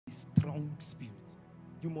strong spirit.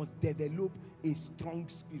 You must develop a strong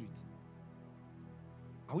spirit.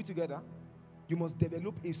 Are we together? You must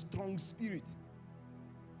develop a strong spirit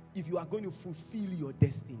if you are going to fulfill your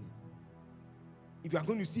destiny. If you are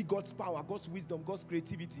going to see God's power, God's wisdom, God's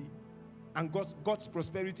creativity, and God's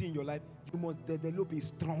prosperity in your life, you must develop a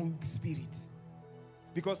strong spirit.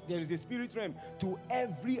 Because there is a spirit realm to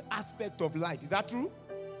every aspect of life. Is that true?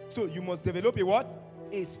 So you must develop a what?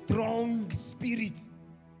 A strong spirit.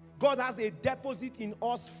 God has a deposit in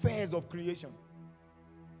all spheres of creation.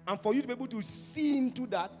 And for you to be able to see into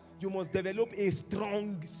that, you must develop a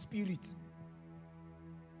strong spirit.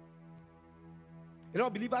 A lot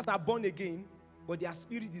of believers are born again, but their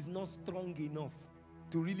spirit is not strong enough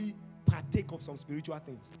to really partake of some spiritual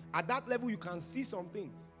things. At that level, you can see some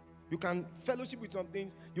things. You can fellowship with some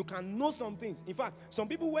things. You can know some things. In fact, some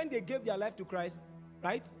people, when they gave their life to Christ,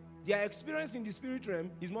 right, their experience in the spirit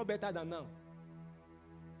realm is more better than now.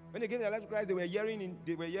 When they gave their life to Christ, they were hearing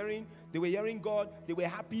God. They were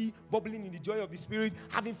happy, bubbling in the joy of the Spirit,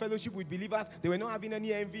 having fellowship with believers. They were not having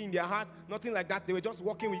any envy in their heart, nothing like that. They were just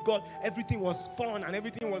walking with God. Everything was fun and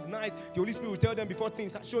everything was nice. The Holy Spirit would tell them before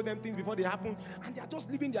things, show them things before they happen, and they are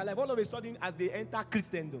just living their life. All of a sudden, as they enter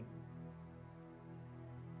Christendom,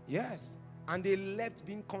 yes, and they left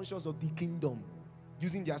being conscious of the kingdom,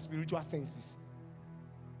 using their spiritual senses,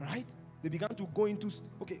 right? They began to go into,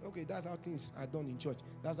 okay, that's how things are done in church.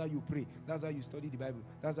 That's how you pray. That's how you study the Bible.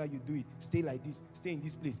 That's how you do it. Stay like this. Stay in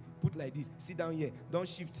this place. Put like this. Sit down here. Don't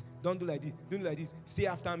shift. Don't do like this. Do like this. Say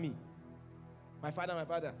after me. My father,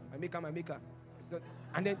 my maker. So,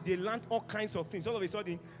 and then they learned all kinds of things. All of a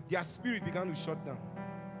sudden, their spirit began to shut down.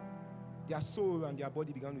 Their soul and their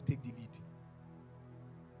body began to take the lead.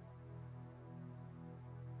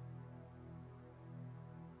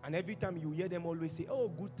 And every time you hear them always say, oh,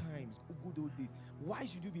 good times, oh, good old days. Why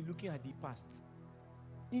should you be looking at the past?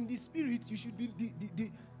 In the spirit, you should be,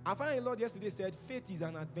 our father-in-law yesterday said, faith is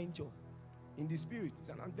an adventure. In the spirit, it's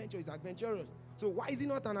an adventure, it's adventurous. So why is it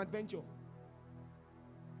not an adventure?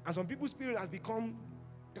 And some people's spirit has become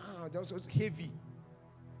just heavy.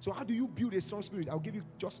 So how do you build a strong spirit? I'll give you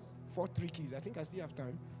just 3 keys. I think I still have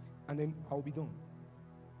time. And then I'll be done.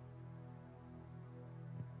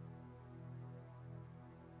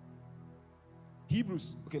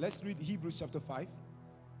 Hebrews. Okay, let's read Hebrews chapter 5.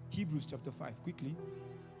 Hebrews chapter 5, quickly.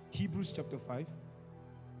 Hebrews chapter 5.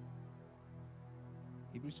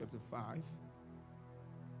 Hebrews chapter 5,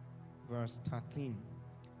 verse 13.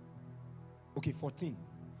 Okay, 14.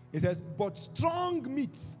 It says, but strong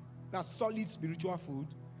meats, that's solid spiritual food,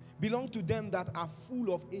 belong to them that are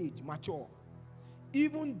full of age, mature.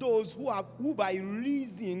 Even those who by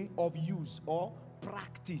reason of use or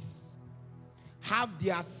practice have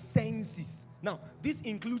their senses. Now, this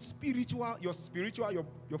includes your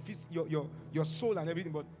soul and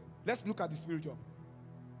everything, but let's look at the spiritual.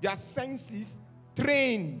 Their senses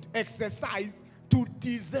trained, exercised to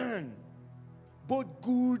discern both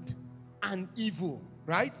good and evil,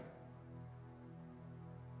 right?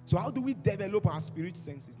 So how do we develop our spirit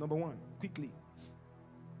senses? Number one, quickly.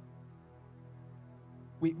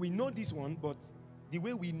 We know this one, but the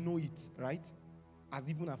way we know it, right, has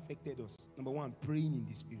even affected us. Number one, praying in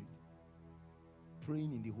the Spirit.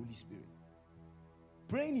 Praying in the Holy Spirit.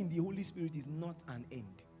 Praying in the Holy Spirit is not an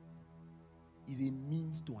end. It's a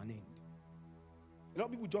means to an end. A lot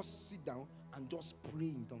of people just sit down and just pray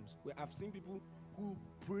in tongues. I've seen people who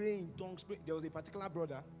pray in tongues. There was a particular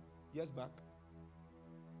brother years back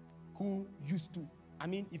who used to,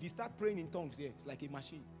 if you start praying in tongues here, it's like a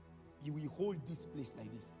machine. You will hold this place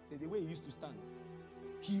like this. There's a way he used to stand.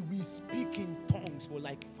 He will speak in tongues for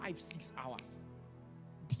like 5-6 hours.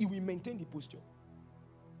 He will maintain the posture.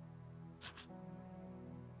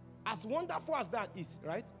 As wonderful as that is,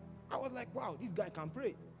 right? I was like, wow, this guy can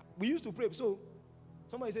pray. We used to pray. So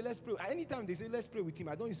somebody said, let's pray. Anytime they say, let's pray with him,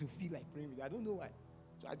 I don't used to feel like praying with him. I don't know why.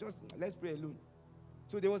 So let's pray alone.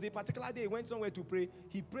 So there was a particular day he went somewhere to pray.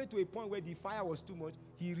 He prayed to a point where the fire was too much.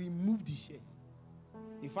 He removed his shirt.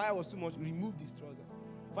 The fire was too much, removed his trousers.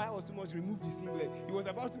 Fire was too much, removed his singlet. He was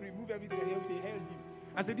about to remove everything, and they held him.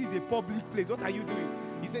 I said, this is a public place. What are you doing?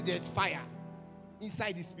 He said, there's fire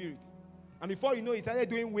inside the spirit. And before you know, he started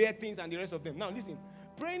doing weird things and the rest of them. Now, listen,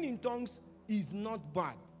 praying in tongues is not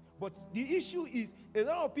bad. But the issue is, a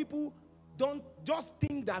lot of people don't just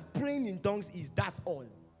think that praying in tongues that's all.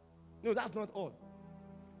 No, that's not all.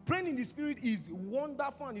 Praying in the spirit is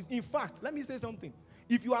wonderful. And in fact, let me say something.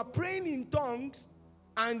 If you are praying in tongues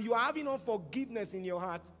and you are having unforgiveness in your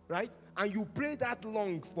heart, right? And you pray that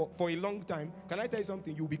long for a long time, can I tell you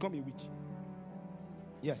something? You will become a witch.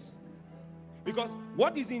 Yes. Because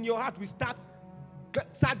what is in your heart will start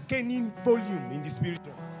gaining volume in the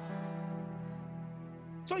spiritual.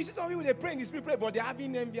 So you see some people, they pray in the spirit, pray, but they're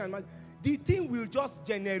having envy and mad. The thing will just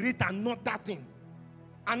generate another thing.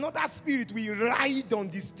 Another spirit will ride on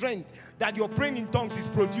the strength that your praying in tongues is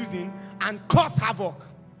producing and cause havoc.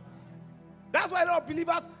 That's why a lot of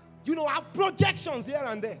believers, have projections here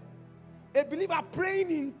and there. A believer praying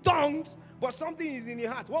in tongues, but something is in his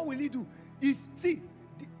heart. What will he do?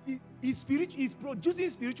 He's producing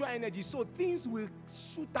spiritual energy, so things will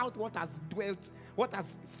shoot out what has dwelt, what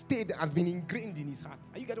has stayed, has been ingrained in his heart.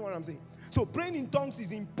 Are you getting what I'm saying? So praying in tongues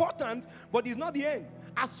is important, but it's not the end.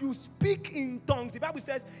 As you speak in tongues, the Bible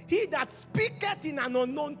says, he that speaketh in an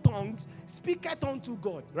unknown tongues speaketh unto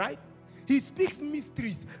God, right? He speaks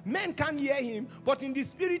mysteries. Men can't hear him, but in the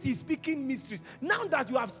spirit he's speaking mysteries. Now that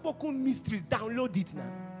you have spoken mysteries, download it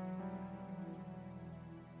now.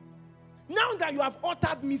 Now that you have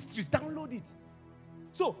uttered mysteries, download it.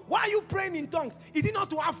 So, why are you praying in tongues? Is it not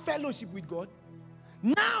to have fellowship with God?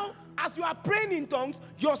 Now, as you are praying in tongues,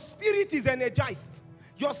 your spirit is energized.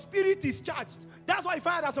 Your spirit is charged. That's why I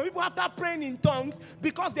find that some people, after praying in tongues,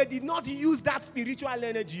 because they did not use that spiritual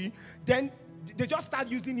energy, then they just start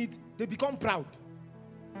using it, they become proud.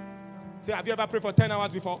 Say, have you ever prayed for 10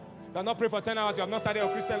 hours before? You have not prayed for 10 hours, you have not started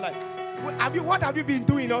your Christian life. What have you been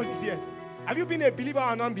doing all these years? Have you been a believer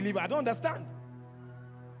or a non-believer? I don't understand.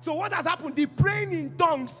 So what has happened? The praying in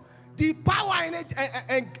tongues, the power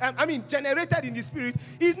generated in the spirit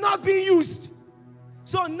is not being used.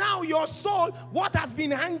 So now your soul, what has been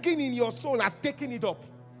hanging in your soul has taken it up.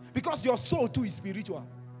 Because your soul too is spiritual.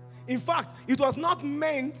 In fact, it was not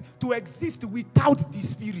meant to exist without the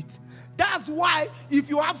spirit. That's why if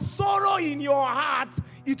you have sorrow in your heart,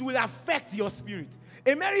 it will affect your spirit.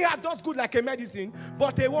 A merry heart does good like a medicine,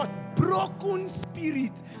 but a what? Broken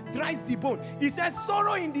spirit dries the bone. He says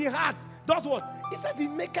sorrow in the heart does what? He says it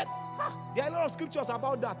maketh. There are a lot of scriptures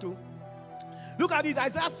about that too. Look at this,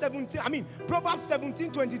 Proverbs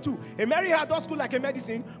 17:22. A merry heart does good like a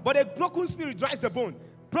medicine, but a broken spirit dries the bone.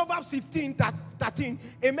 Proverbs 15:13.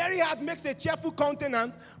 A merry heart makes a cheerful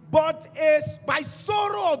countenance, but by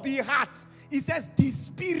sorrow of the heart, it says the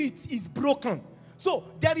spirit is broken. So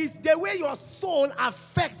there is the way your soul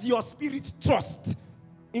affects your spirit trust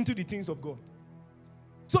into the things of God.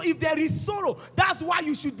 So if there is sorrow, that's why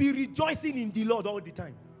you should be rejoicing in the Lord all the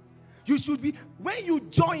time. You should be, when you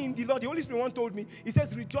join in the Lord, the Holy Spirit once told me, he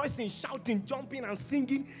says rejoicing, shouting, jumping, and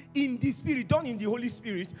singing in the Spirit, done in the Holy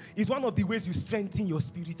Spirit, is one of the ways you strengthen your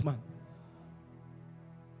spirit, man.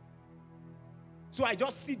 So I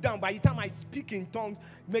just sit down. By the time I speak in tongues,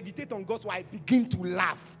 meditate on God's word, I begin to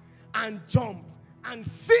laugh and jump and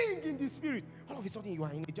sing in the Spirit. All of a sudden, you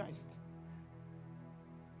are energized.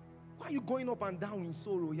 Why are you going up and down in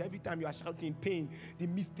sorrow every time you are shouting pain, the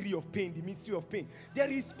mystery of pain, the mystery of pain?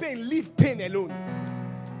 There is pain. Leave pain alone.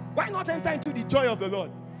 Why not enter into the joy of the Lord?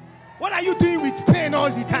 What are you doing with pain all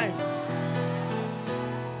the time?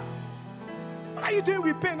 What are you doing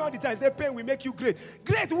with pain all the time? Say pain will make you great.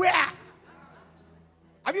 Great where?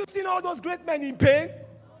 Have you seen all those great men in pain?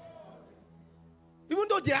 Even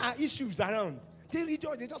though there are issues around, they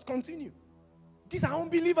rejoice, they just continue. These are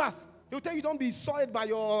unbelievers. They'll tell you don't be soiled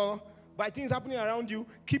by things happening around you.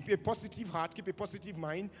 Keep a positive heart, keep a positive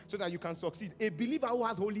mind so that you can succeed. A believer who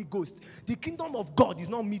has Holy Ghost, the kingdom of God is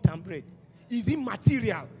not meat and bread. It's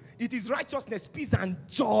immaterial. It is righteousness, peace, and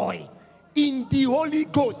joy in the Holy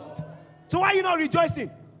Ghost. So why are you not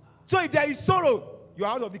rejoicing? So if there is sorrow, you're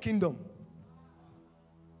out of the kingdom.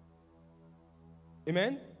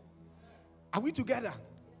 Amen? Are we together?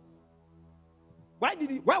 Why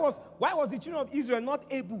was the children of Israel not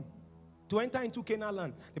able to enter into Canaan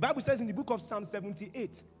land? The Bible says in the book of Psalm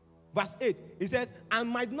 78, verse 8, it says, and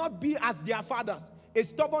might not be as their fathers, a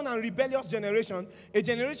stubborn and rebellious generation, a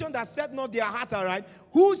generation that set not their heart aright,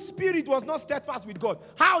 whose spirit was not steadfast with God.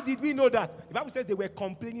 How did we know that? The Bible says they were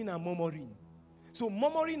complaining and murmuring. So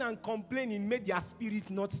murmuring and complaining made their spirit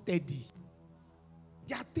not steady.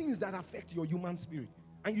 There are things that affect your human spirit,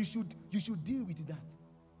 and you should deal with that.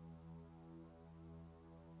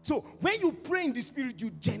 So when you pray in the spirit, you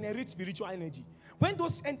generate spiritual energy. When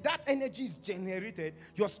that energy is generated,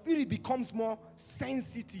 your spirit becomes more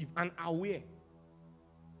sensitive and aware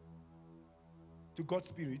to God's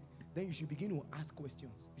spirit. Then you should begin to ask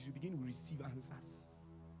questions. You should begin to receive answers.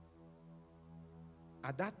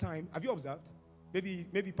 At that time, have you observed?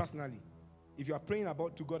 Maybe personally, if you are praying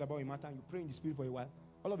to God about a matter and you pray in the spirit for a while,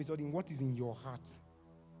 all of a sudden what is in your heart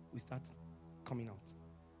will start coming out.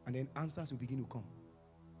 And then answers will begin to come.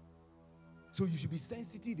 So you should be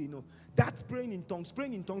sensitive enough. That praying in tongues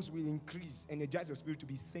will increase, energize your spirit to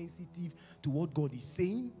be sensitive to what God is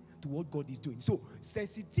saying, to what God is doing. So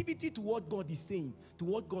sensitivity to what God is saying, to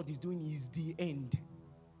what God is doing is the end.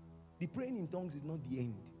 The praying in tongues is not the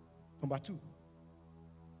end. Number two,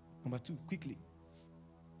 quickly.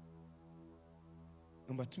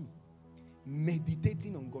 Number two,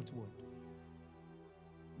 meditating on God's word.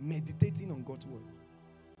 Meditating on God's word.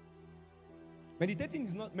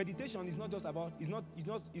 Meditation is not just about,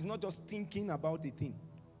 it's not just thinking about the thing.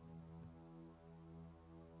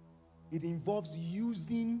 It involves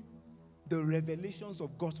using the revelations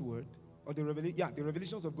of God's word, or the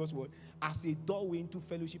revelations of God's word as a doorway into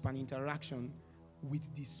fellowship and interaction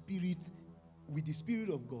with the Spirit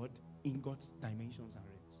of God in God's dimensions and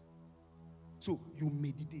realms. So you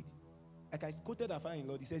meditate. Like I quoted our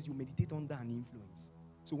father-in-law, he says you meditate under an influence.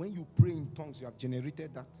 So when you pray in tongues, you have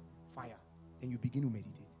generated that fire, and you begin to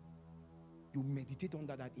meditate. You meditate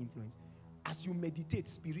under that influence. As you meditate,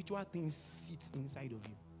 spiritual things sit inside of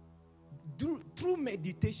you. Through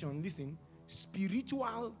meditation, listen,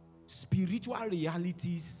 spiritual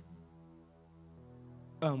realities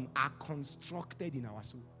are constructed in our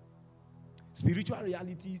soul. Spiritual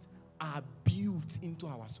realities are built into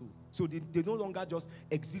our soul. So they no longer just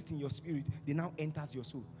exist in your spirit, they now enters your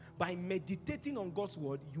soul. By meditating on God's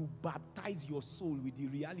word, you baptize your soul with the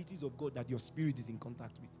realities of God that your spirit is in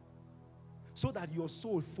contact with. So that your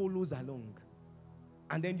soul follows along.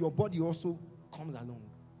 And then your body also comes along.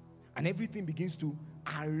 And everything begins to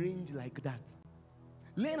arrange like that.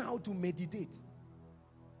 Learn how to meditate.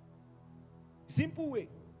 Simple way.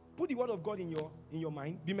 Put the word of God in your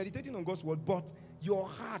mind. Be meditating on God's word, but your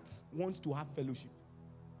heart wants to have fellowship.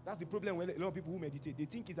 That's the problem with a lot of people who meditate. They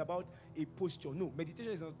think it's about a posture. No,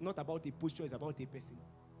 meditation is not about a posture. It's about a person.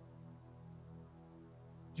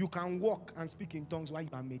 You can walk and speak in tongues while you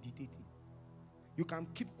are meditating. You can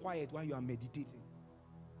keep quiet while you are meditating.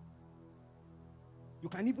 You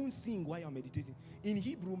can even sing while you are meditating. In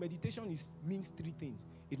Hebrew, meditation means three things.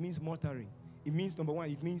 It means muttering. It means, number one,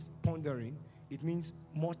 it means pondering. It means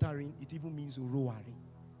muttering. It even means roaring.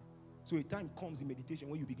 So a time comes in meditation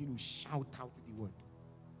when you begin to shout out the word.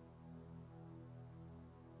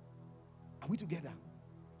 Are we together?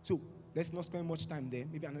 So let's not spend much time there.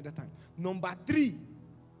 Maybe another time. Number three,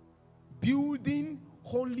 building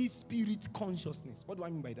Holy Spirit consciousness. What do I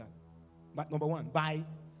mean by that? But number one, by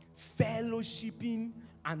fellowshipping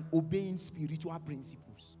and obeying spiritual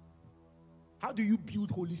principles. How do you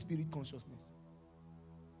build Holy Spirit consciousness?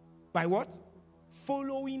 By what?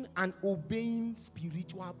 Following and obeying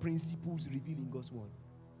spiritual principles revealed in God's word.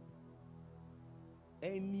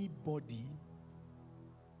 Anybody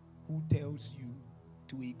who tells you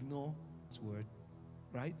to ignore God's word,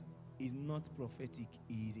 right, is not prophetic.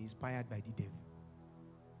 He is inspired by the devil.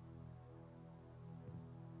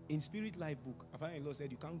 In Spirit Life book, our father-in-law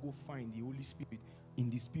said you can't go find the Holy Spirit in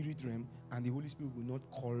the spirit realm, and the Holy Spirit will not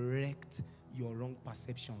correct your wrong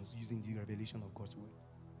perceptions using the revelation of God's word.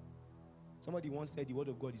 Somebody once said the word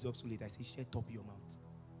of God is obsolete. I say, shut up your mouth.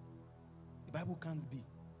 The Bible can't be.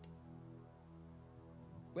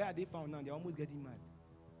 Where are they found now? They're almost getting mad.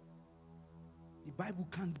 The Bible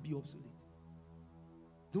can't be obsolete.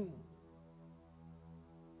 No.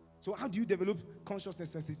 So how do you develop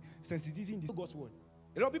consciousness, sensitivity in God's word?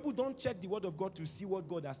 A lot of people don't check the word of God to see what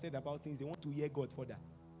God has said about things. They want to hear God further.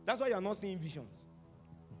 That's why you are not seeing visions.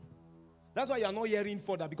 That's why you are not hearing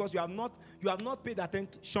further, because you have not paid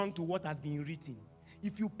attention to what has been written.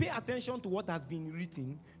 If you pay attention to what has been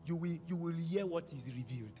written, you will hear what is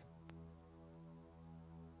revealed.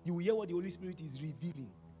 You will hear what the Holy Spirit is revealing.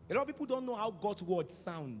 A lot of people don't know how God's words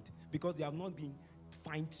sound because they have not been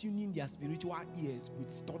fine-tuning their spiritual ears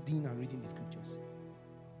with studying and reading the scriptures.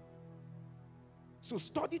 So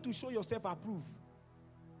study to show yourself approved.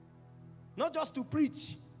 Not just to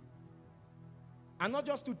preach. And not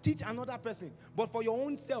just to teach another person. But for your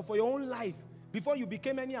own self, for your own life. Before you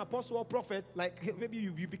became any apostle or prophet, like maybe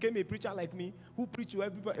you became a preacher like me, who preach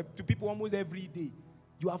to people almost every day.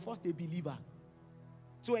 You are first a believer.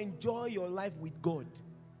 So enjoy your life with God.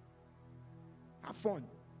 Have fun.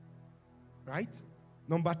 Right?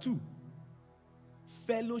 Number 2.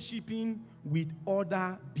 Fellowshipping with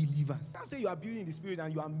other believers. Can't say you are building the spirit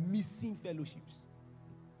and you are missing fellowships.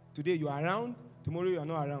 Today you are around, tomorrow you are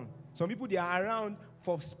not around. Some people, they are around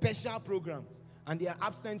for special programs and they are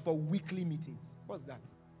absent for weekly meetings. What's that?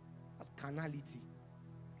 That's carnality.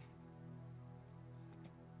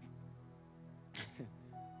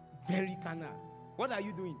 Very carnal. What are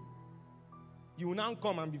you doing? You will now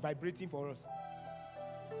come and be vibrating for us.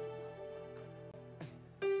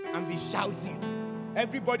 And be shouting.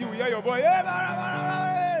 Everybody will hear your voice.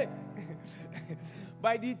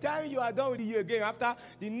 By the time you are done with you again, after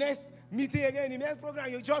the next meeting again, the next program,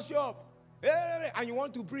 you just show up. And you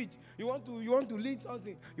want to preach. You want to lead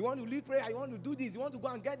something. You want to lead prayer. You want to do this. You want to go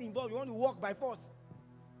and get involved. You want to walk by force.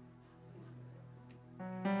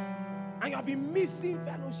 And you have been missing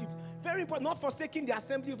fellowships. Very important. Not forsaking the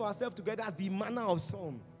assembly of ourselves together as the manner of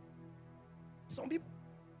some. Some people.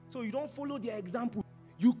 So you don't follow their example.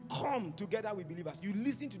 You come together with believers. You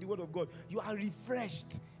listen to the word of God. You are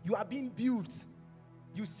refreshed. You are being built.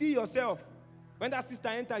 You see yourself. When that sister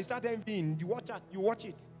enters, you start envying. You watch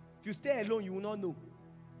it. If you stay alone, you will not know.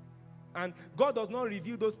 And God does not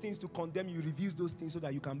reveal those things to condemn you. He reveals those things so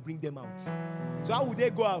that you can bring them out. So how would they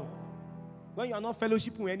go out? When you are not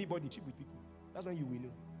fellowshipping with anybody, with people. That's when you will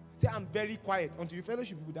know. Say, I'm very quiet. Until you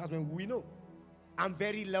fellowship with people, that's when we will know. I'm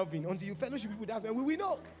very loving. Until you fellowship with people, that's when we will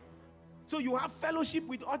know. So you have fellowship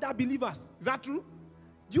with other believers. Is that true?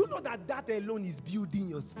 You know that alone is building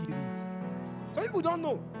your spirit. Some people don't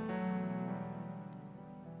know.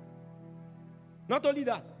 Not only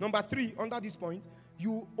that, number 3, under this point,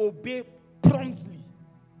 you obey promptly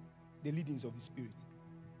the leadings of the Spirit.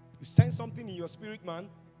 You sense something in your spirit, man,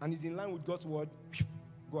 and it's in line with God's word,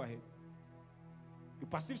 go ahead. You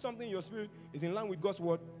perceive something in your spirit, is in line with God's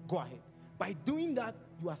word, go ahead. By doing that,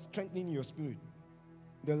 you are strengthening your spirit.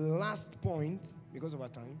 The last point, because of our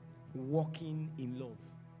time, walking in love.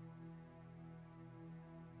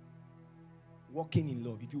 Walking in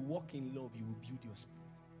love. If you walk in love, you will build your spirit.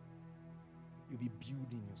 You'll be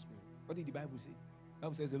building your spirit. What did the Bible say? The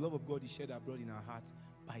Bible says the love of God is shed abroad in our hearts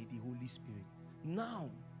by the Holy Spirit. Now,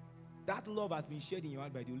 that love has been shed in your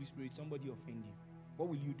heart by the Holy Spirit. Somebody offend you. What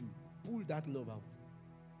will you do? Pull that love out.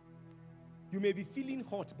 You may be feeling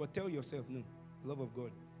hot, but tell yourself, no, the love of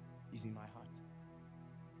God is in my heart.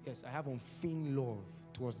 Yes, I have unfeigned love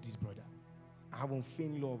towards this brother. I have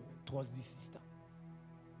unfeigned love towards this sister.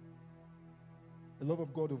 The love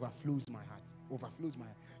of God overflows my heart. Overflows my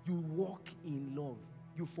heart. You walk in love.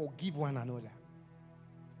 You forgive one another.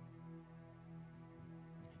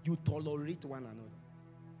 You tolerate one another.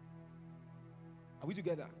 Are we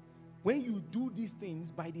together? When you do these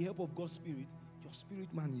things by the help of God's Spirit, your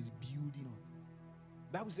spirit man is building up.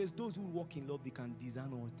 The Bible says those who walk in love, they can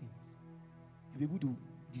discern all things. You'll be able to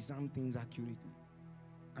discern things accurately.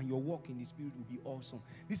 And your walk in the Spirit will be awesome.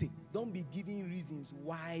 Listen, don't be giving reasons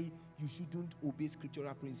why you shouldn't obey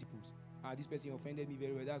scriptural principles. This person offended me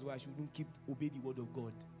very well. That's why I shouldn't obey the word of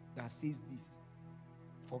God that says this.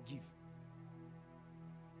 Forgive.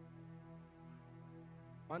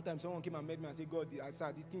 One time someone came and met me and said, God, I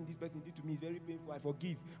said, this thing this person did to me is very painful. I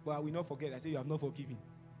forgive, but I will not forget. I say, you have not forgiven.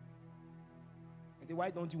 I say, why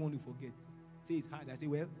don't you want to forget? Say, it's hard. I say,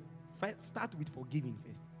 well, start with forgiving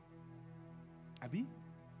first. Abi?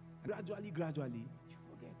 Gradually, you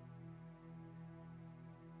forget.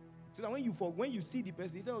 So that when you see the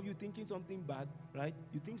person, instead of you thinking something bad, right,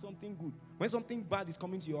 you think something good. When something bad is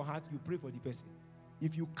coming to your heart, you pray for the person.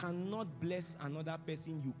 If you cannot bless another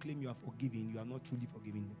person you claim you are forgiving, you are not truly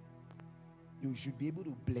forgiving them. You should be able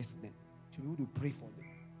to bless them. You should be able to pray for them.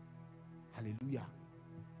 Hallelujah.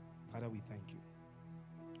 Father, we thank you.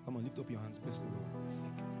 Come on, lift up your hands. Bless the Lord.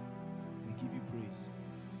 We give you praise.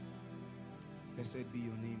 Blessed be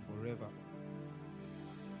your name forever.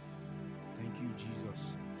 Thank you,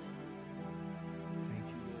 Jesus. Thank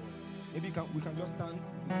you, Lord. Maybe we can just stand.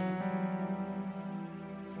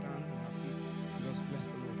 Stand on our feet. Just bless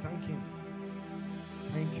the Lord. Thank him.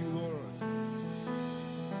 Thank you, Lord.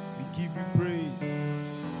 We give you praise.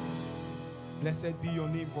 Blessed be your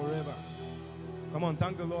name forever. Come on,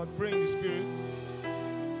 thank the Lord. Pray in the Spirit.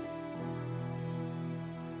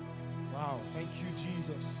 Wow, thank you,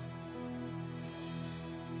 Jesus.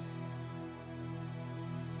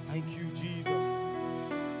 Thank you, Jesus.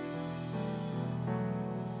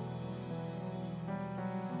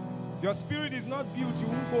 Your spirit is not built, you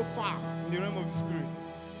won't go far in the realm of the Spirit.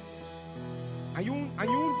 And you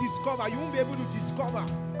won't discover, you won't be able to discover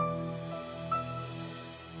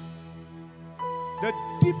the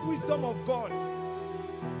deep wisdom of God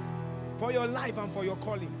for your life and for your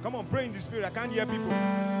calling. Come on, pray in the Spirit. I can't hear people.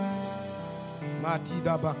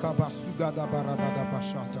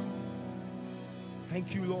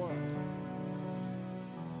 Thank you, Lord.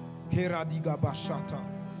 Heradiga bashata.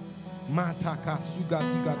 Mataka suga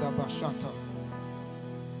diga da bashata.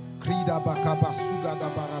 Krida bakaba suga da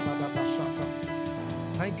barabada bashata.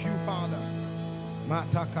 Thank you, Father.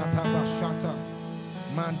 Mataka ta bashata.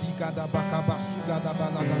 Mandiga da bakaba suga da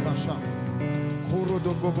balada basha.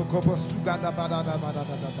 Korodo gobo gobo suga da barada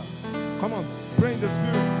barada. Come on, pray in the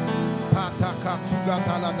Spirit. Pataka suga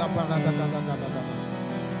da la da barada da.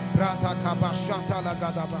 Brata kabashata la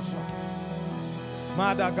gadabasha.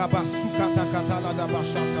 Mada gabasukata katala da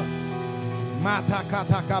bashata. Mata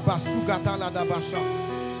kata kabasugata la da basha.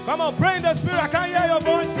 Come on, pray in the Spirit. I can't hear your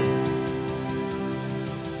voices.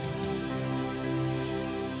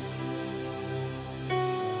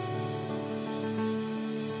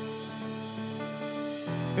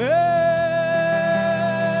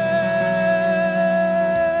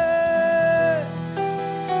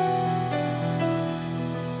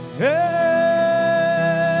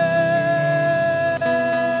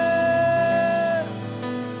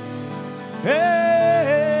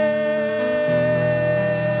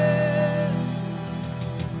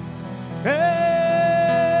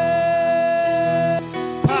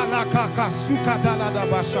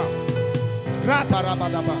 Sukataladabasha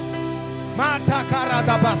Ratarabadaba Mata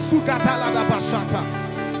Karadaba Sukataladabashata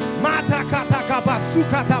Mata Katakaba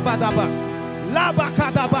Sukatabadaba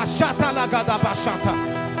Labakadaba Shatalagadabashata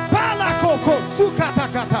Palakoko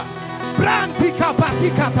Sukatakata Brantika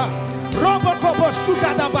Batikata Robokobo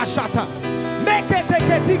Sukadabashata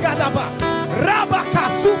Meketeketigadaba Rabaka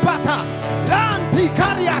Supata Lanti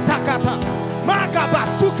Kariatakata Magaba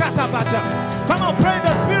Sukatabaja. Come on, pray in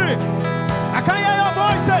the spirit. I can hear your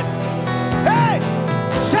voices. Hey,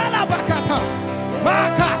 Shalabakata,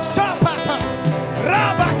 Maka Shapata,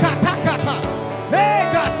 Rabakatakata,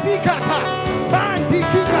 Mega Sikata,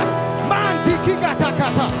 Mantikika,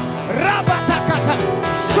 Mantikikatakata, Rabatakata,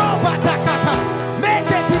 Shobatakata,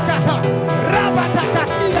 Meketikata,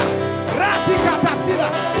 Rabatakasila, Ratikatasila,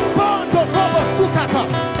 Bondo Kobo Sukata,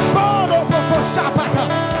 Boro Boko Shapata,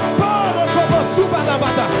 Boro Kobo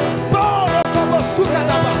Subanabata, Boro Kobo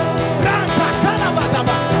Sukadaba.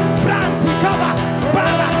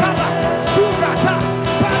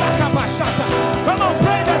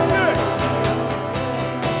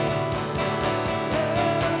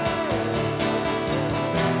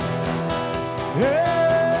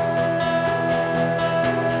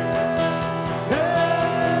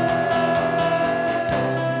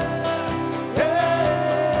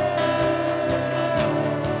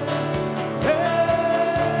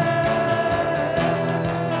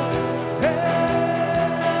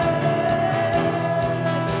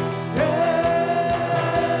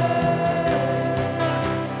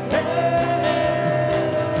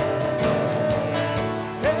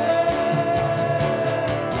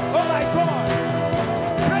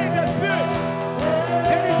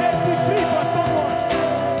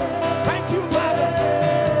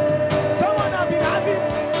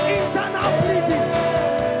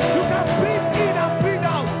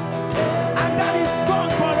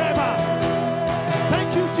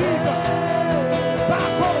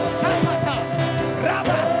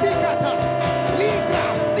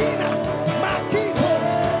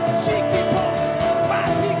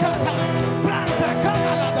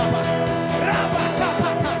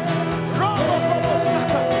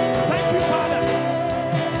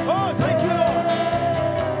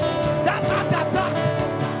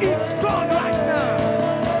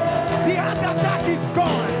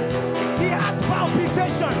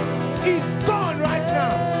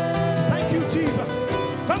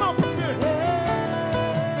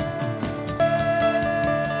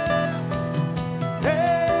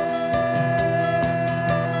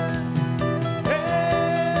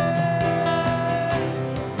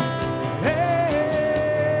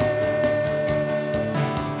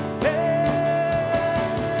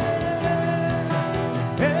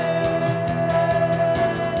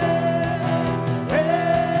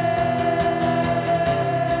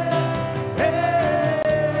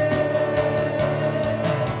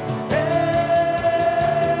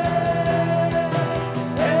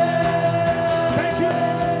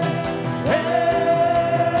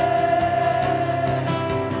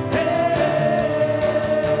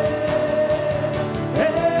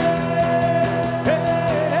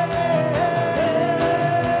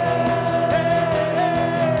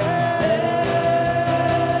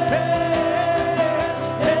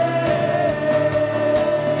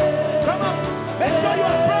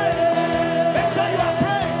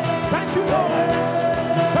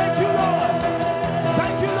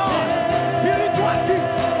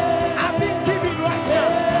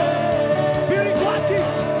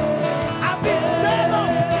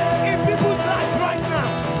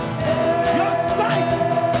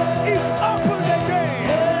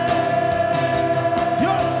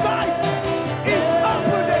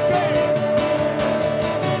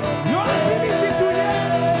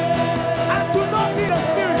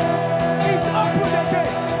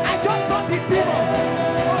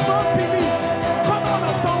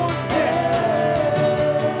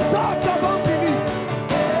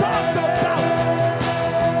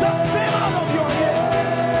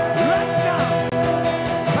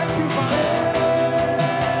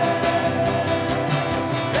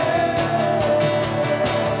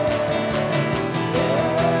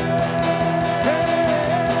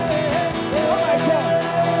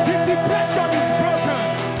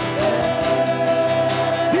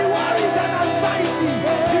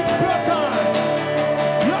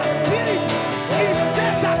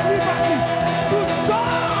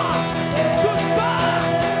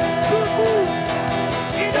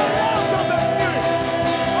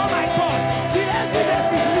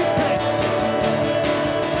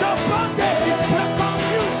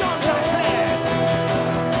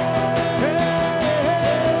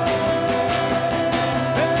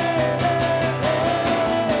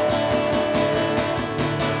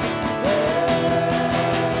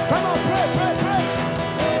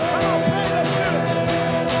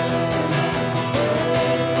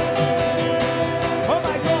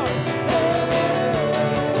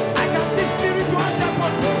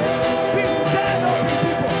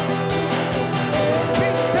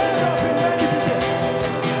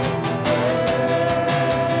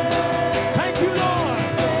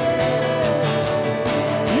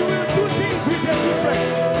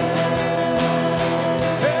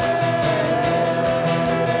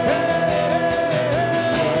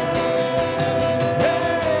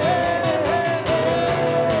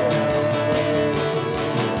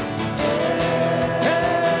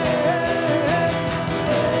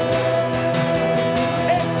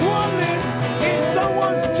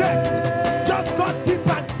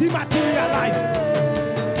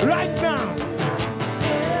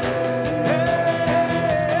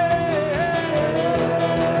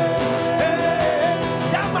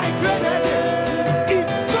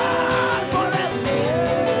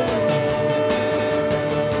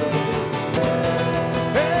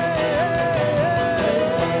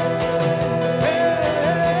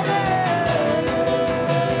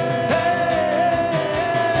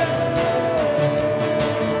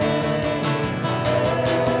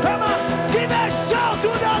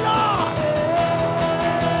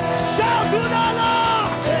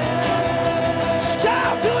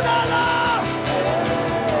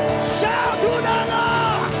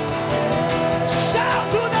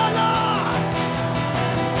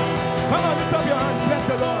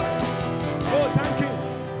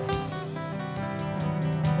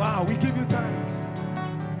 Wow, we give you thanks.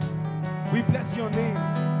 We bless your name.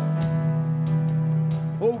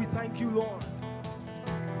 Oh, we thank you, Lord.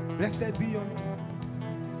 Blessed be your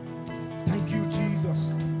name. Thank you,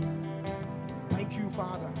 Jesus. Thank you,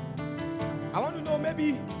 Father. I want to know,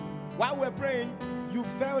 maybe while we're praying, you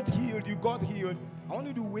felt healed, you got healed. I want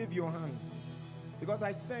you to wave your hand, because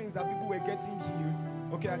I sense that people were getting healed.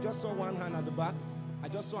 Okay, I just saw one hand at the back. I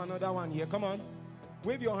just saw another one here. Come on.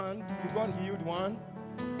 Wave your hand. You got healed. 1.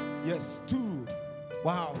 Yes. 2.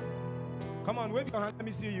 Wow. Come on, wave your hand. Let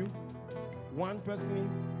me see you. 1 person.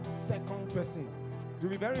 2nd person. It will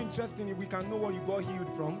be very interesting if we can know what you got healed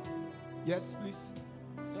from. Yes, please.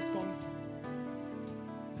 Just come.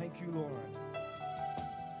 Thank you, Lord.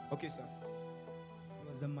 Okay, sir. It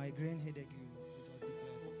was the migraine headache it was declared.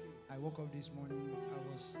 I woke up this morning.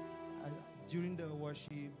 During the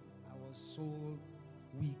worship, I was so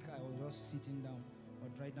weak. I was just sitting down. But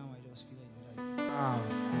right now, I just feel energized. Wow.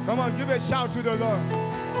 Come on, give a shout to the Lord.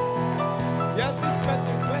 Yes, this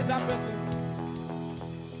person. Where's that person?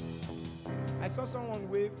 I saw someone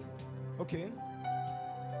waved. Okay.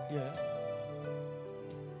 Yes.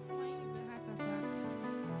 Mine is a heart attack.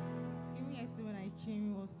 Even yesterday when I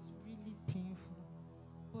came, it was really painful.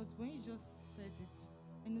 But when you just said it,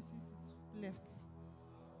 I noticed it left.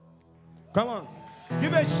 Come on.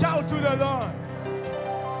 Give a shout to the Lord.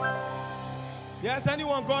 Yes,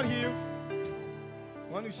 anyone got healed?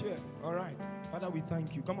 Want to share? All right. Father, we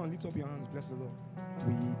thank you. Come on, lift up your hands. Bless the Lord.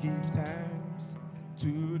 We give thanks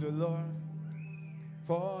to the Lord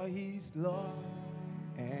for his love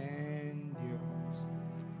and yours.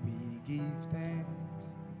 We give thanks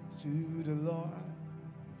to the Lord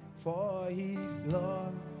for his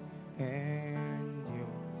love and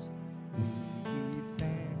yours. We give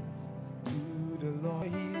thanks to the Lord,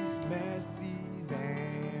 his mercies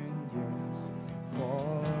and yours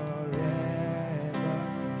forever.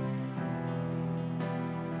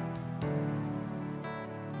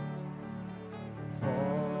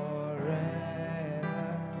 Forever.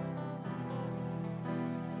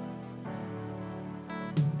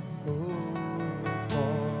 Oh,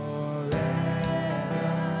 forever.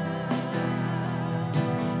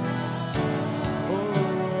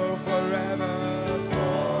 Oh, forever,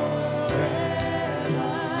 forever.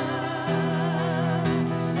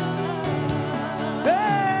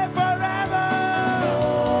 Hey, forever.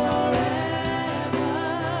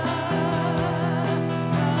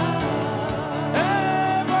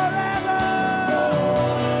 Hey, forever.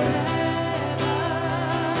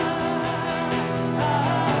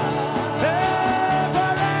 Hey,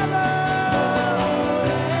 forever.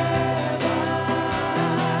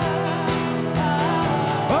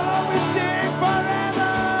 Oh, we sing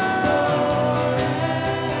forever.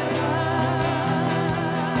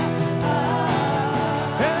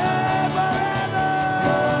 Hey, forever.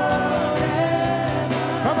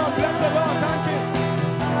 Come on, bless the Lord. Thank you.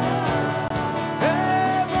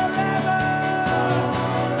 Hey, forever.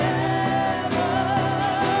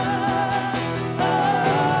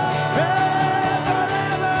 Hey,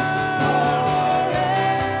 forever.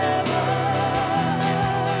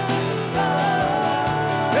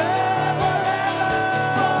 Hey, forever.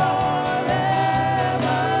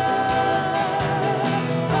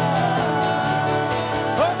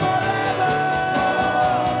 Oh, forever.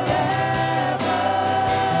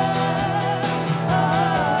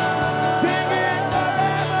 Sing it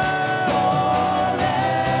forever.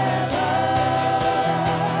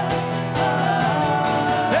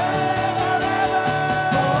 Hey, forever.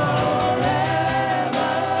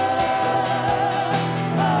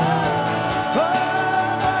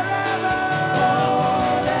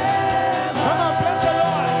 Come on, bless the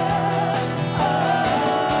Lord.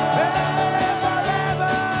 Hey,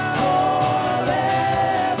 forever.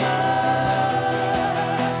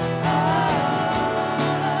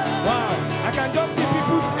 Wow, I can just see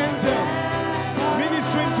people's angels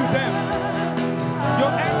ministering to them.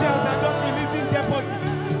 Your angels are just releasing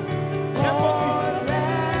deposits. Deposits.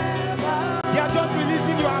 They are just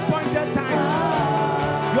releasing your appointed times,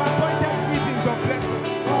 your appointed seasons of blessing.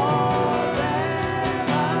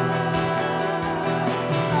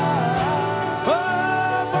 Oh,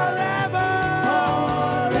 forever.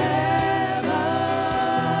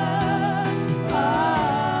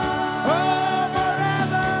 Oh,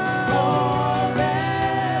 forever.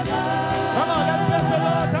 Come on, let's bless the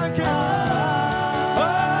Lord. Thank you. Oh,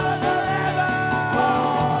 forever.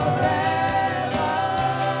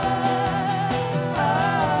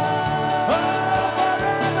 'Cause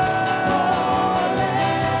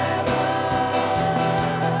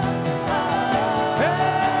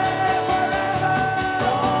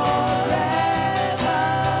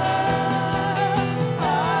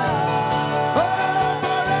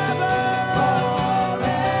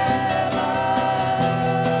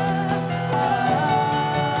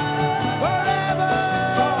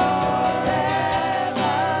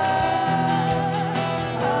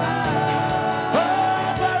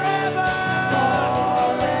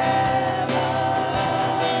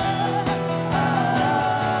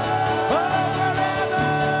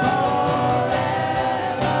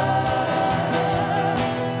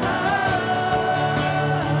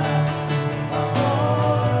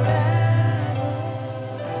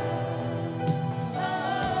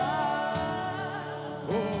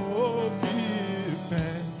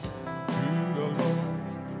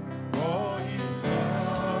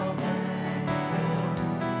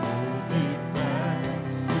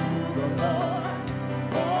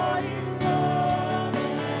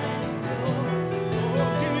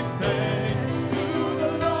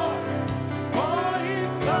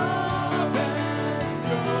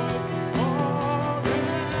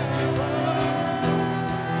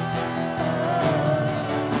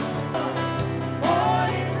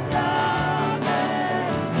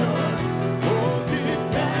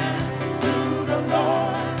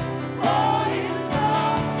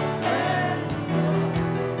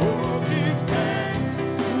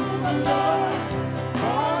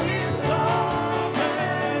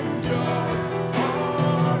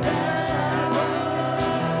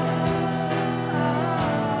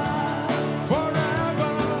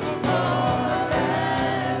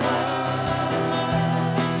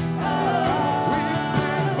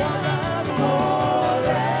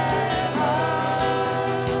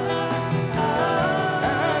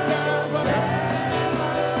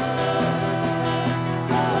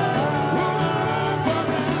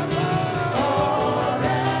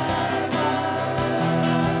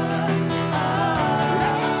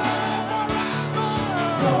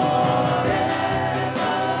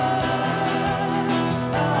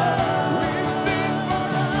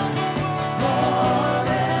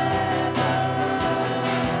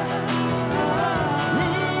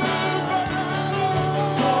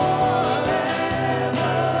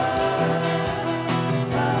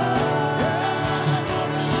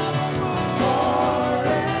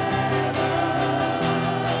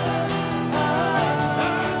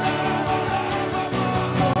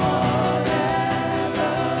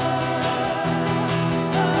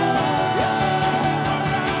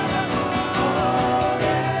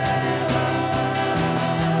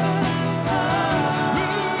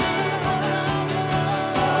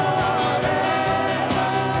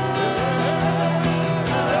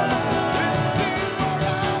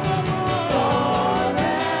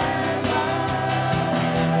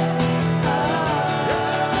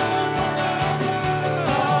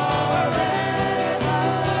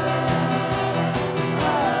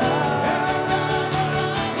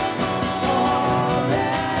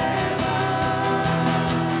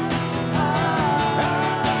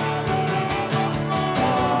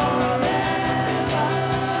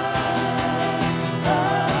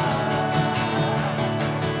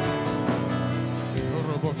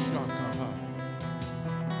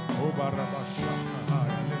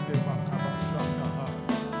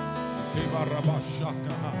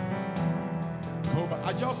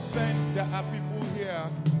I just sense there are people here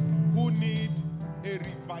who need a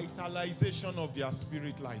revitalization of their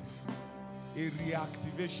spirit life, a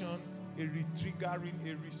reactivation, a retriggering,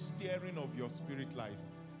 a re-steering of your spirit life.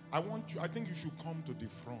 I think you should come to the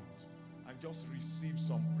front and just receive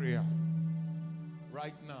some prayer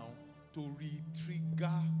right now to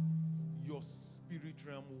re-trigger your spirit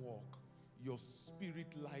realm walk, your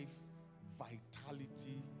spirit life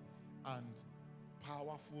vitality and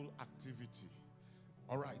powerful activity.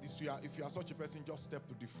 All right, if you are such a person, just step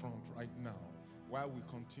to the front right now while we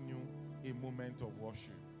continue a moment of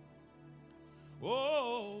worship.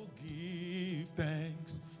 Oh, give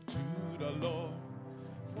thanks to the Lord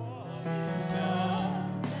for his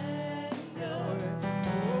love and yours.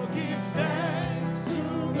 Oh, give thanks to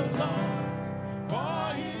the Lord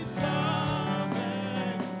for his love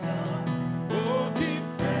and yours. Oh, give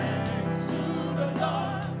thanks to the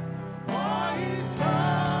Lord for his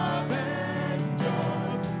love and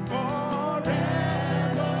yours forever.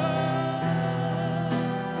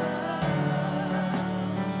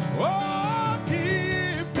 Oh,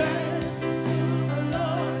 give thanks to the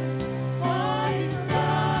Lord for his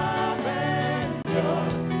love and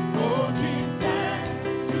yours. Oh, give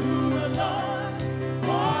thanks to the Lord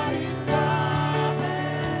for his love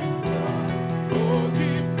and yours. Oh,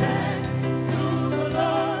 give thanks to the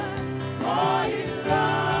Lord for his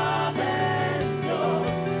love and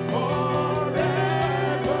yours forever.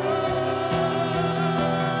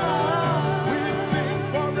 We sing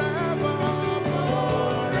forever, forever.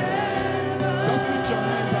 Just lift your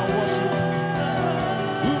hands and worship.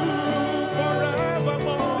 Ooh,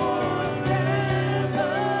 forevermore.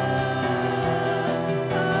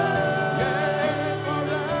 Yeah,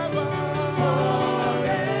 forever.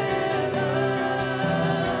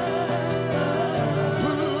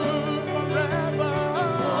 Ooh, forever.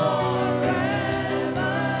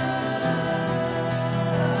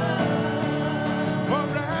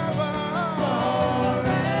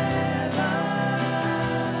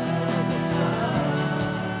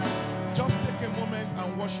 Just take a moment and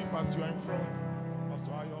worship as you are in front.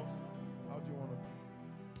 Pastor Ayo, how do you want to do?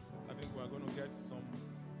 I think we're going to get some,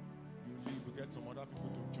 you leave, we get some other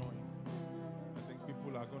people to join. I think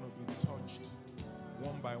people are going to be touched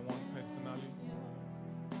one by one personally.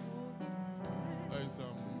 There is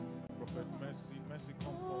Prophet Mercy. Mercy,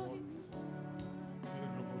 come forward.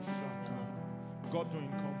 Godwin,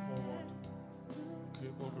 come forward.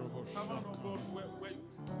 Servant of God, where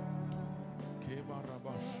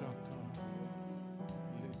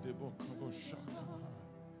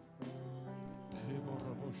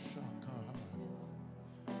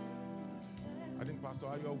I think Pastor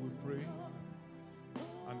Ayo will pray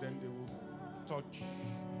and then they will touch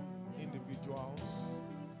individuals.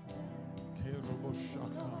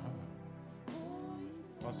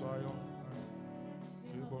 Pastor Ayo.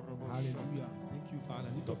 Hallelujah. Thank you, Father.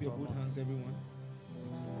 Lift up your both hands, everyone.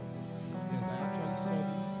 Yes, I actually saw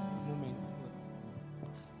this moment, but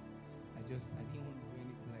I didn't want to do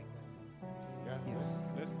anything like that. Yeah, Yes.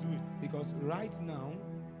 let's do it. Because right now,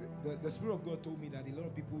 the Spirit of God told me that a lot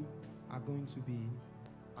of people are going to be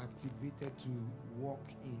activated to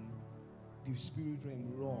walk in the spirit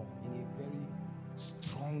realm raw in a very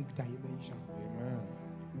strong dimension. Amen.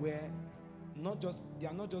 Where they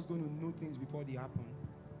are not just going to know things before they happen,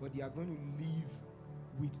 but they are going to live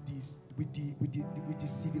with the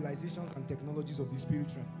civilizations and technologies of the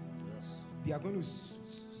spirit realm. Yes. They are going to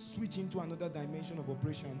switch into another dimension of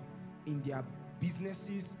operation in their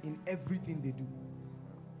businesses, in everything they do.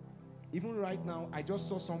 Even right now, I just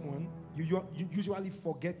saw someone, you usually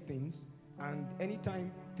forget things, and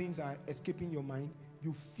anytime things are escaping your mind,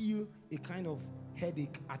 you feel a kind of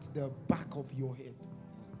headache at the back of your head.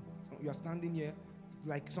 So you are standing here,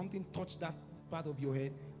 like something touched that part of your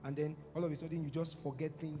head, and then all of a sudden you just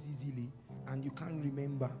forget things easily, and you can't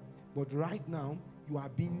remember. But right now, you are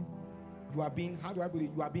being, how do I put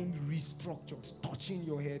it? You are being restructured, touching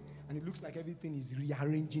your head, and it looks like everything is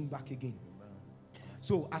rearranging back again.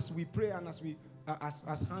 So as we pray and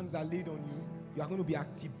as hands are laid on you, you are going to be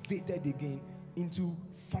activated again into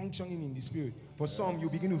functioning in the spirit. For some, you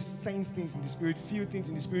begin to sense things in the spirit, feel things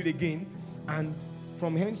in the spirit again, and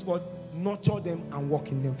from henceforth, nurture them and walk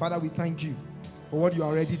in them. Father, we thank you for what you are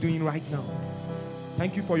already doing right now.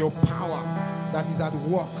 Thank you for your power that is at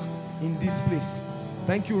work in this place.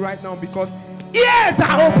 Thank you right now because ears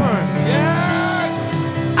are open. Yes.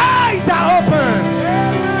 Eyes are open.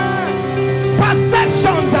 Yes.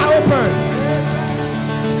 Perceptions are open.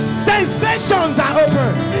 Yes. Sensations are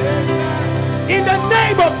open. Yes. In the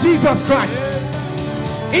name of Jesus Christ.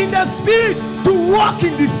 In the spirit, to walk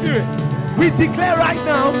in the spirit. We declare right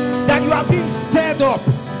now that you are being stirred up.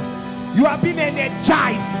 You are being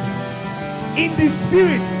energized in the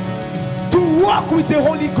spirit to walk with the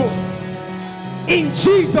Holy Ghost. In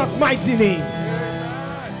Jesus' mighty name.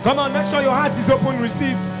 Come on, make sure your heart is open.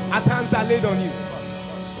 Receive as hands are laid on you.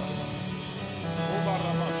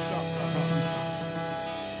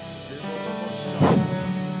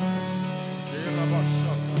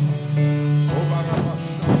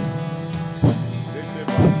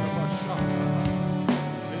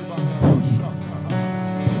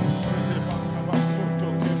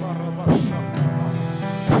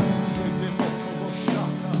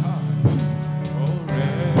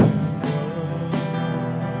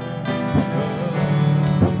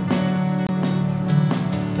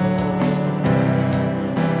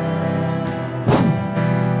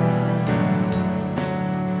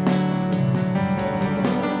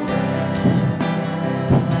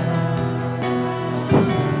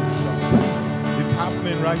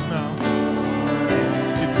 Right now,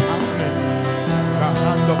 it's happening. The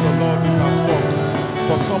hand of the Lord is at work.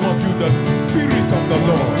 For some of you, the Spirit of the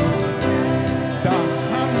Lord, the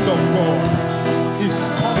hand of God is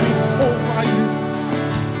coming over you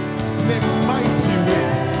in a mighty way,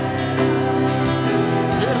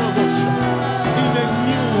 in a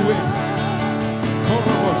new way.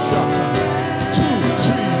 2,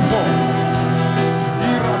 3, 4.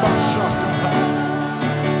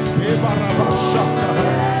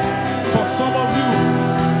 For some of you,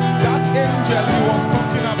 that angel he was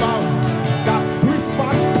talking about, that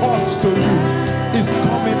whispers thoughts to you, is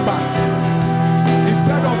coming back.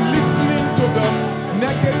 Instead of listening to the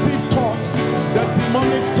negative thoughts, the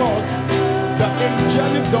demonic thoughts, the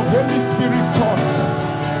angelic, the Holy Spirit thoughts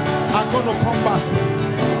are going to come back.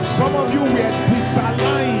 Some of you were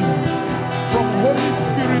disaligned from Holy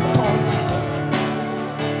Spirit thoughts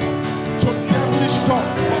to devilish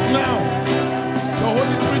thoughts, but now the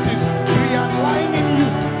Holy Spirit is realigning you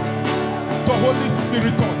to Holy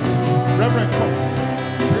Spirit thoughts. Reverend, come.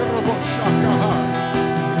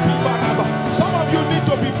 Some of you need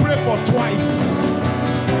to be prayed for twice.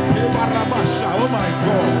 Oh my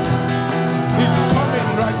God. It's coming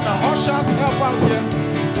right now. Ushers, help out here.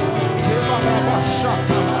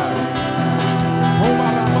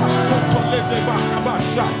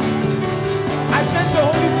 I sense the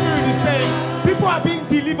Holy Spirit is saying, people are being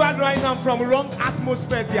delivered right now from wrong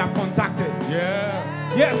atmospheres they have contacted.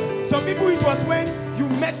 Yes. Yes. Some people, it was when you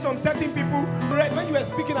met some certain people. When you were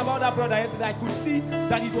speaking about that brother yesterday, I could see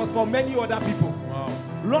that it was for many other people. Wow.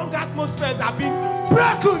 Wrong atmospheres have been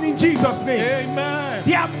broken in Jesus' name. Amen.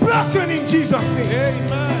 They are broken in Jesus' name.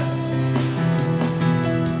 Amen.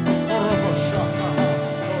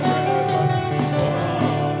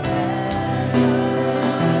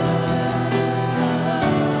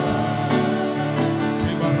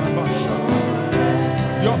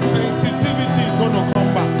 Your sensitivity is going to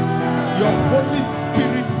come back. Your Holy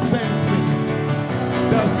Spirit sensing.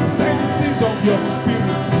 The senses of your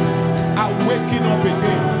spirit are waking up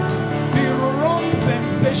again. The wrong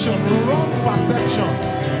sensation, wrong perception,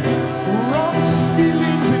 wrong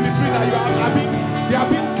feelings in the spirit that they are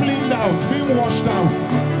being cleaned out, being washed out.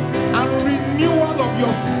 And renewal of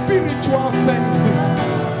your spiritual senses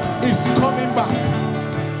is coming back.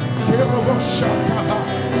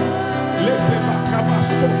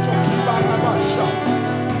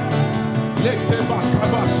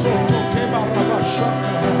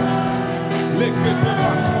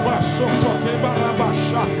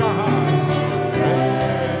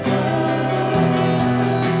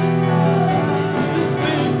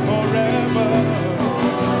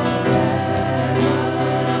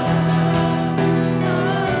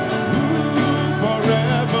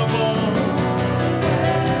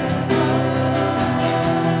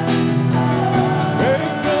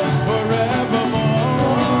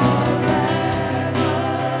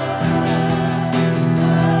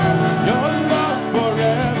 Your love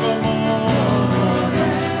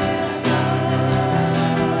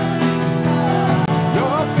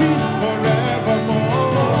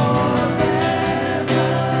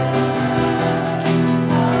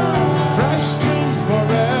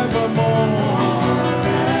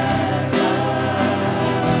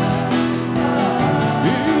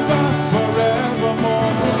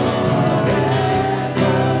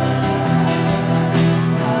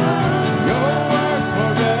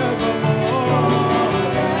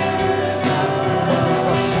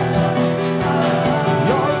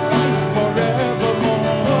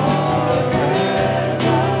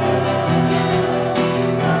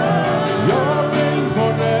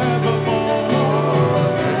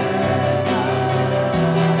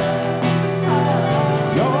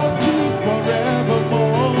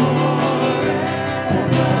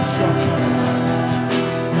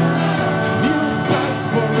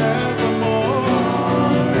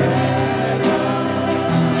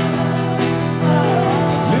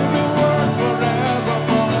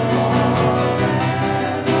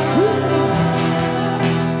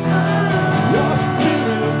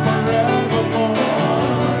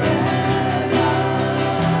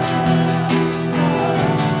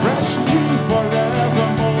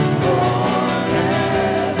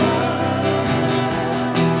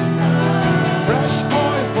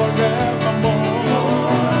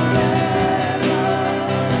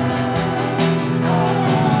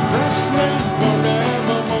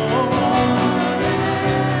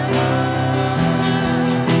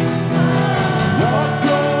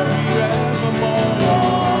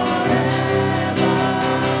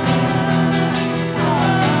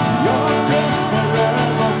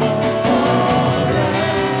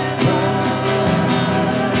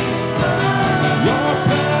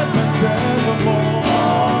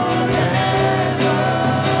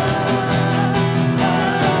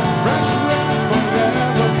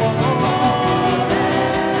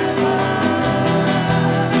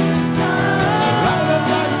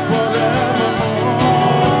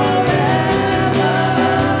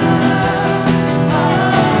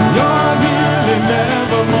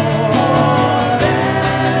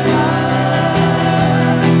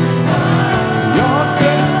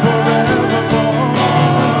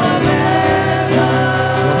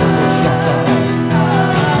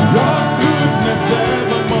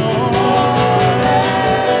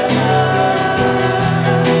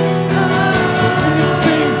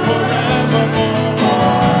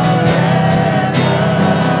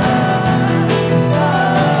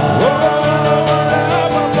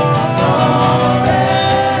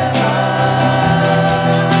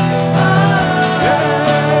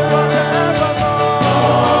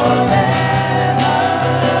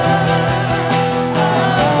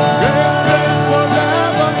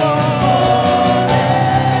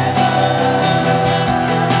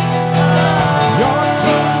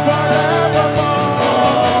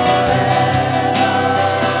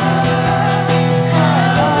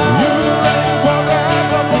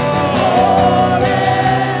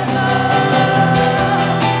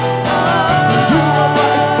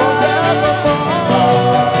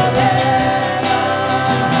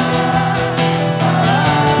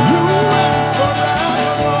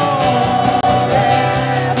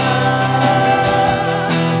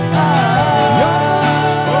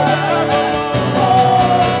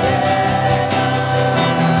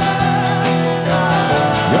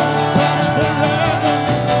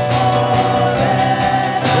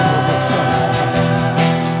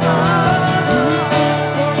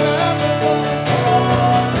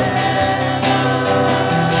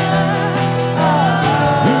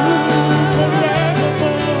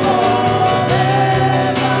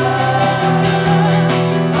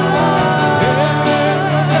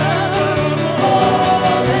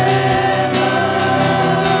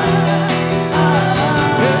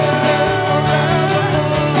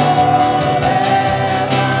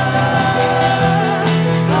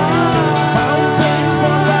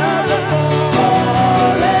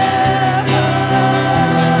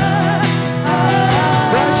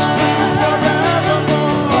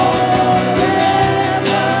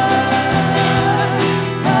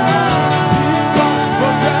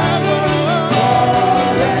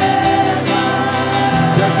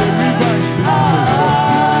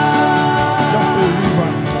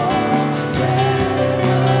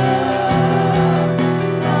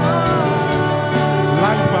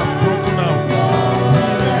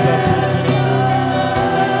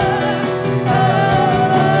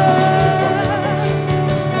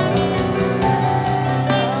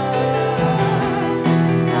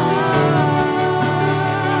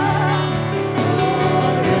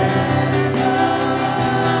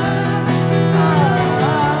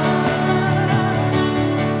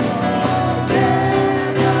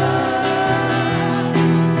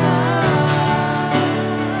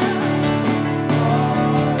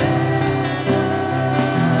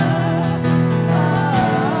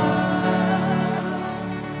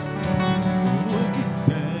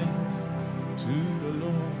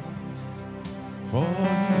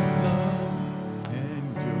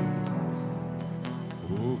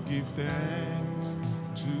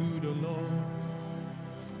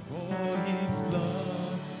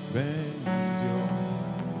endures.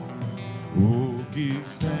 Oh, give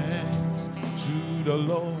thanks to the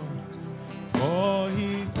Lord, for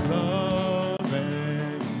his love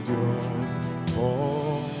endures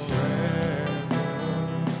forever.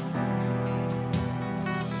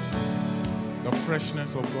 The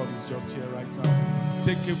freshness of God is just here right now.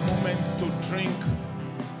 Take a moment to drink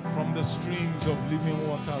from the streams of living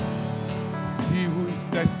waters. He who is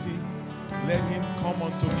thirsty, let him come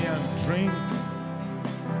unto me and drink,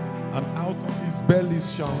 and out of his belly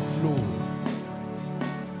shall flow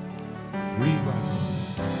rivers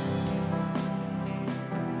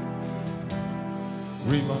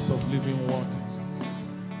of living waters.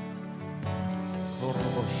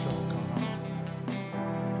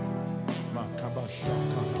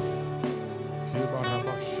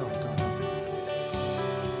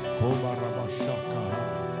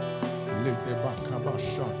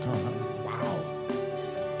 Wow.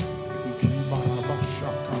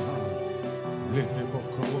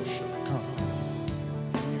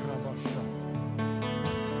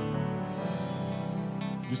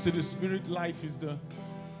 You see, the spirit life is the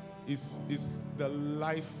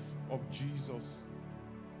life of Jesus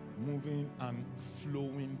moving and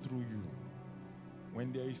flowing through you.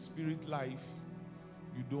 When there is spirit life,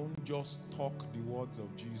 you don't just talk the words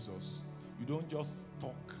of Jesus. You don't just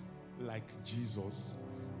talk like Jesus.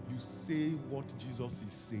 You say what Jesus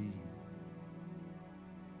is saying.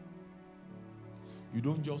 You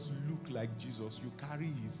don't just look like Jesus. You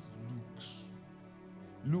carry his looks.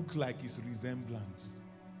 Look like his resemblance.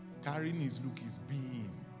 Carrying his look is being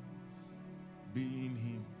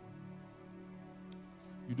him.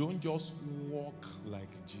 You don't just walk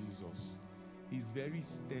like Jesus. His very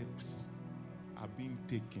steps are being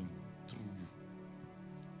taken through you.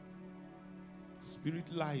 Spirit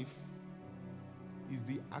life is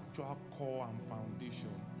the actual core and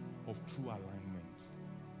foundation of true alignment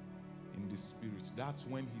in the spirit. That's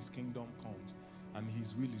when his kingdom comes and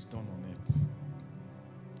his will is done on earth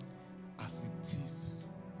as it is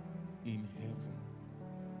in heaven.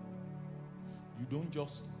 You don't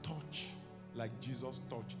just touch like Jesus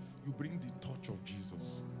touched. You bring the touch of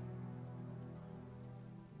Jesus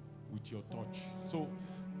with your touch. So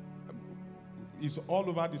it's all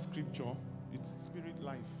over the scripture. It's spirit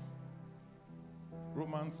life.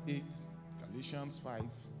 Romans 8, Galatians 5.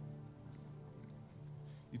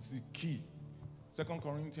 It's the key. 2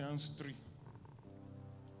 Corinthians 3.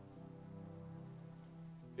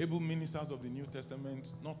 Able ministers of the New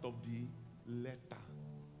Testament, not of the letter,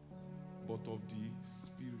 but of the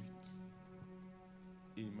spirit.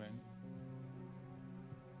 Amen.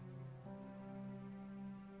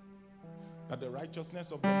 That the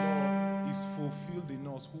righteousness of the law is fulfilled in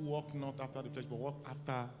us who walk not after the flesh, but walk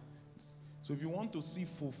after. So if you want to see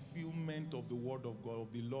fulfillment of the word of God,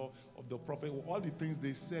 of the law, of the prophet, all the things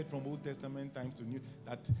they said from Old Testament times to New,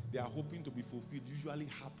 that they are hoping to be fulfilled, usually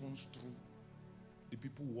happens through the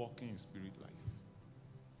people walking in spirit life.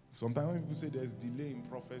 Sometimes when people say there's delay in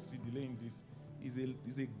prophecy, delay in this, is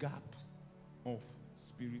a gap of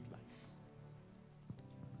spirit life.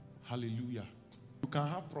 Hallelujah. You can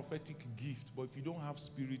have prophetic gift, but if you don't have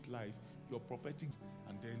spirit life, your prophetic,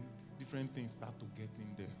 and then different things start to get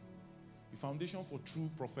in there. The foundation for true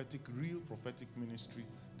prophetic, real prophetic ministry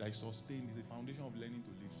that is sustained is the foundation of learning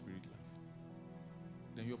to live spirit life.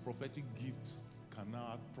 Then your prophetic gifts can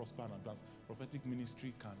now prosper and advance. Prophetic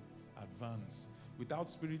ministry can advance. Without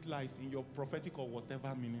spirit life in your prophetic or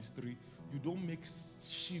whatever ministry, you don't make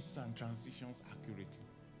shifts and transitions accurately.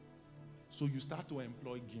 So you start to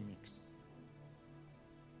employ gimmicks.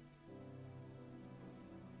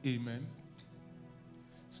 Amen.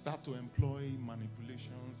 Start to employ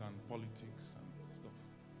manipulations and politics and stuff.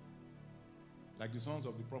 Like the sons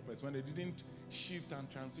of the prophets, when they didn't shift and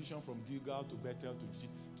transition from Gilgal to Bethel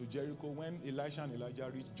to Jericho, when Elisha and Elijah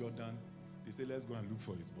reached Jordan, they said, let's go and look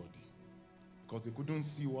for his body. Because they couldn't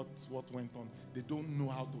see what went on. They don't know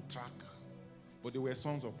how to track. But they were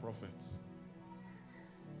sons of prophets.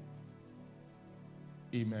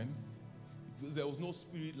 Amen. Because there was no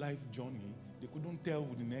spirit life journey, they couldn't tell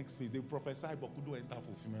with the next phase. They prophesied but couldn't enter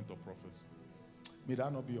fulfillment of prophecy. May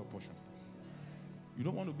that not be your portion. You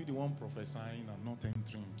don't want to be the one prophesying and not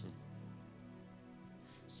entering into.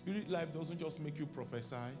 Spirit life doesn't just make you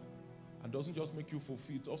prophesy and doesn't just make you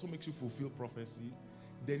fulfill, it also makes you fulfill prophecy.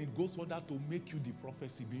 Then it goes further to make you the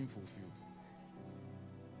prophecy being fulfilled.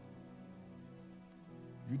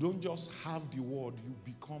 You don't just have the word, you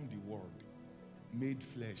become the word, made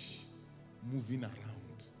flesh, moving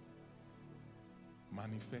around,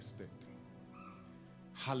 manifested.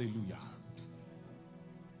 Hallelujah.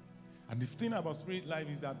 And the thing about spirit life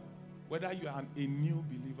is that whether you are a new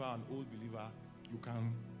believer, an old believer, you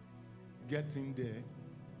can get in there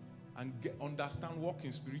and understand, walk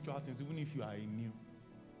in spiritual things, even if you are a new.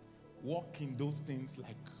 Walk in those things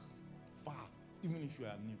like far, even if you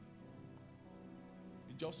are new.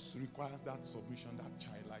 It just requires that submission, that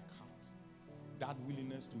childlike heart, that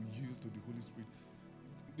willingness to yield to the Holy Spirit.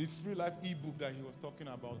 The Spirit Life e-book that he was talking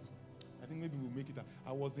about, I think maybe we'll make it.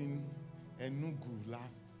 I was in Enugu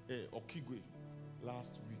Okigwe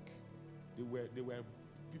last week.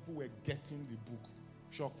 People were getting the book,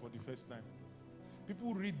 shocked for the first time.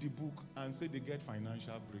 People read the book and say they get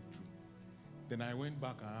financial breakthrough. Then I went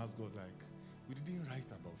back and asked God, like, we didn't write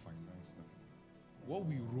about finance now. What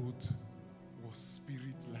we wrote was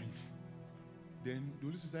spirit life. Then the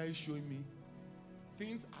Holy Spirit is showing me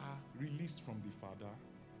things are released from the Father,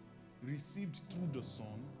 received through the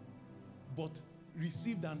Son, but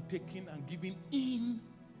received and taken and given in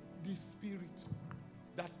the Spirit.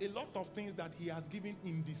 That a lot of things that he has given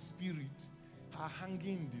in the Spirit are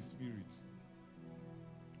hanging in the Spirit.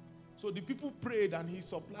 So the people prayed and he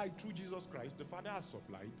supplied through Jesus Christ. The Father has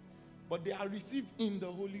supplied, but they are received in the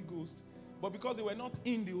Holy Ghost. But because they were not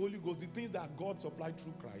in the Holy Ghost, the things that God supplied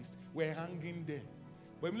through Christ were hanging there.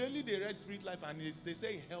 But immediately they read Spirit Life and they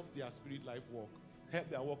say it helped their Spirit Life walk, helped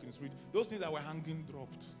their walk in Spirit. Those things that were hanging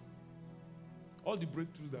dropped. All the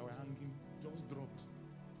breakthroughs that were hanging just dropped.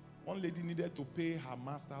 One lady needed to pay her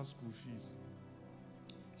master's school fees.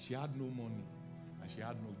 She had no money and she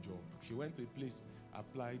had no job. She went to a place,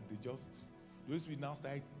 applied, those we now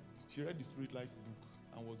started, she read the Spirit Life book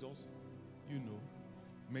and was just,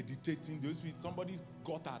 meditating. Somebody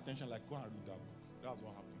got her attention, like, go and read that book. That's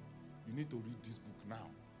what happened. You need to read this book now.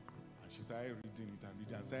 And she started reading it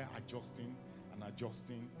and started adjusting and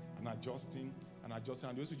adjusting and adjusting and adjusting.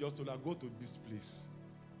 And those who just told her, go to this place.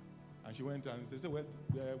 And she went and they said, well,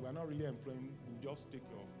 we're not really employing, we'll just take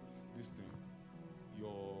this thing,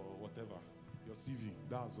 your whatever, your CV,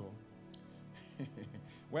 that's all.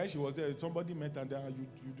 When she was there, somebody met her there,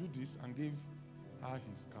 you do this, and gave her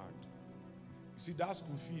his card. You see, that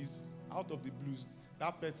school fees, out of the blues,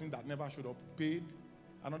 that person that never showed up paid,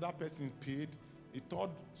 another person paid, a third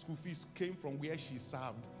school fees came from where she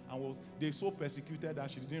served, and they so persecuted that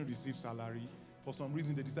she didn't receive salary. For some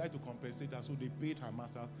reason, they decided to compensate her, so they paid her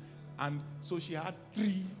master's. And so she had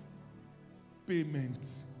 3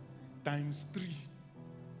 payments times 3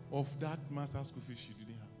 of that master's school fees she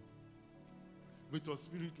didn't have. With her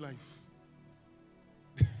Spirit Life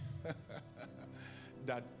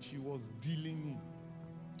that she was dealing in.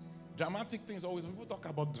 Dramatic things always, when people talk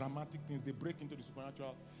about dramatic things, they break into the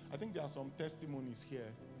supernatural. I think there are some testimonies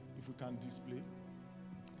here, if we can display,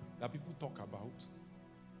 that people talk about.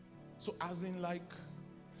 So as in, like,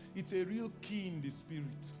 it's a real key in the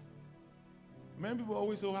Spirit. Many people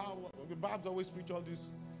always say, the Bible always preach all these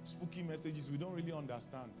spooky messages we don't really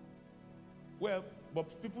understand. Well,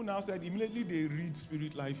 but people now said immediately they read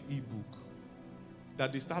Spirit Life e-book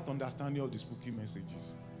that they start understanding all the spooky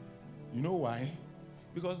messages. You know why?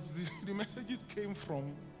 Because the messages came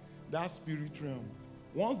from that spirit realm.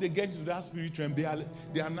 Once they get to that spirit realm, they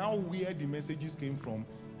are now where the messages came from.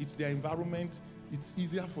 It's their environment. It's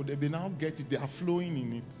easier for them. They now get it. They are flowing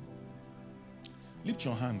in it. Lift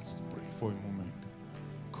your hands. Pray for a moment.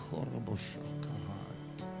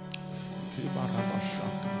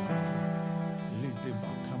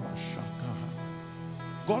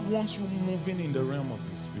 God wants you moving in the realm of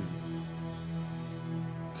the Spirit.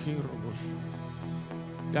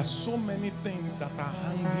 There are so many things that are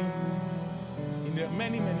hanging in there.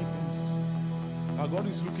 Many, many things that God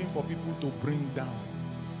is looking for people to bring down,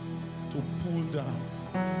 to pull down.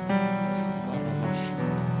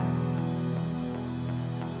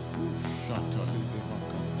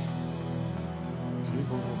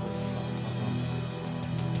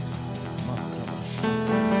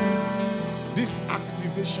 This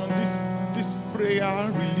activation, this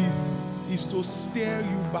prayer release is to steer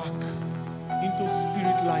you back into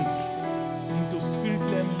spirit life, into spirit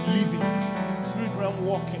realm living, spirit realm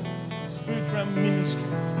walking, spirit realm ministry.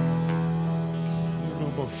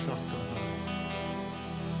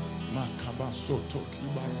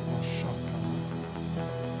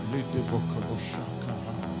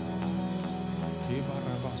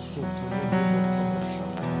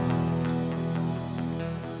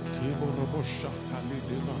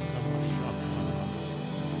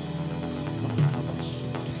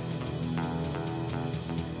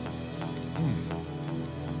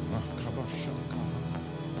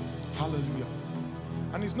 Hallelujah.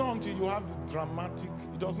 And it's not until you have the dramatic,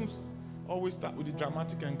 it doesn't always start with the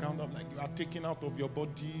dramatic encounter, like you are taken out of your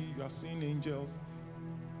body, you are seeing angels.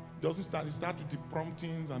 It doesn't start, it starts with the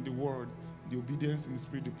promptings and the word, the obedience in the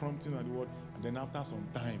spirit, the prompting and the word. And then after some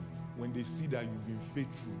time, when they see that you've been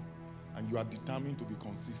faithful, and you are determined to be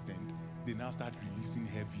consistent, they now start releasing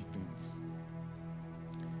heavy things.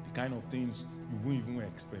 The kind of things you won't even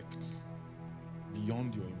expect,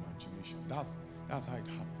 beyond your imagination. That's how it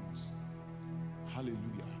happens. Hallelujah.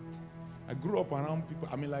 I grew up around people.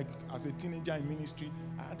 I mean, like as a teenager in ministry,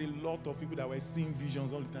 I had a lot of people that were seeing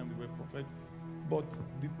visions all the time. They were prophets. But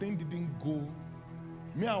the thing didn't go.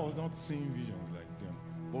 Me, I was not seeing visions like them.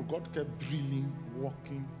 But God kept drilling,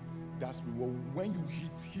 working. That's when you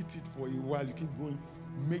hit it for a while, you keep going,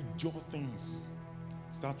 major things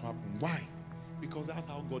start to happen. Why? Because that's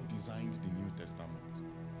how God designed the New Testament.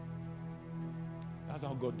 That's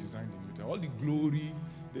how God designed the New Testament. All the glory,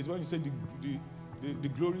 that's when you say the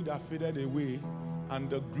glory that faded away and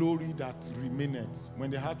the glory that remaineth. When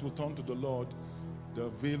the heart will turn to the Lord, the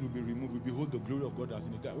veil will be removed. We behold the glory of God as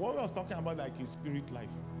in it. What we was talking about, like his spirit life,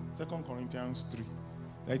 2 Corinthians 3.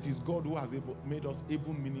 That it is God who has made us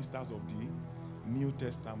able ministers of the New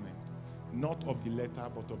Testament. Not of the letter,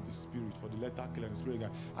 but of the spirit. For the letter killed, the spirit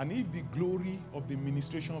again. And if the glory of the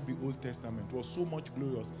ministration of the Old Testament was so much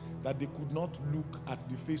glorious that they could not look at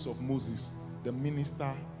the face of Moses, the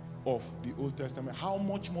minister of the Old Testament, how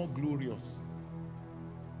much more glorious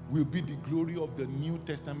will be the glory of the New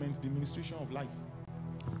Testament, the ministration of life?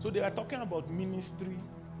 So they are talking about ministry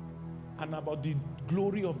and about the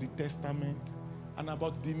glory of the Testament and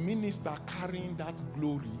about the minister carrying that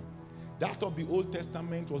glory. That of the Old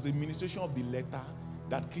Testament was a ministration of the letter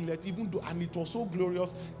that killed it, even though, and it was so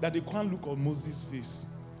glorious that they can't look on Moses' face.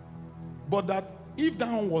 But that if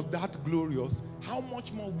that one was that glorious, how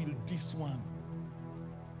much more will this one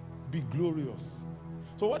be glorious?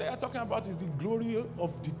 So what they are talking about is the glory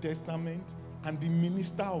of the Testament and the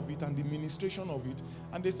minister of it and the ministration of it.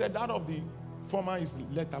 And they said that of the former is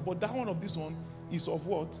letter, but that one of this one is of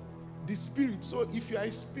what? The spirit. So if you are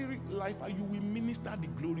a spirit lifer, you will minister the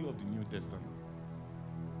glory of the New Testament.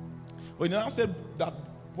 But they now said that,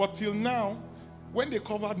 but till now, when they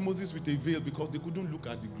covered Moses with a veil because they couldn't look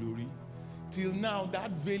at the glory, till now that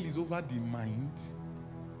veil is over the mind.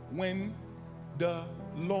 When the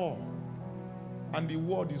law and the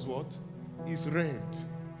word is what? Is read,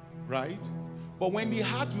 right? But when the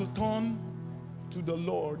heart will turn to the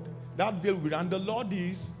Lord, that veil will be, and the Lord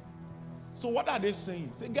is. So what are they saying?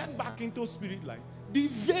 Say, get back into spirit life. The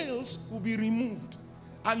veils will be removed.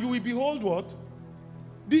 And you will behold what?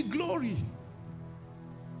 The glory.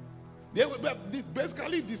 They were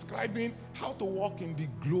basically describing how to walk in the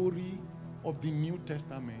glory of the New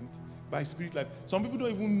Testament by spirit life. Some people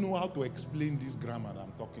don't even know how to explain this grammar that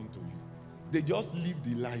I'm talking to you. They just live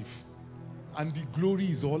the life. And the glory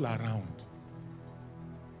is all around.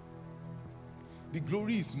 The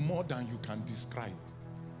glory is more than you can describe.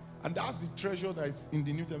 And that's the treasure that is in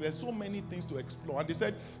the New Testament. There's so many things to explore. And they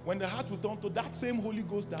said, when the heart will turn to that same Holy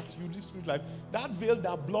Ghost that you live spirit life, that veil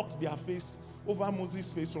that blocked their face over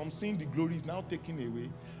Moses' face from seeing the glory is now taken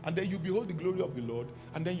away. And then you behold the glory of the Lord,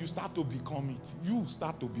 and then you start to become it. You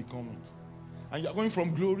start to become it. And you're going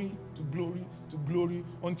from glory to glory to glory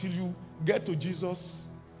until you get to Jesus'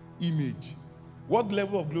 image. What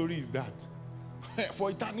level of glory is that?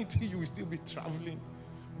 For eternity, you will still be traveling.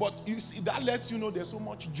 But you see, that lets you know there's so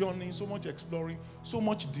much journey, so much exploring, so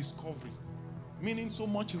much discovery, meaning so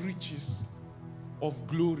much riches of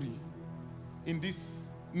glory in this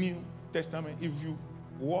New Testament if you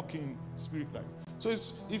walk in spirit life. So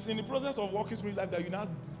it's in the process of walking spirit life that you now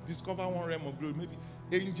discover one realm of glory, maybe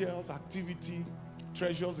angels, activity,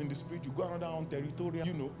 treasures in the spirit. You go another on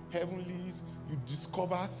territorial, heavenlies. You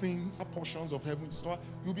discover things, portions of heaven.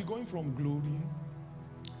 You'll be going from glory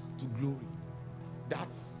to glory.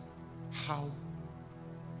 That's how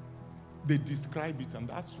they describe it, and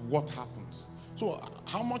that's what happens. So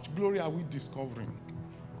how much glory are we discovering?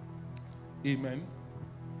 Amen.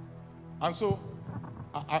 And so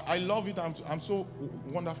I love it. I'm so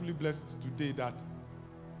wonderfully blessed today that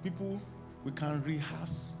people, we can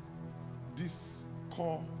rehearse these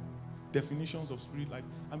core definitions of spirit life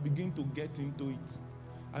and begin to get into it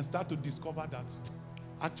and start to discover that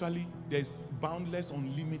actually there's boundless,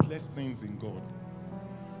 unlimitless things in God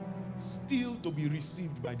still to be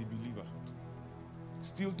received by the believer,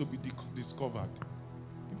 still to be discovered.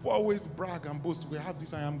 People always brag and boast, we have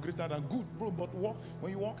this, I am greater than good, bro. But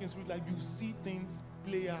when you walk in spirit life, you see things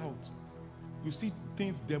play out. You see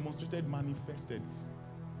things demonstrated, manifested,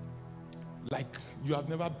 like you have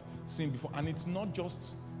never seen before. And it's not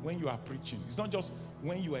just when you are preaching. It's not just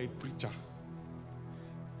when you are a preacher.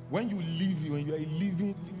 When you live, when you are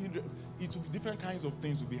living, it will be different kinds of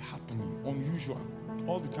things will be happening, unusual,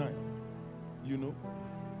 all the time,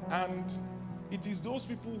 And it is those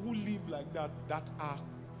people who live like that that are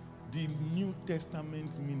the New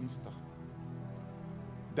Testament minister.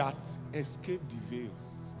 that escape the veils.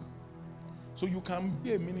 So you can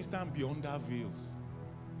be a minister and be under veils.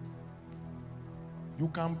 You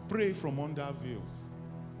can pray from under veils.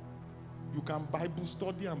 You can Bible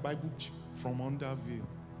study and Bible from under veil.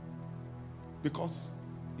 Because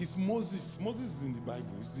it's Moses. Moses is in the Bible.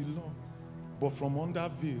 It's the law. But from under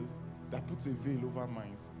veil, that puts a veil over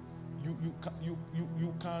mind. You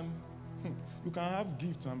can have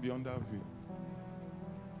gifts and be under veil.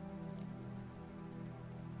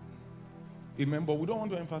 Amen. But we don't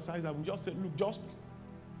want to emphasize that. We just say, look, just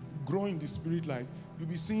grow in the spirit life. You'll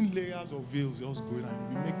be seeing layers of veils just going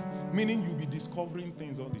on. Meaning you'll be discovering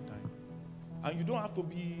things all the time. And you don't have to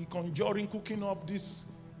be conjuring, cooking up this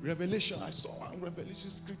revelation. I saw one revelation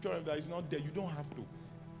scripture that is not there. You don't have to.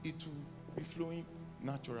 It will be flowing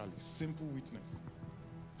naturally. Simple witness.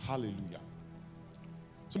 Hallelujah.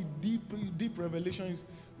 So deep revelation is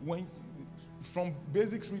when from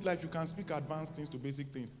basic spirit life you can speak advanced things to basic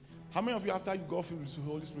things. How many of you, after you got filled with the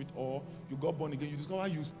Holy Spirit or you got born again, you discover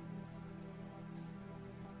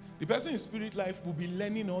the person in spirit life will be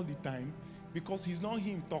learning all the time because he's not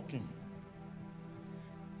him talking.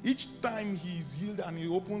 Each time he's healed and he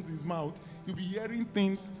opens his mouth, you'll be hearing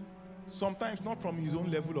things, sometimes not from his own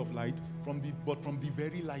level of light, but from the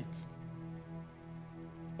very light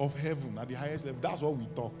of heaven at the highest level. That's what we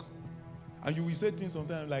talk. And you will say things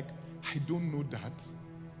sometimes like, I don't know that.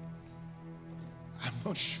 I'm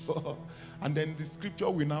not sure. And then the scripture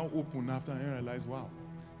will now open after I realize, wow,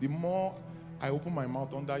 the more I open my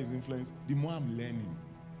mouth under his influence, the more I'm learning.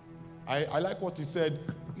 I like what he said.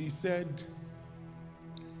 He said,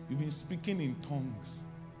 you've been speaking in tongues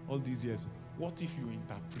all these years. What if you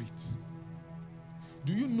interpret?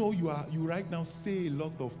 Do you know you right now say a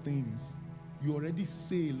lot of things? You already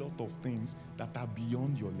say a lot of things that are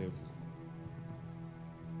beyond your level.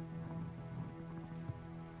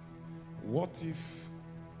 What if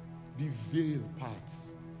the veil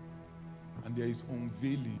parts and there is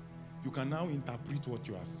unveiling? You can now interpret what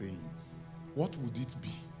you are saying. What would it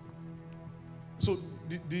be? So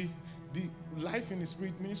the life in the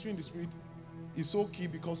spirit, ministry in the spirit is so key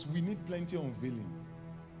because we need plenty of unveiling.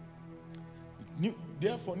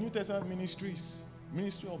 Therefore, New Testament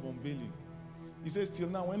ministry of unveiling. He says, till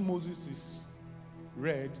now, when Moses is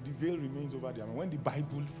read, the veil remains over there. When the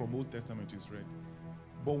Bible from Old Testament is read.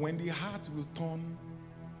 But when the heart will turn,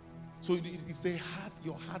 so it's a heart,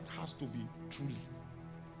 your heart has to be truly.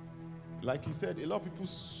 Like he said, a lot of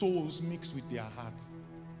people's souls mix with their hearts,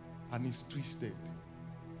 and it's twisted.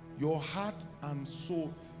 Your heart and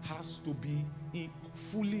soul has to be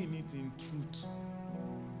fully in it in truth.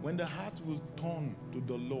 When the heart will turn to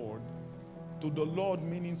the Lord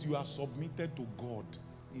means you are submitted to God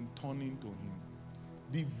in turning to him.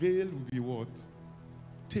 The veil will be what?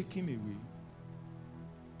 Taken away,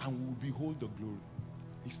 and we will behold the glory.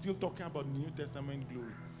 He's still talking about the New Testament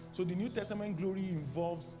glory. So the New Testament glory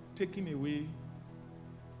involves taking away.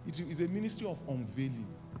 It is a ministry of unveiling.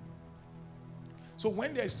 So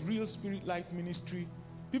when there's real spirit life ministry,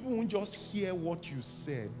 people won't just hear what you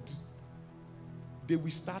said. They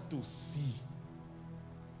will start to see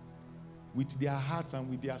with their hearts and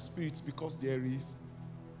with their spirits because there is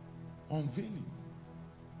unveiling.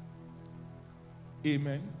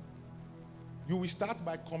 Amen. You will start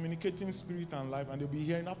by communicating spirit and life, and they'll be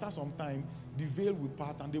hearing. After some time, the veil will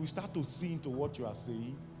part, and they will start to see into what you are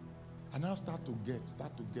saying, and now start to get.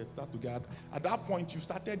 At that point, you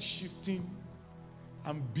started shifting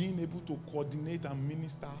and being able to coordinate and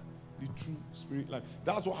minister the true spirit life.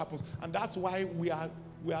 That's what happens, and that's why we are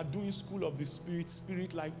doing School of the Spirit,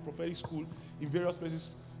 Spirit Life, Prophetic School in various places,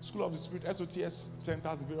 School of the Spirit, SOTS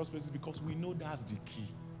centers in various places, because we know that's the key.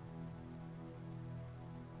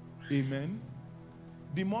 Amen.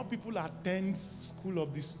 The more people attend School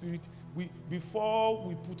of the Spirit, before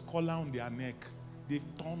we put collar on their neck, they've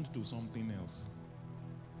turned to something else.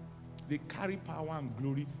 They carry power and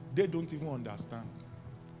glory. They don't even understand.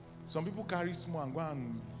 Some people carry small and go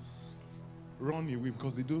and run away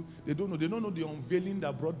because they don't know. They don't know the unveiling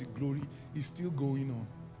that brought the glory is still going on.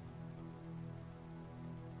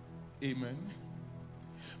 Amen.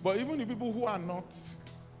 But even the people who are not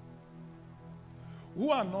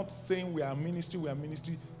saying we are ministry,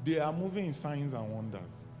 they are moving in signs and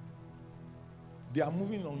wonders. They are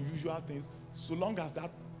moving in unusual things, so long as that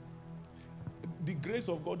the grace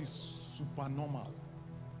of God is supernormal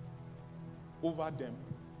over them.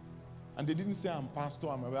 And they didn't say I'm pastor,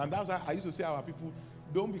 and that's why I used to say our people,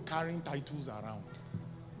 don't be carrying titles around.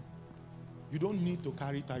 You don't need to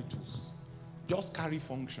carry titles. Just carry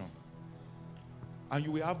function. And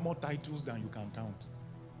you will have more titles than you can count.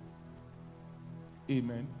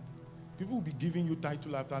 Amen. People will be giving you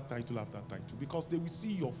title after title after title because they will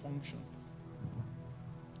see your function.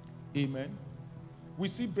 Amen. We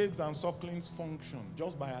see babes and sucklings function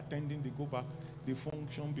just by attending. They go back, they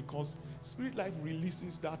function because Spirit Life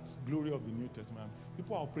releases that glory of the New Testament.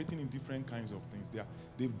 People are operating in different kinds of things.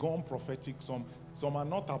 They've gone prophetic. Some are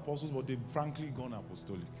not apostles, but they've frankly gone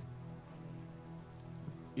apostolic.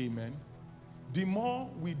 Amen. The more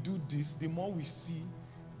we do this, the more we see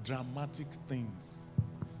dramatic things.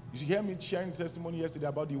 You should hear me sharing testimony yesterday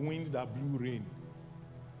about the wind that blew rain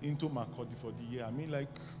into Makodi for the year. I mean, like,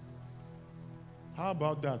 how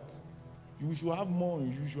about that? You should have more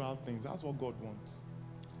unusual things. That's what God wants.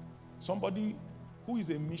 Somebody who is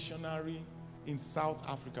a missionary in South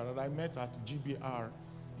Africa that I met at GBR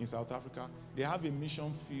in South Africa, they have a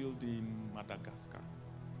mission field in Madagascar,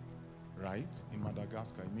 right? In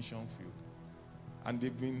Madagascar, a mission field. And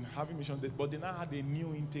they've been having missions, but they now had a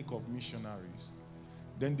new intake of missionaries.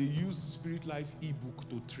 Then they used Spirit Life ebook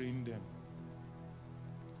to train them.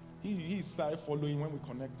 He started following, when we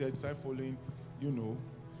connected, started following, you know.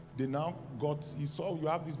 They now he saw you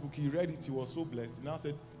have this book, he read it, he was so blessed. He now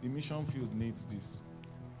said, the mission field needs this.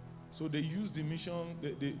 So they used the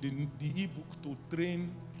ebook to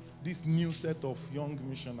train this new set of young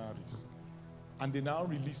missionaries. And they now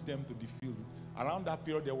released them to the field. Around that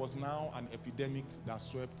period, there was now an epidemic that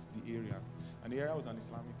swept the area. And the area was an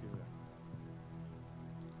Islamic area.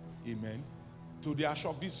 Amen. To their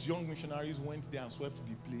shock, these young missionaries went there and swept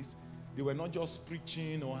the place. They were not just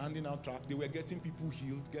preaching or handing out tracts. They were getting people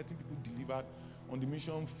healed, getting people delivered on the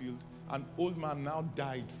mission field. An old man now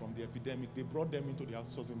died from the epidemic. They brought them into the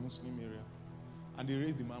house. It was a Muslim area. And they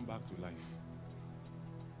raised the man back to life.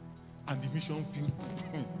 And the mission field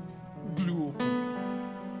blew open.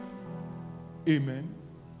 Amen.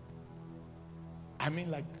 I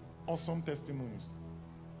mean, like, awesome testimonies.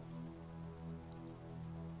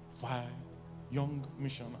 5 young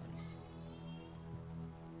missionaries.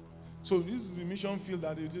 So this is the mission field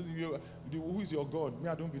that they tell you, who is your God? Me,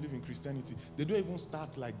 I don't believe in Christianity. They don't even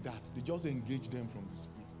start like that. They just engage them from the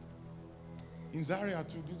Spirit. In Zaria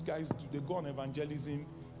too, these guys, they go on evangelism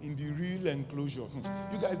in the real enclosure.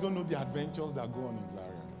 You guys don't know the adventures that go on in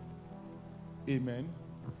Zaria. Amen.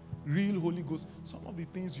 Real Holy Ghost. Some of the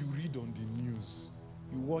things you read on the news,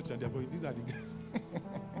 you watch at their body. These are the guys.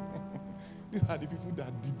 These are the people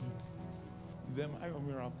that did it. It's them high or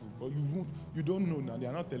miracle. But you don't know now. They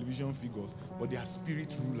are not television figures, but they are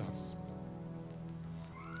spirit rulers.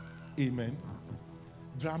 Amen.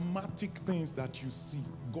 Dramatic things that you see.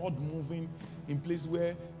 God moving in places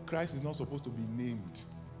where Christ is not supposed to be named.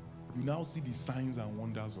 You now see the signs and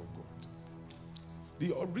wonders of God.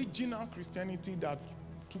 The original Christianity that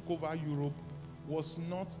took over Europe was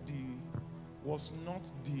not the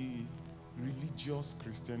religious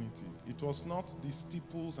Christianity. It was not the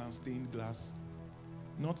steeples and stained glass,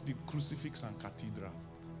 not the crucifix and cathedral,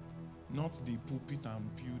 not the pulpit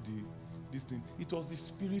and pew, this thing. It was the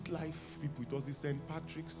Spirit Life people. It was the St.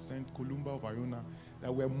 Patrick's, St. Columba of Iona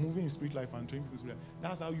that were moving in Spirit Life and training people in Spirit Life.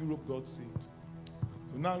 That's how Europe got saved.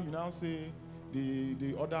 So now you now say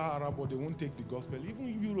the other Arab world, they won't take the gospel.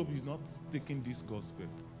 Even Europe is not taking this gospel.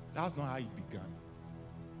 That's not how it began.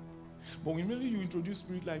 But when really you introduce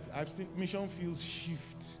Spirit Life, I've seen mission fields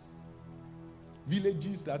shift.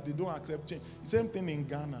 Villages that they don't accept change. Same thing in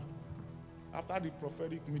Ghana. After the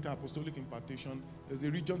prophetic meeting, apostolic impartation, there's a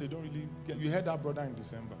region they don't really get. You heard that brother in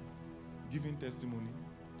December giving testimony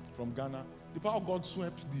from Ghana. The power of God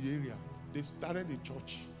swept the area. They started a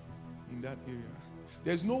church in that area.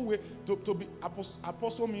 There's no way to be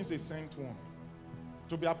apostle means a sent one.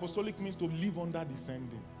 To be apostolic means to live under the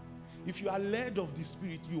sending. If you are led of the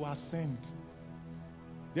Spirit, you are sent.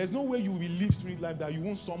 There's no way you will live Spirit Life that you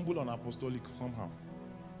won't stumble on apostolic somehow.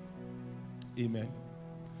 Amen.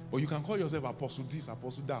 But you can call yourself apostle this,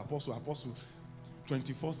 apostle that, apostle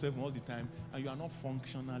 24/7 all the time, and you are not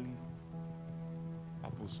functionally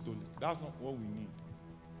apostolic. That's not what we need.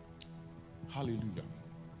 Hallelujah.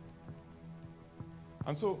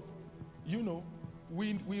 And so, you know,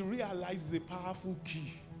 we realize the powerful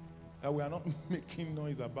key that we are not making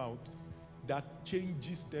noise about, that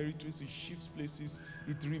changes territories, it shifts places,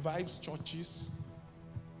 it revives churches,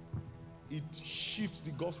 it shifts the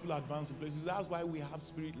gospel advance in places. That's why we have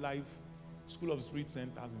Spirit Life, School of Spirit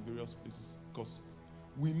centers in various places, because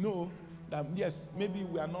we know that, yes, maybe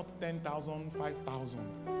we are not 10,000, 5,000,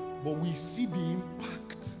 but we see the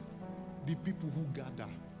impact, the people who gather,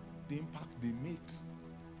 the impact they make.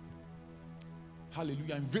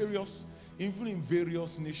 Hallelujah. Even in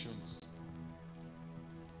various nations.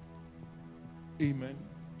 Amen.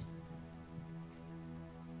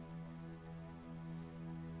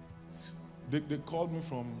 They called me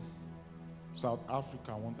from South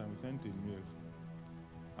Africa one time, we sent a mail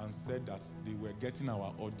and said that they were getting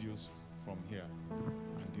our audios from here,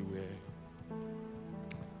 and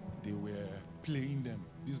they were playing them.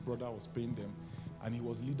 This brother was playing them, and he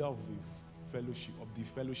was leader of the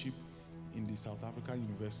fellowship in the South African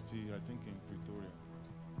University, I think in Pretoria.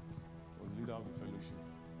 He was leader of the fellowship.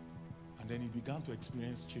 And then he began to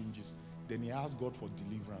experience changes. Then he asked God for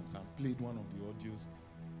deliverance and played one of the audios.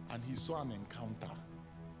 And he saw an encounter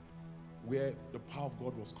where the power of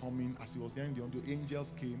God was coming. As he was hearing the audio,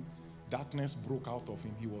 angels came, darkness broke out of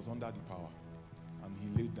him. He was under the power. And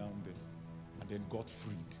he laid down there and then got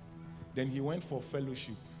freed. Then he went for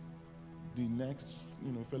fellowship. The next,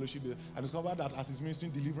 fellowship, and discovered that as he's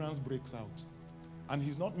ministering, deliverance breaks out. And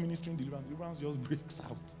he's not ministering deliverance just breaks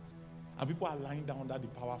out. And people are lying down under the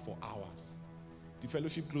power for hours. The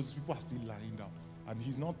fellowship closes, people are still lying down. And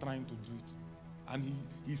he's not trying to do it. And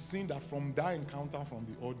he's seen that from that encounter from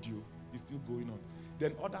the audio, it's still going on.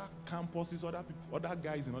 Then other campuses, other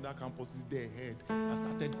guys in other campuses, they heard and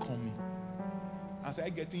started coming. And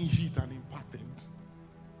started getting hit and impacted.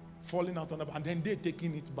 Falling out on the, and then they're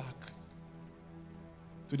taking it back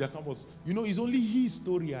to their campus. It's only his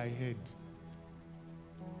story I heard.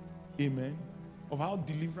 Amen. Of how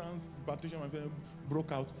deliverance, baptism,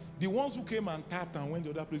 broke out. The ones who came and tapped and went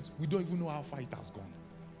to the other place, we don't even know how far it has gone.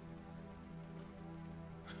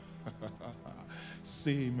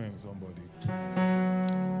 Say amen, somebody.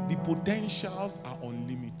 The potentials are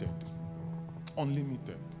unlimited.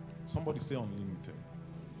 Unlimited. Somebody say unlimited.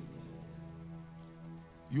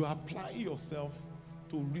 You apply yourself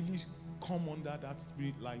to really come under that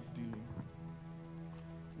spirit life dealing.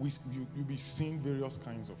 You'll be seeing various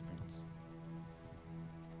kinds of things.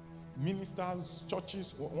 Ministers,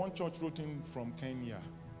 churches, one church wrote in from Kenya.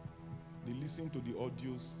 They listened to the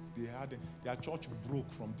audios. They had their church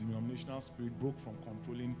broke from denominational spirit, broke from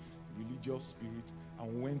controlling religious spirit,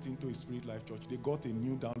 and went into a spirit life church. They got a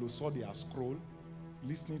new download, saw their scroll,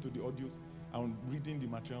 listening to the audios and reading the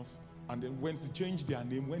materials, and then went to change their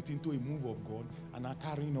name, went into a move of God, and are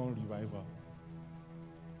carrying on revival.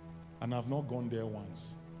 And I've not gone there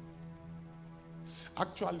once.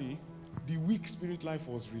 Actually, the week spirit life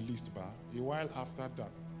was released by a while after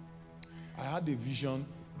that. I had a vision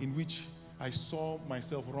in which I saw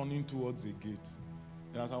myself running towards a gate.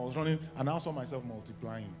 And as I was running, and I saw myself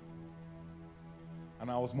multiplying.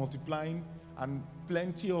 And I was multiplying, and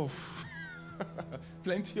plenty of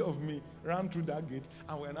me ran through that gate,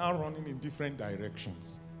 and we're now running in different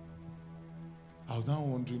directions. I was now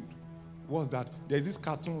wondering, what's that? There's this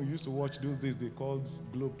cartoon we used to watch those days, they called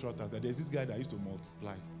Globetrotters. There's this guy that used to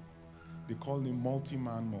multiply. They called him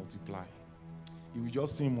Multi-Man Multiply. If you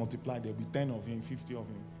just see him multiply, there'll be 10 of him, 50 of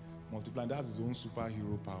him multiplying. That's his own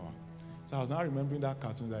superhero power. So I was now remembering that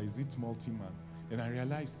cartoon, that is it Multi-Man? And I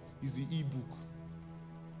realized it's the e-book.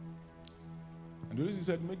 And the reason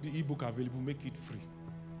said, make the e-book available, make it free.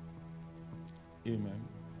 Amen.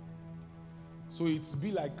 So it's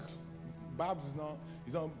be like, Babs is not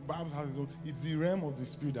Babs has his own, it's the realm of the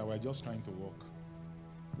spirit that we're just trying to walk.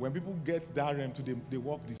 When people get that realm to them, they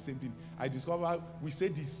walk the same thing. I discover we say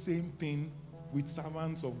the same thing with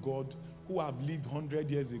servants of God who have lived 100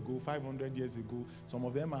 years ago, 500 years ago. Some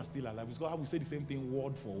of them are still alive. It's because we say the same thing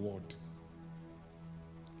word for word.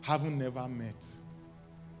 Haven't never met.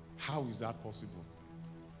 How is that possible?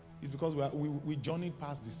 It's because we journeyed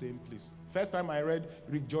past the same place. First time I read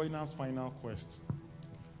Rick Joyner's Final Quest.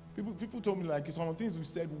 People told me, like, some of the things we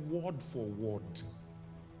said word for word.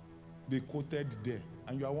 They quoted there.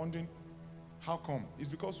 And you are wondering, how come? It's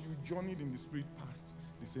because you journeyed in the spirit past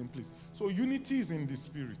the same place. So unity is in the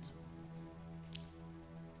spirit.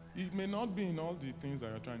 It may not be in all the things that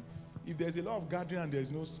you're trying. If there's a lot of gathering and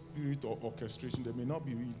there's no spirit or orchestration, there may not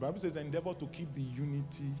be. The Bible says, endeavor to keep the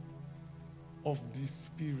unity of the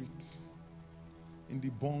spirit in the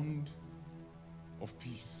bond of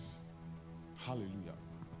peace. Hallelujah.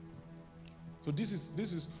 So this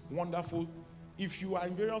is wonderful. If you are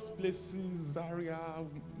in various places, Zaria,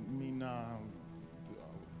 Mina,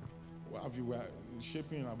 what have you,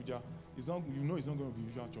 shaping in Abuja, it's not going to be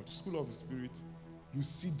usual church. School of the Spirit, you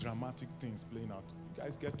see dramatic things playing out. You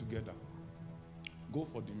guys get together. Go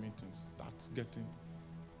for the meetings. Start getting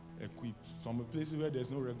equipped. Some places where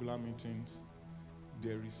there's no regular meetings,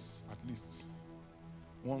 there is at least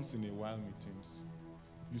once in a while meetings.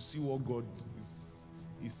 You see what God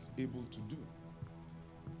is able to do.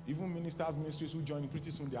 Even ministries who join pretty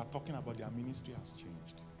soon, they are talking about their ministry has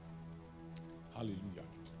changed. Hallelujah.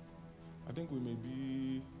 I think we may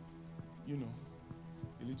be,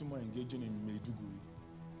 a little more engaging in Maiduguri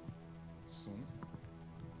soon.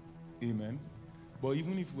 Amen. But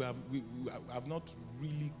even if we have not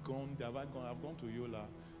really gone there, I've gone to Yola.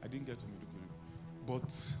 I didn't get to Meduguri.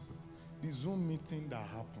 But the Zoom meeting that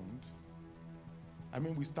happened, I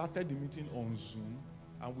mean, we started the meeting on Zoom,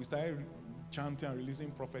 and we started chanting and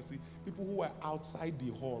releasing prophecy. People who were outside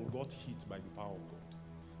the hall got hit by the power of God.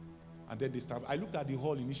 And then they started. I looked at the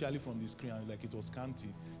hall initially from the screen, and like it was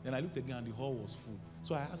scanty. Then I looked again, and the hall was full.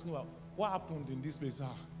 So I asked him about what happened in this place.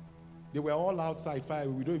 They were all outside fire.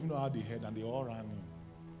 We don't even know how they heard, and they all ran in.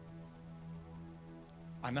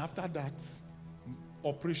 And after that,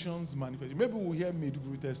 operations manifested. Maybe we'll hear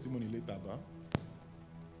Meduguri testimony later, but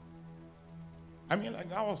I mean,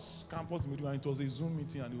 like, I was campus meeting, and it was a Zoom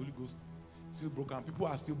meeting, and the Holy Ghost still broke, and people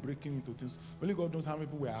are still breaking into things. Only God knows how many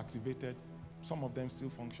people were activated. Some of them still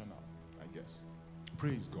functional, I guess.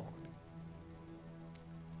 Praise God.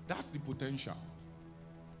 That's the potential.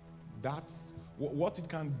 That's what it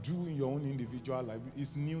can do in your own individual life.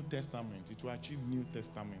 Is New Testament. It will achieve New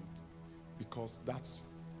Testament because that's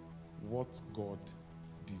what God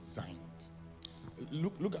designed.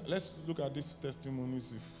 Let's look at these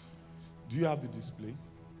testimonies. Do you have the display?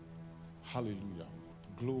 Hallelujah.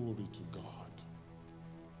 Glory to God.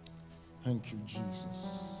 Thank you,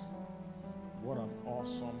 Jesus. What an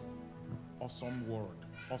awesome word.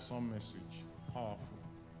 Awesome message. Powerful.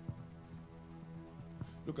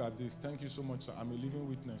 Look at this. Thank you so much, sir. I'm a living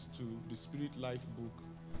witness to the Spirit Life book,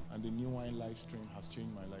 and the New Wine live stream has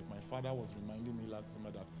changed my life. My father was reminding me last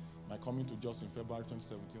summer that my coming to Jos in February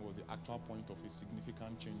 2017 was the actual point of a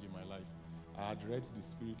significant change in my life. I had read the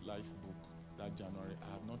Spirit Life book that January.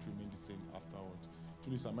 I have not remained the same afterwards.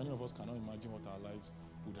 Truly, sir, many of us cannot imagine what our lives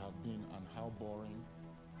would have been and how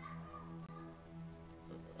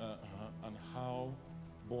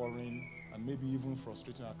boring and maybe even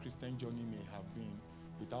frustrating our Christian journey may have been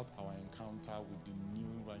without our encounter with the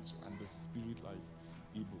New Wine and the Spirit Life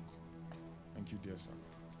ebook. Thank you, dear sir.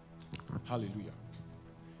 Hallelujah.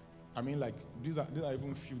 I mean, like, these are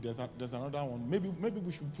even few. There's another one. Maybe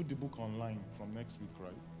we should put the book online from next week,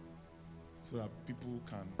 right? So that people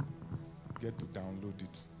can get to download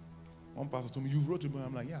it. One pastor told me, "You wrote it,"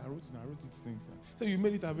 I'm like, "Yeah, I wrote it since." So you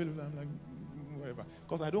made it available. I'm like, whatever.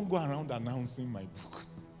 Because I don't go around announcing my book.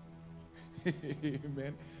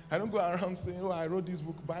 Amen. I don't go around saying, "Oh, I wrote this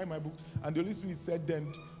book, buy my book." And the Holy Spirit said,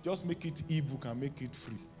 then just make it ebook and make it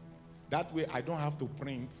free. That way I don't have to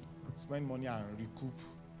print, spend money and recoup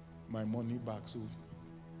my money back. So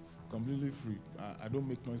completely free. I don't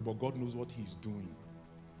make noise, but God knows what He's doing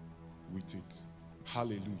with it.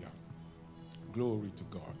 Hallelujah. Glory to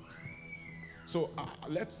God. So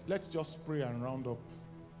let's just pray and round up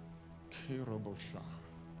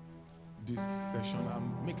this session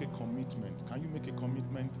and make a commitment. Can you make a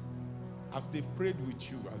commitment? As they've prayed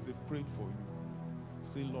with you, as they've prayed for you,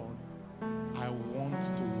 say, "Lord, I want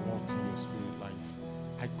to walk in your spirit life.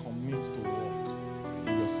 I commit to walk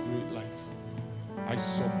in your spirit life. I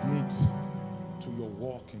submit to your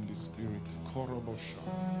walk in the spirit."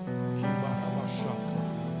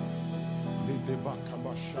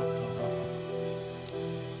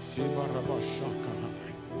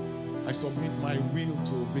 I submit my will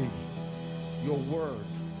to obey your word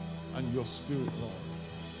and your spirit, Lord.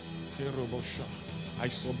 I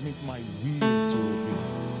submit my will to obey.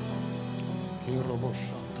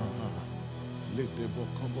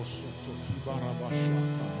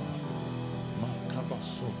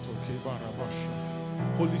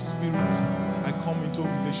 Holy Spirit, I come into a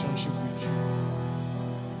relationship with you.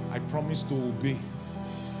 I promise to obey.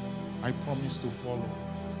 I promise to follow.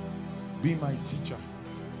 Be my teacher.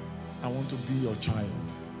 I want to be your child,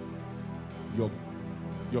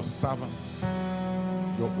 your servant,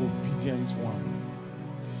 your obedient one.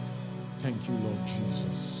 Thank you, Lord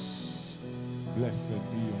Jesus. Blessed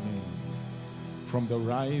be your name. From the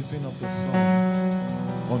rising of the sun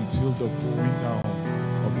until the going down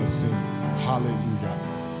of the same. Hallelujah.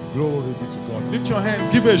 Glory be to God. Lift your hands.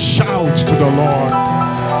 Give a shout to the Lord.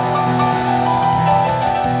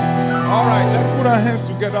 All right, let's put our hands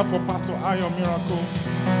together for Pastor Ayo Miracle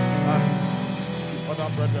and the other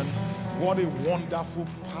brethren. What a wonderful,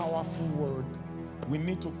 powerful word. We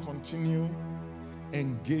need to continue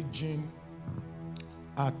engaging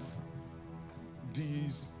at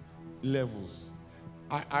these levels.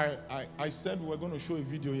 I said we're going to show a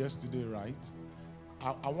video yesterday, right?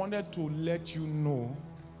 I wanted to let you know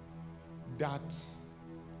that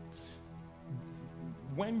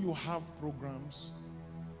when you have programs,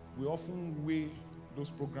 we often weigh those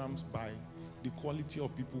programs by the quality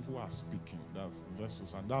of people who are speaking. That's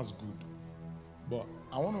vessels, and that's good. But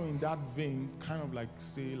I want to, in that vein, kind of like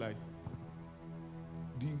say, like,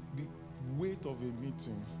 the weight of a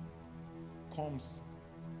meeting comes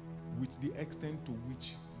with the extent to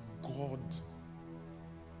which God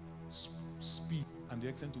speaks and the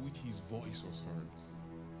extent to which his voice was heard.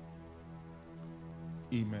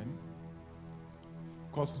 Amen.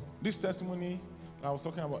 Because this testimony I was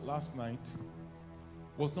talking about last night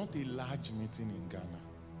was not a large meeting in Ghana.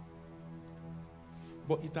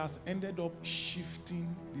 But it has ended up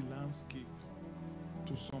shifting the landscape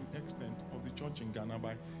to some extent of the church in Ghana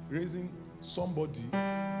by raising somebody,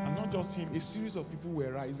 and not just him, a series of people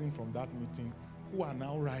were rising from that meeting who are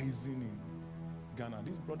now rising in Ghana.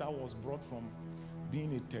 This brother was brought from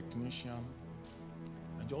being a technician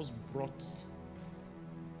and just brought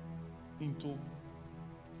into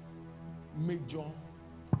major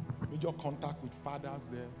contact with fathers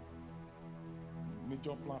there,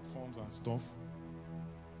 major platforms and stuff.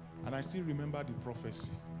 And I still remember the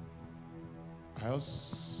prophecy. I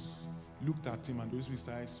just looked at him, and those we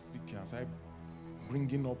started speaking, I started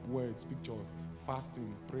bringing up words, picture of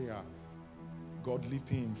fasting, prayer, God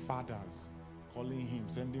lifting him, fathers, calling him,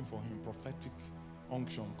 sending for him, prophetic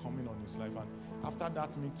unction coming on his life. And after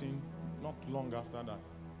that meeting, not long after that,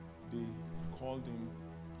 they called him.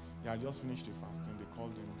 He had just finished the fasting. They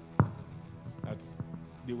called him that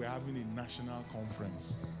they were having a national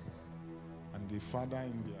conference. And the father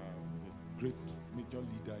in the great major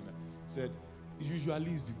leader said,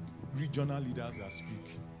 usually it's the regional leaders that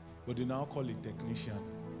speak, but they now call a technician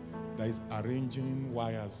that is arranging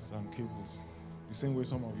wires and cables, the same way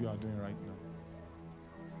some of you are doing right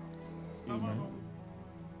now. Amen.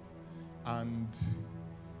 And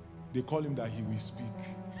they call him that he will speak.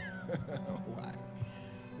 Why?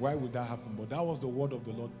 Why would that happen? But that was the word of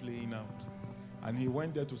the Lord playing out. And he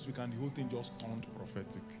went there to speak, and the whole thing just turned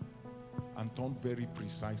prophetic. And turned very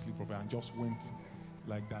precisely prophetic, and just went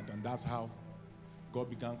like that. And that's how God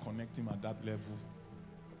began connecting at that level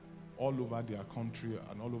all over their country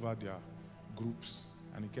and all over their groups.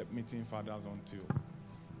 And he kept meeting fathers until,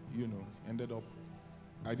 ended up,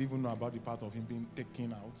 I didn't even know about the part of him being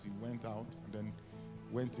taken out. He went out and then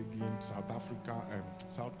went again to South Africa and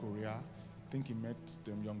South Korea. I think he met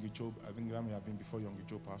them Yonggi Cho. I think that may have been before Yonggi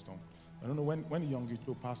Cho passed on. I don't know when Yonggi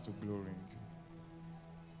Cho passed to glory.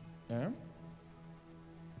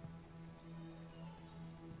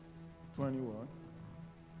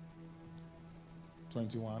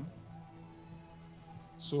 21.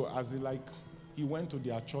 So as he went to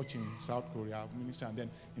their church in South Korea, ministry, and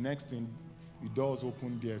then the next thing, the doors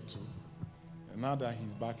opened there too. And now that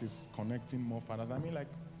he's back, he's connecting more fathers. I mean,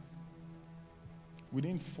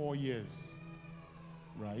 within 4 years,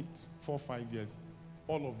 right? 4 or 5 years,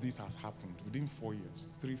 all of this has happened. Within 4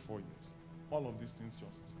 years, 3, 4 years, all of these things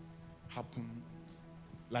just happened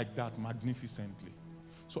like that, magnificently.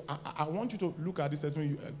 So I want you to look at this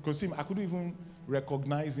testimony, because I couldn't even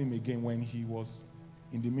recognize him again when he was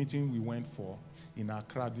in the meeting we went for in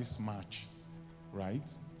Accra this March,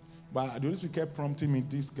 right? But the Holy Spirit kept prompting me,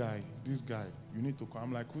 this guy, you need to call.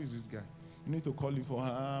 I'm like, who is this guy? You need to call him for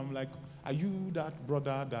her. I'm like, are you that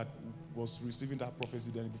brother that was receiving that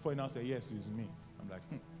prophecy then? Before he now said, yes, it's me. I'm like,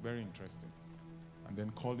 very interesting. And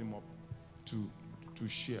then called him up to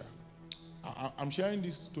share. I'm sharing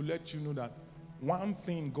this to let you know that one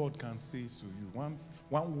thing God can say to you,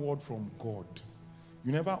 one word from God.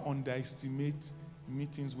 You never underestimate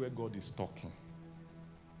meetings where God is talking.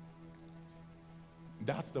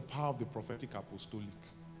 That's the power of the prophetic apostolic.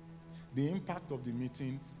 The impact of the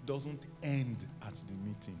meeting doesn't end at the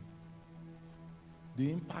meeting.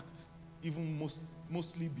 The impact even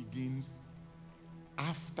mostly begins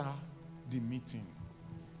after the meeting,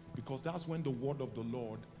 because that's when the word of the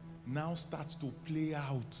Lord now starts to play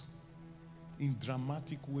out in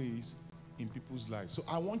dramatic ways in people's lives. So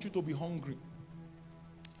I want you to be hungry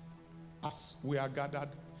as we are gathered.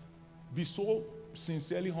 Be so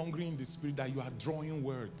sincerely hungry in the spirit that you are drawing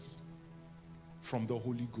words from the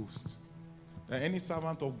Holy Ghost. That any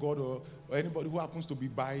servant of God or anybody who happens to be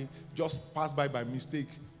just pass by mistake,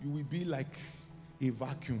 you will be like a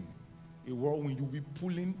vacuum, a whirlwind. You will be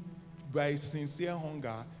pulling by sincere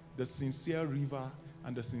hunger the sincere river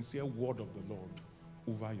and the sincere word of the Lord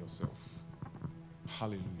over yourself.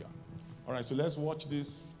 Hallelujah. All right, so let's watch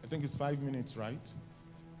this. I think it's 5 minutes, right?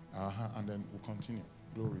 And then we'll continue.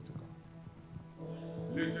 Glory to God.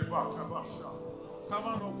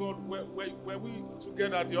 Servant of God, were we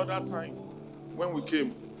together the other time when we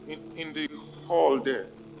came in the hall there?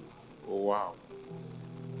 Oh, wow.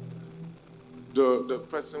 The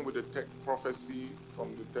person with the tech prophecy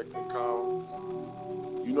from the technical,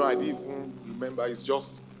 I didn't even remember. It's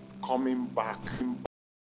just coming back.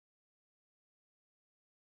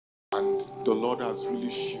 And the Lord has really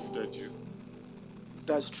shifted you.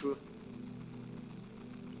 That's true.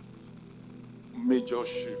 major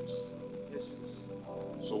shifts. Yes, please.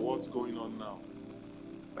 So what's going on now?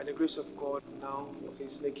 By the grace of God, now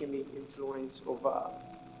He's making me influence over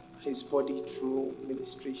His body through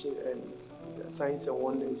ministration and signs and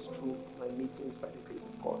wonders through my meetings by the grace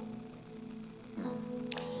of God.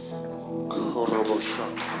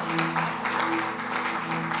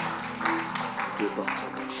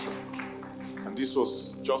 And this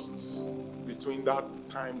was just between that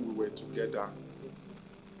time we were together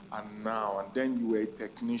and now, and then you were a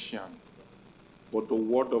technician, but the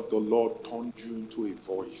word of the Lord turned you into a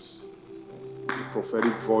voice, a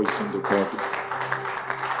prophetic voice in the body.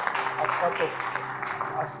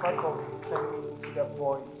 As part of turning me into the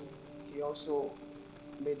voice, He also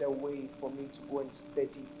made a way for me to go and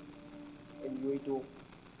study in Uedo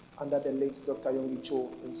under the late Dr. Yonggi Cho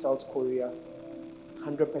in South Korea.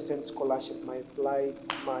 100% scholarship, my flights,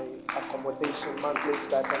 my accommodation, monthly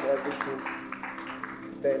stipend, everything.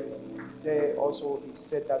 Then there also he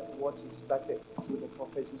said that what he started through the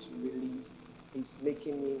prophecies he released, he's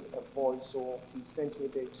making me a voice. So he sent me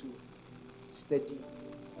there to study.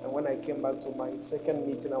 And when I came back to my second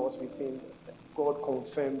meeting I was with him, God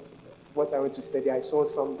confirmed what I went to study. I saw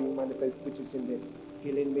some being manifest, which is in the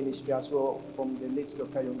healing ministry as well from the late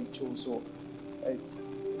Dr. Yonggi Cho. So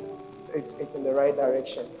it's in the right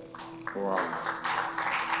direction. Wow.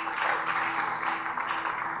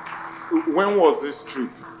 When was this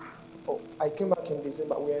trip? Oh, I came back in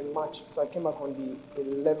December. We are in March, so I came back on the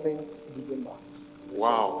 11th December.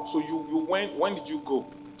 Wow. So you went, when did you go?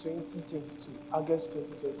 2022, August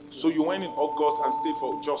 2022. So you went in August and stayed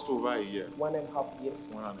for just over a year. 1.5 years.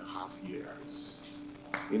 1.5 years.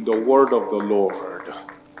 In the word of the Lord.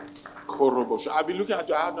 I've been looking at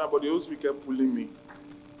your hand now, but the Holy Spirit kept pulling me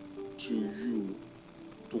to you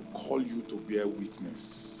to call you to bear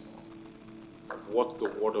witness of what the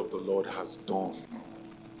word of the Lord has done.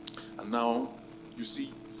 And now, you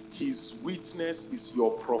see, his witness is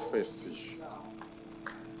your prophecy.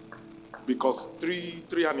 Because three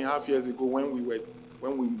and a half years ago, when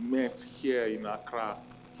we met here in Accra,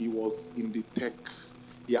 he was in the tech.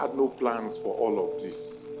 He had no plans for all of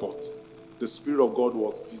this, but the Spirit of God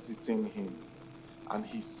was visiting him, and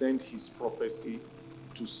he sent his prophecy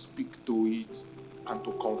to speak to it and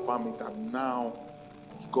to confirm it. And now,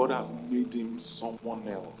 God has made him someone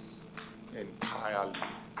else entirely.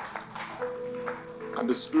 And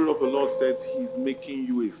the Spirit of the Lord says he's making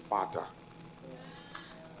you a father.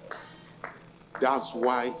 That's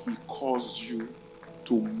why he calls you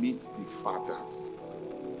to meet the fathers.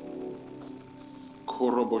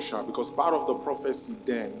 Korobosha. Because part of the prophecy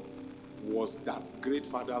then was that great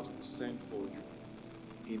fathers will send for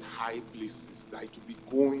you in high places, that it will be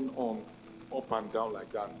going on up and down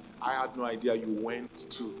like that. I had no idea you went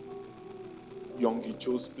to Yonggi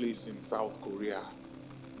Cho's place in South Korea.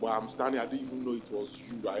 But I'm standing, I didn't even know it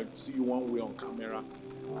was you. I see you one way on camera.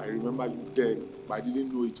 I remember you then, but I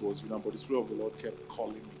didn't know it was you now. But the Spirit of the Lord kept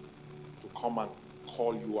calling me to come and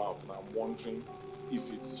call you out. And I'm wondering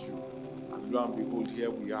if it's you. And lo and behold, here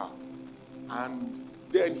we are. And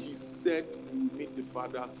then he said, we meet the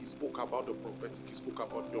fathers. He spoke about the prophetic. He spoke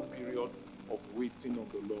about the period of waiting on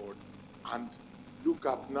the Lord. And look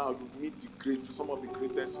at now, you meet some of the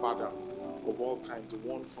greatest fathers of all times, the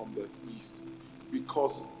one from the East.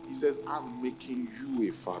 Because he says, I'm making you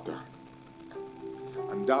a father.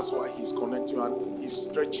 And that's why he's connecting you and he's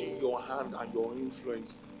stretching your hand and your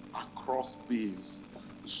influence across base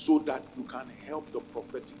so that you can help the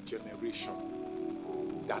prophetic generation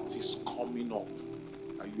that is coming up.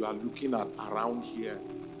 And you are looking at around here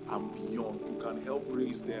and beyond. You can help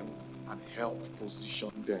raise them and help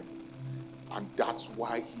position them. And that's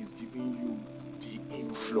why he's giving you the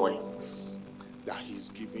influence that he's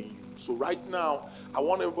giving you. So right now, I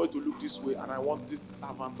want everybody to look this way, and I want this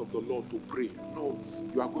servant of the Lord to pray. No,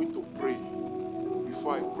 you are going to pray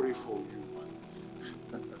before I pray for you.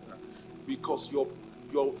 Because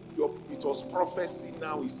it was prophecy,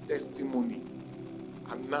 now is testimony.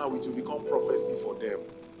 And now it will become prophecy for them.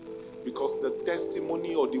 Because the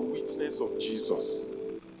testimony or the witness of Jesus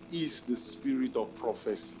is the spirit of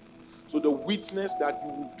prophecy. So the witness that you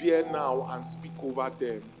will bear now and speak over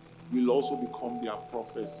them will also become their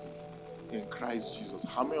prophecy in Christ Jesus.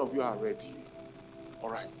 How many of you are ready? All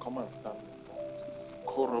right, come and stand in front.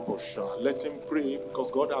 Korobosha. Let him pray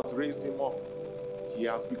because God has raised him up. He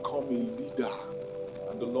has become a leader.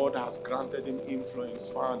 And the Lord has granted him influence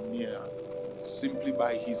far and near simply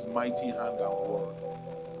by his mighty hand and word.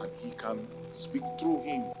 And he can speak through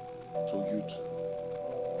him to you too.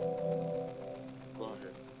 Go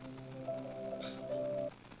ahead.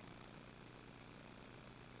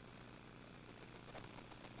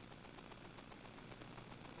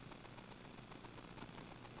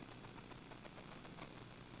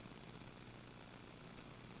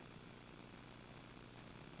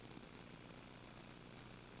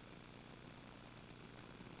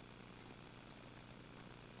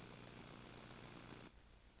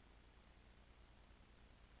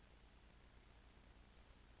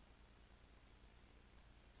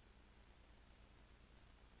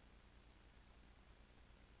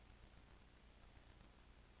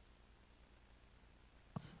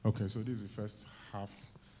 Okay, so this is the first half,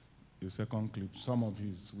 the second clip. Some of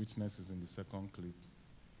his witnesses in the second clip.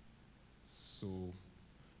 So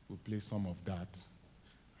we'll play some of that,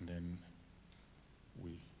 and then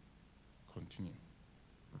we continue.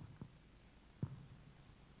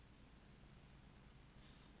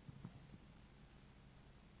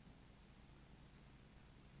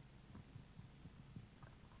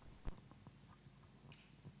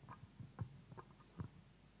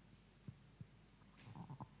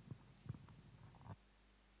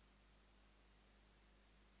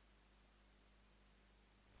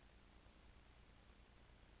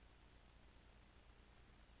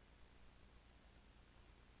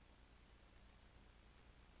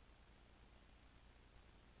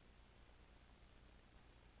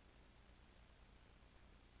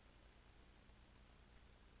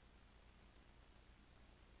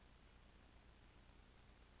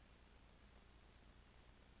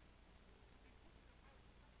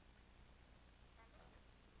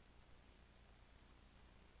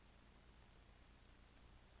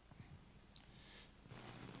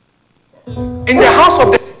 In the house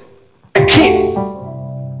of the king.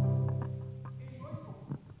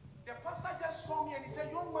 The pastor just saw me and he said,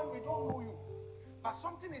 young man, we don't know you. But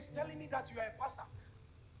something is telling me that you are a pastor.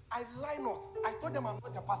 I lie not. I told them I'm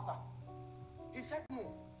not a pastor. He said,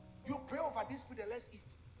 no. You pray over this food and let's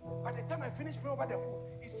eat. By the time I finished praying over the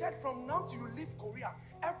food, he said, from now till you leave Korea,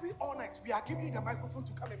 every all night, we are giving you the microphone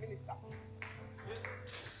to come and minister.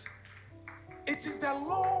 It is the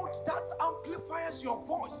Lord that amplifies your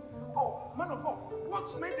voice. Oh, man of God, what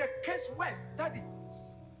made the case worse, Daddy?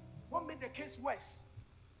 What made the case worse?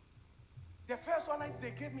 The first one night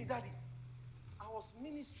they gave me, Daddy, I was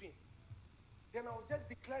ministering. Then I was just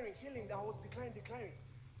declaring healing. I was declaring.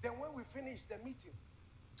 Then when we finished the meeting,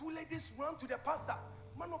 two ladies ran to the pastor.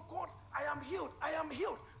 Man of God, I am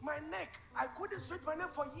healed. My neck, I couldn't stretch my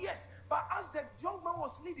neck for years. But as the young man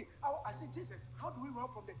was leading, I said, Jesus, how do we run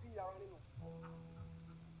from the thing you are running on?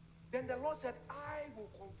 Then the Lord said, I will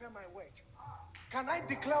confirm my word. Can I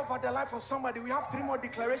declare over the life of somebody? We have 3 more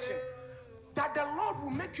declarations. That the Lord will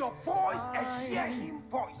make your voice a hear him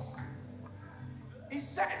voice. He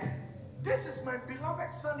said, this is my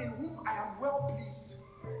beloved son in whom I am well pleased.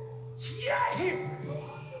 Hear him.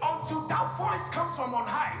 Until that voice comes from on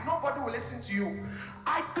high, nobody will listen to you.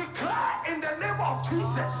 I declare in the name of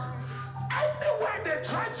Jesus, anywhere they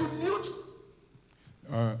try to mute.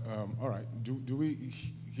 All right. Do we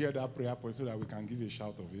hear that prayer point so that we can give a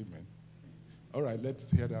shout of amen? All right, let's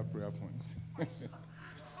hear that prayer point. From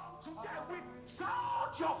today, we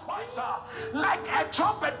sound your voice like a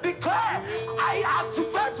trumpet. Declare, I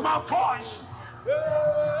activate my voice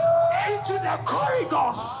into the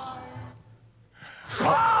corridors.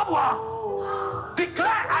 Power. Declare,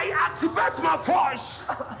 I activate my voice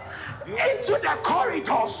into the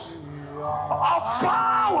corridors of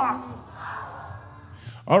power.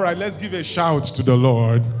 All right, let's give a shout to the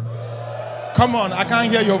Lord. Come on, I can't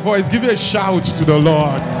hear your voice. Give a shout to the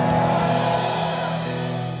Lord.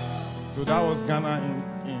 So that was Ghana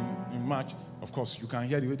in March. Of course, you can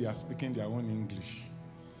hear the way they are speaking their own English.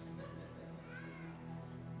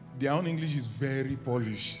 Their own English is very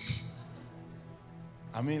polished.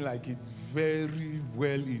 I mean, like, it's very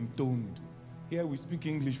well intoned. Here we speak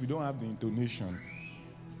English, we don't have the intonation.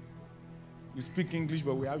 We speak English,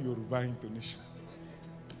 but we have Yoruba intonation.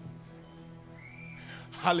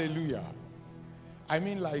 Hallelujah. I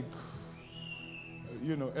mean, like,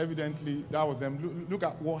 you know, evidently that was them. Look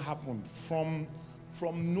at what happened from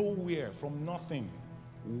nowhere, from nothing.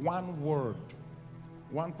 One word,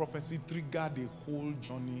 one prophecy triggered a whole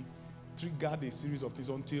journey, triggered a series of things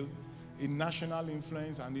until a national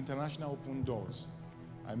influence and international open doors.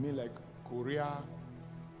 I mean, like Korea,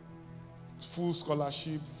 full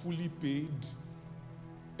scholarship, fully paid,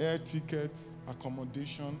 air tickets,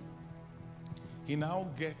 accommodation. He now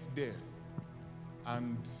gets there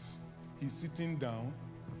and he's sitting down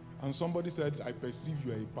and somebody said, I perceive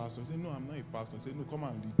you are a pastor. He said, no, I'm not a pastor. He said, no, come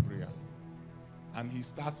and lead prayer. And he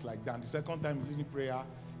starts like that. The second time he's leading prayer,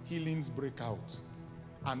 healings break out.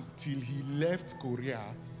 Until he left Korea,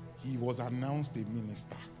 he was announced a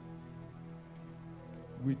minister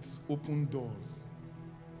with open doors.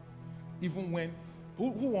 Even when, who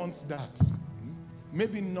wants that?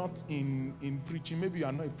 Maybe not in preaching, maybe you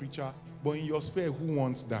are not a preacher, but in your sphere, who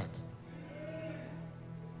wants that?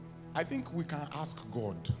 I think we can ask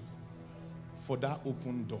God for that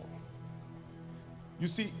open door. You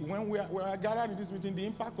see, when we are gathered in this meeting, the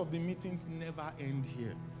impact of the meetings never end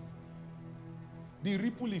here. The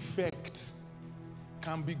ripple effect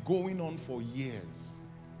can be going on for years.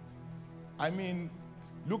 I mean,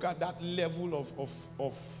 look at that level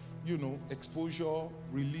of exposure,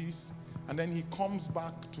 release, and then he comes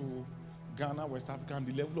back to Ghana, West Africa, and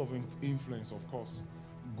the level of influence, of course,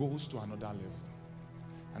 goes to another level.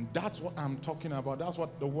 And that's what I'm talking about. That's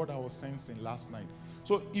what the word I was sensing last night.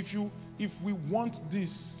 So if we want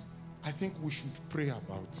this, I think we should pray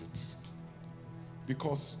about it.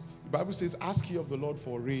 Because the Bible says, ask ye of the Lord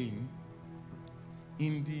for rain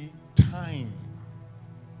in the time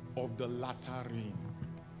of the latter rain.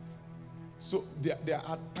 So there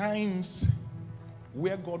are times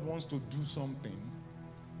where God wants to do something,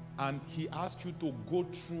 and he asks you to go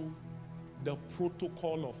through the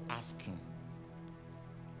protocol of asking.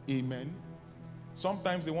 Amen.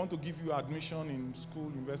 Sometimes they want to give you admission in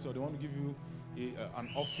school, university, or they want to give you an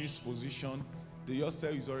office position. They just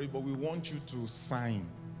tell you, sorry, but we want you to sign.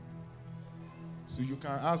 So you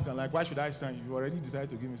can ask them, like, why should I sign? You already decided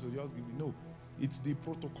to give me, so just give me. No, it's the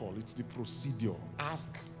protocol, it's the procedure.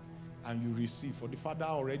 Ask and you receive. For the Father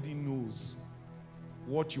already knows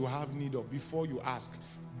what you have need of before you ask.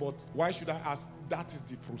 But why should I ask? That is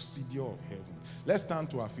the procedure of heaven. Let's stand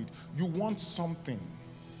to our feet. You want something.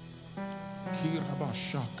 You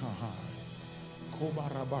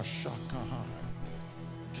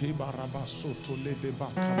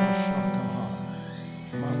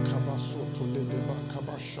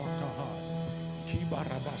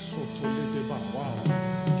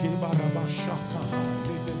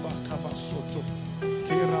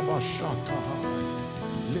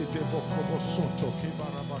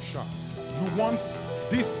want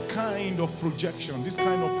this kind of projection, this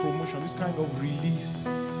kind of promotion, this kind of release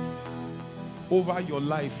over your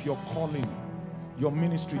life, your calling, your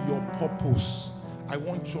ministry, your purpose. I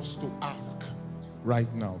want us to ask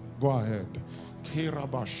right now. Go ahead.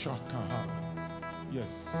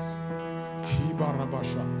 Yes.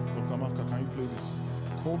 Dr. Maka, can you play this?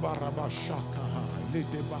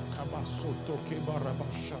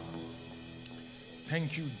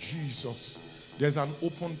 Thank you, Jesus. There's an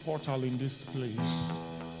open portal in this place.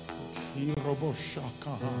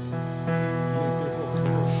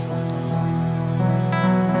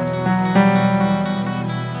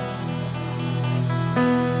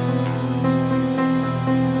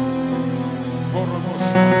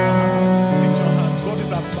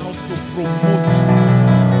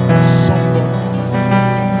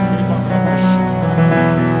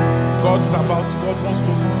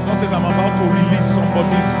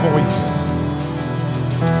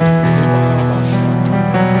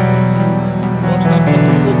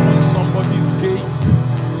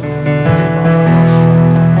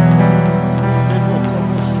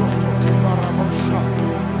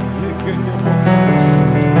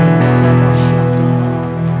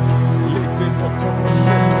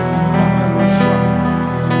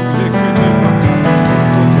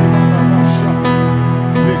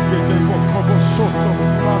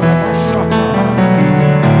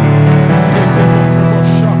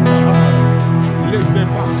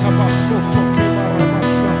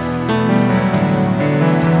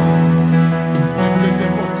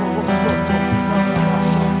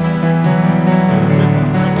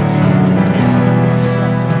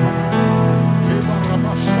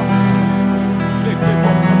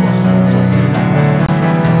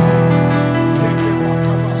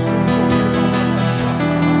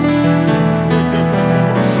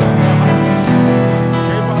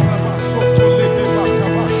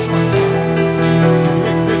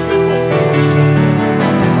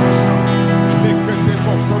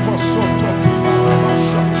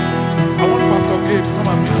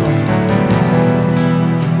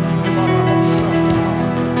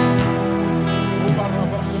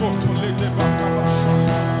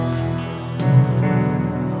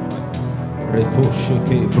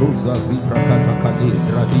 Retosheke bruza zibra katakale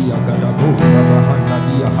dradia gadaboza bahanda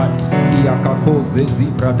diahad iakakoze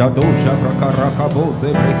zibra dadoja brakarakaboze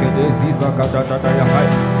brekede zagadadayahad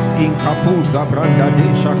inkapuza branda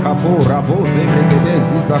desha kapora boze brekede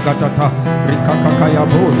zagatata rikakakaya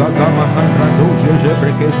boza zamahandra doje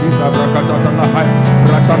brekezi zabrakatatalahad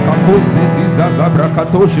ratakakoze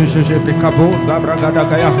zizazabrakatoje brekaboza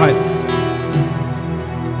bragadagayahad.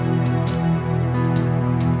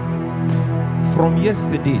 From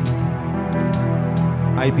yesterday,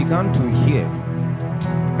 I began to hear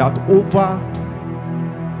that over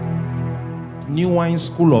New Wine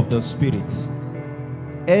School of the Spirit,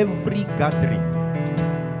 every gathering,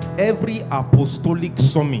 every apostolic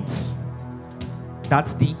summit, that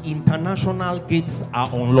the international gates are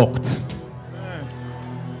unlocked.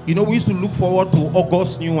 You know, we used to look forward to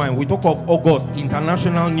August New Wine. We talk of August,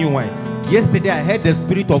 International New Wine. Yesterday I heard the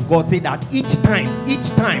Spirit of God say that each time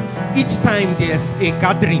there's a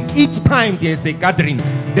gathering,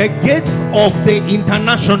 the gates of the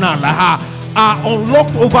international are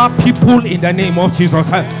unlocked over people in the name of Jesus.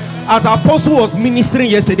 As Apostle was ministering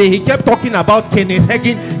yesterday, he kept talking about Kenneth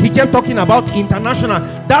Hagin. He kept talking about international.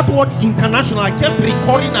 That word international, I kept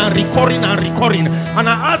recurring. And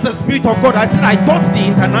I asked the Spirit of God, I said, I thought the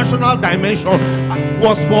international dimension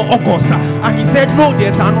was for August. And he said, no,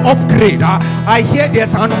 there's an upgrade. I hear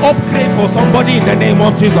there's an upgrade for somebody in the name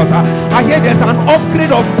of Jesus. I hear there's an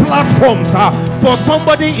upgrade of platforms for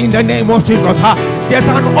somebody in the name of Jesus. There's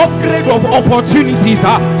an upgrade of opportunities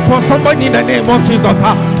for somebody in the name of Jesus.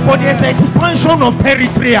 For there's expansion of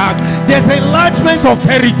territory, there's enlargement of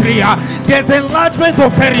territory,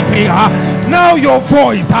 now your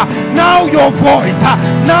voice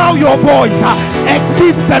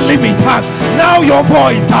exceeds the limit. Now your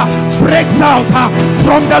voice breaks out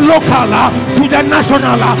from the local to the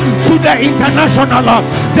national to the international.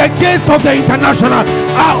 The gates of the international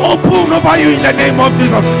are open over you in the name of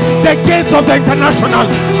Jesus. The gates of the international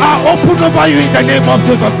are open over you in the name of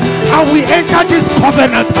Jesus. And we enter this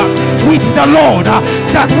covenant with the Lord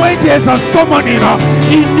that when there's a summoning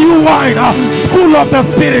in new wine, school of the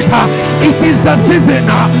Spirit, it is the season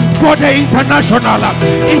for the international.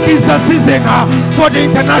 It is the season for the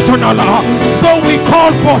international. So we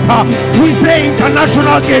call forth, we say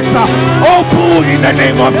international gates open in the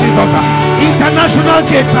name of Jesus. International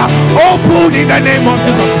gates open in the name of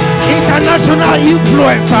Jesus. International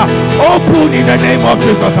influence open in the name of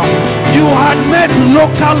Jesus. You had met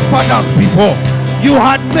local fathers before.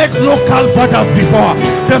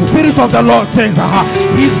 The Spirit of the Lord says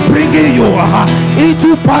He's bringing you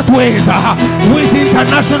into pathways with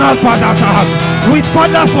international fathers, with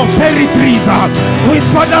fathers of territories, with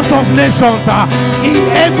fathers of nations, in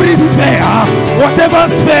every sphere, whatever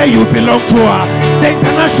sphere you belong to. The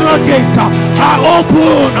international gates are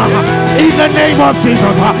open in the name of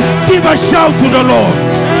Jesus. Give a shout to the Lord.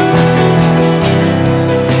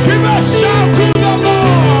 Give a shout to the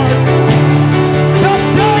Lord. The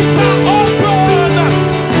gates are open.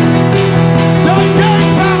 The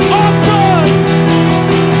gates are open.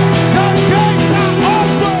 The gates are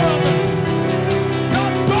open. The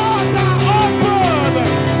doors are open.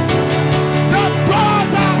 The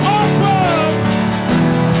doors are open.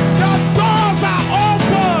 The doors are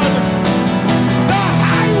open. The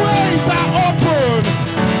highways are open.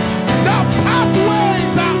 The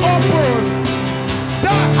pathways are open.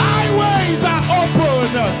 The highways are open.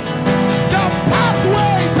 The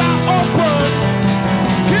pathways are open.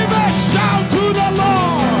 Give a shout to the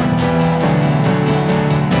Lord.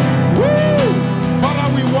 Woo! Father,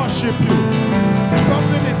 we worship you.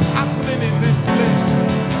 Something is happening in this place.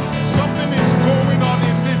 Something is going on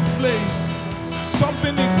in this place.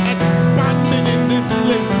 Something is expanding in this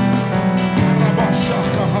place.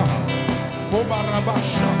 Rabashaka.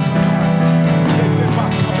 Kobarabashaka.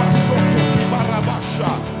 Lebakabasoto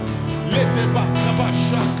kibarabasha.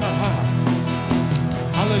 Lebakabashaka.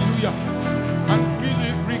 Hallelujah. And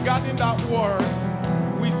regarding that word,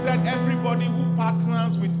 we said everybody who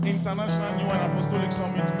partners with International New and Apostolic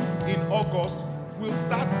Summit in August will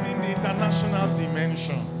start seeing the international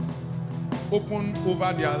dimension open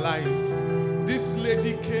over their lives. This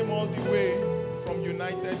lady came all the way from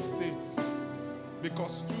United States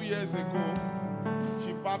because 2 years ago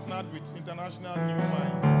she partnered with International New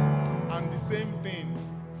Mind, and the same thing,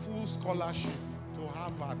 full scholarship to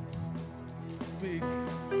Harvard, paid.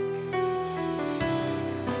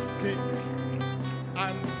 Okay.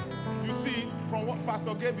 And you see, from what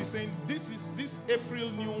Pastor Gabe is saying, this April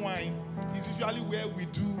New Wine is usually where we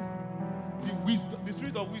do the wisdom, the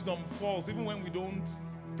spirit of wisdom falls, even when we don't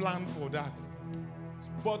plan for that.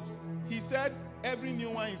 But he said every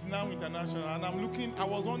new wine is now international, and I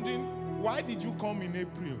was wondering, why did you come in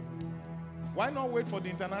April? Why not wait for the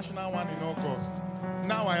international one in August?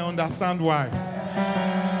 Now I understand why.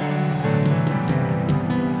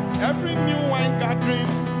 Every new wine gathering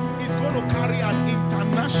is going to carry an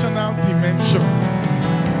international dimension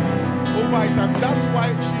over it, and that's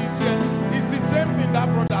why she's here. It's the same thing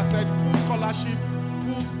that brother said: full scholarship,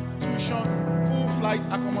 full tuition, full flight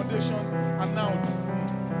accommodation. And now,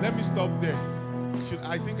 let me stop there.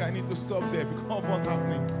 I think I need to stop there because of what's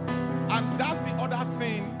happening. And that's the other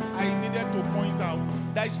thing I needed to point out.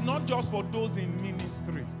 That it's not just for those in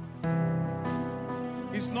ministry.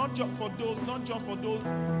 It's not just for those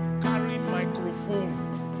carrying microphone.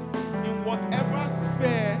 In whatever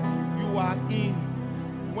sphere you are in,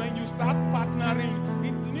 when you start partnering,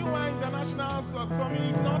 it's New Wine International Summit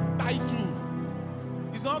is not title.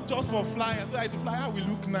 It's not just for flyers. So like the flyer will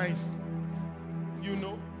look nice, you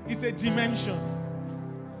know. It's a dimension.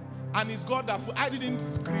 And it's God that I didn't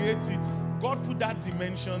create it. God put that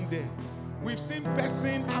dimension there. We've seen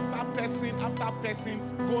person after person after person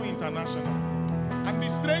go international. And the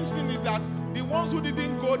strange thing is that the ones who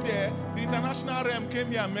didn't go there, the international realm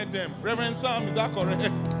came here and met them. Reverend Sam, is that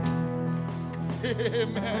correct?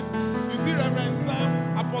 Amen. You see, Reverend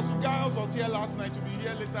Sam, Apostle Giles was here last night. You'll be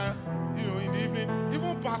here later, in the evening.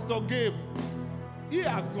 Even Pastor Gabe, he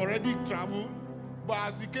has already traveled, but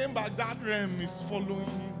as he came back, that realm is following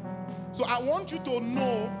him. So I want you to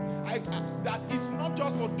know that it's not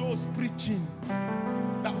just for those preaching.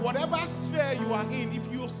 That whatever sphere you are in,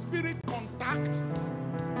 if your spirit contacts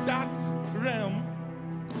that realm,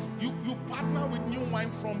 you partner with new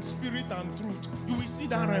wine from spirit and truth, you will see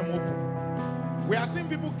that realm open. We are seeing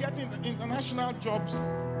people getting international jobs,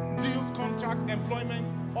 deals, contracts,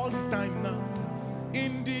 employment all the time now.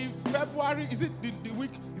 In the February, is it the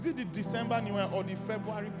week, is it the December New Year or the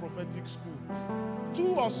February prophetic school?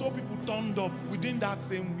 2 or so people turned up within that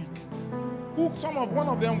same week. One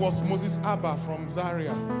of them was Moses Abba from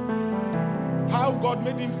Zaria. How God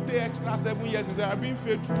made him stay extra 7 years in Zaria, being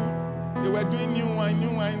faithful. They were doing new wine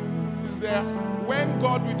there. When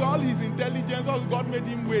God, with all his intelligence, God made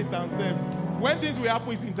him wait and serve. When things will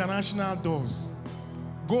happen, it's international doors.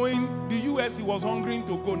 Going, the US, he was hungering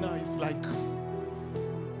to go now. It's like,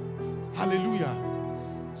 hallelujah.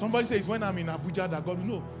 Somebody says, when I'm in Abuja, that God,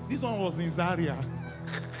 no, this one was in Zaria.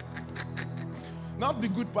 Not the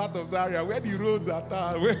good part of Zaria, where the roads are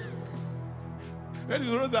where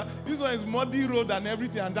the roads are. This one is muddy road and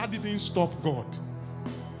everything, and that didn't stop God.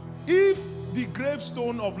 If the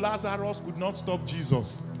gravestone of Lazarus could not stop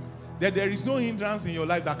Jesus, then there is no hindrance in your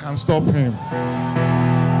life that can stop him.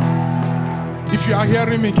 If you are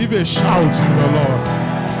hearing me, give a shout to the Lord.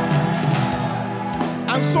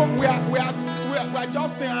 And so we are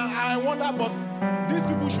just saying, I wonder, but these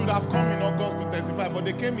people should have come in August to testify, but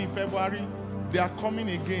they came in February. They are coming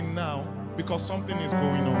again now because something is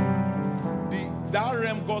going on. That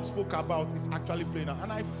realm God spoke about is actually playing out.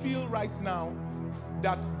 And I feel right now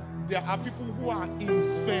that there are people who are in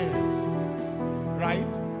spheres,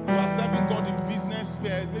 right? You are serving God in business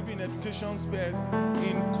spheres, maybe in education spheres,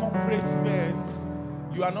 in corporate spheres.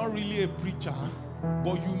 You are not really a preacher,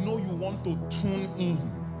 but you know you want to tune in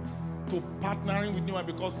to partnering with new one,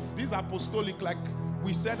 because this apostolic, like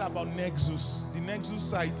we said about Nexus, the Nexus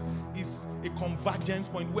site is a convergence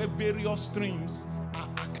point where various streams are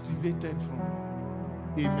activated from.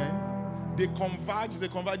 Amen. They converge,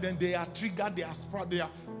 then they are triggered, they are spread, they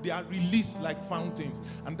are released like fountains.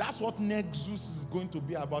 And that's what Nexus is going to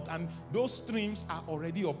be about. And those streams are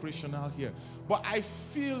already operational here. But I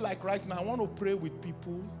feel like right now I want to pray with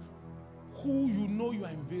people who you are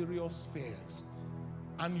in various spheres.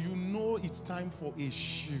 And you know it's time for a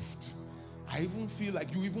shift. I even feel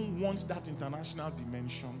like you even want that international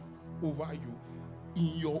dimension over you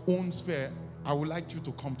in your own sphere. I would like you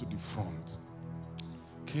to come to the front.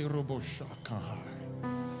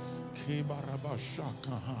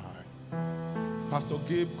 Pastor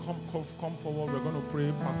Gabe, come forward. We're going to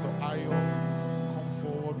pray. Pastor Ayo, come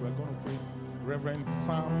forward. We're going to pray. Reverend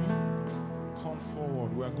Sam, come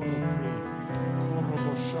forward. We're going to pray.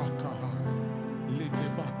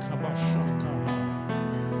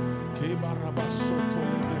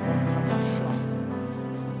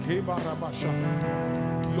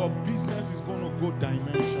 Your business is going to go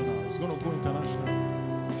dimensional. It's going to go international.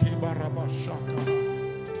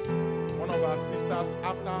 One of our sisters,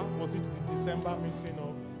 after, was it the December meeting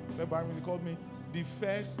or February meeting, called me. The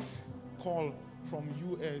first call from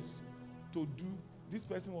US to do, this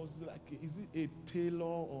person was like, is it a tailor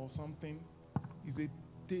or something? Is a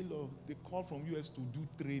tailor. They called from US to do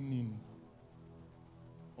training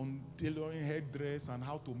on tailoring headdress and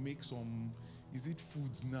how to make some, is it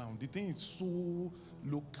foods now? The thing is so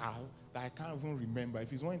local that I can't even remember.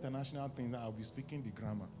 If it's one international thing, I'll be speaking the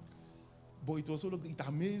grammar. But it was so local, it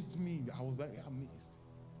amazed me. I was very amazed.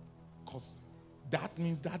 Because that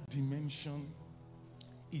means that dimension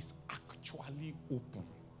is actually open.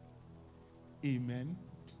 Amen.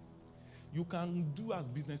 You can do as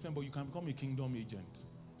businessmen, but you can become a kingdom agent,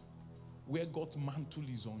 where God's mantle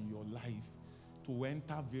is on your life to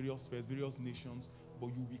enter various spheres, various nations, but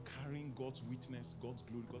you'll be carrying God's witness, God's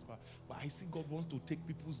glory, God's power. But I see God wants to take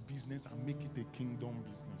people's business and make it a kingdom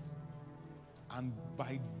business. And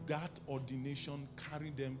by that ordination, carry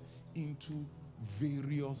them into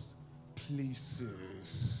various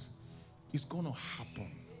places. It's going to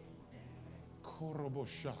happen.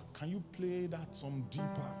 Korobosha. Can you play that some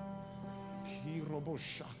deeper?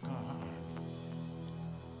 Kiroboshaka.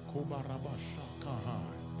 Kobarabashaka.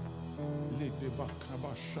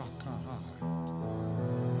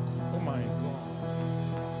 Oh my God.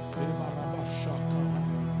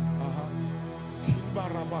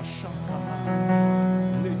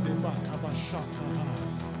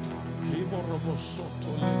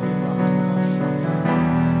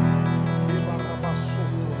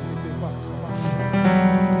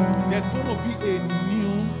 There's going to be a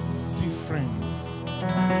new difference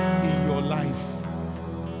in your life.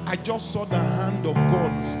 I just saw the hand of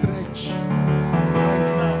God stretch right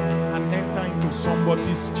now and enter into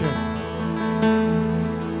somebody's chest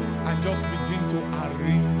and just begin to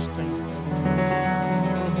arrange things.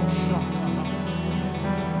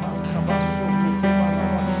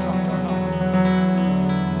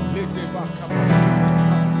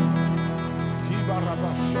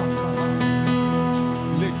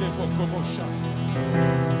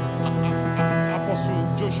 Apostle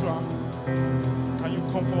Joshua, can you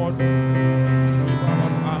come forward?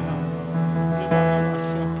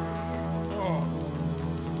 Oh,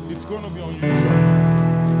 it's going to be unusual.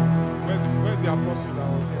 Where's the apostle that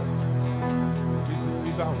was here?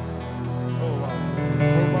 He's out. Oh wow.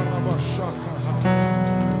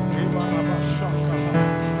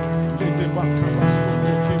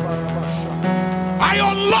 I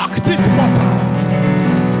unlock this portal.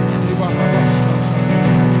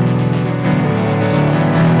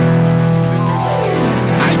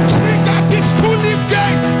 I trigger these two leaf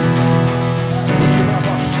gates.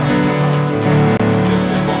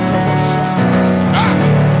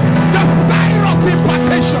 The Cyrus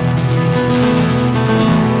impartation,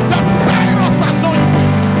 the Cyrus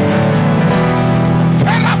anointing.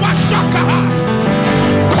 Kerabashakaha,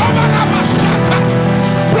 Kobarabashaka,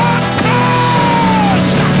 Branta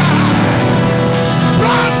Shakaha,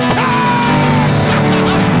 Branta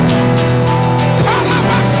Shakaha,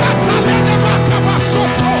 Karabashata Ledeba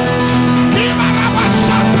Kabasoto,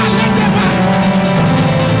 Kimarabashata Ledeba.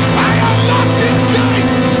 I unlock these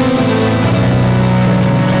gates.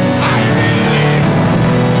 I release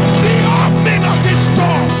the opening of these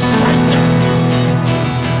doors right now.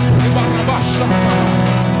 Kimarabashaka.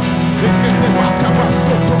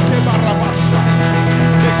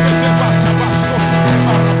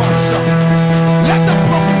 Let the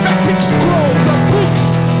prophetic scrolls, the books,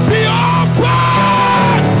 be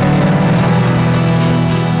opened.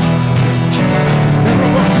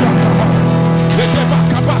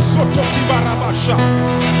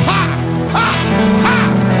 Ha, ha, ha,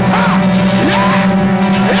 ha. Yeah,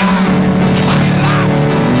 yeah. I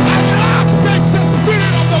laugh, says the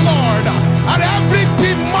Spirit of the Lord, and every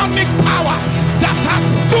demonic power that has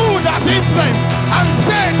stood as influence and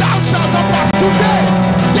said, thou shalt not pass today.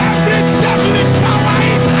 Every devilish power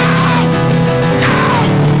is out,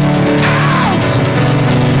 out, out.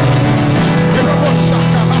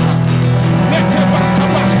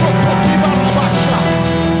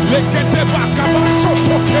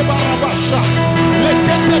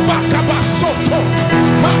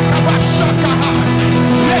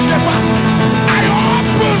 I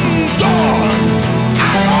open doors.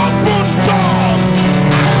 I open doors.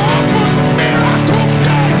 I open miracle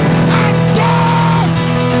gates and doors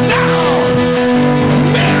now.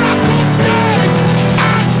 Miracle gates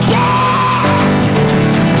and doors.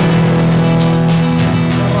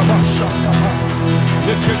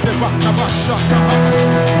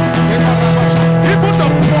 Even the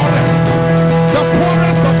poorest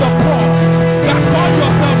of the poor that call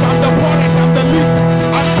yourself I'm the poorest, I'm the least.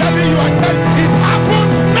 I'm telling you, it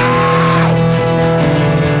happens now.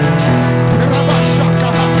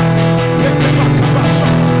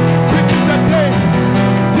 This is the day.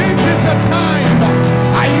 This is the time.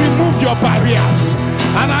 I remove your barriers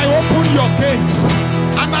and I open your gates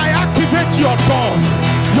and I activate your doors,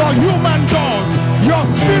 your human doors, your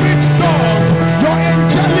spirit doors, your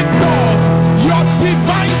angelic doors, your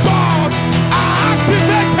divine doors are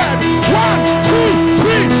activated. 1, 2,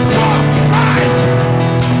 3, 4, 5.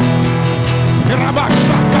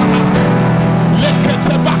 Rabashakaha,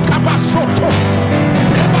 lekete bakabasoto,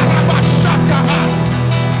 Rabashakaha,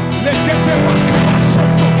 lekete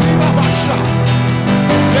bakabasoto, Rabasha,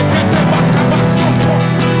 lekete bakabasoto,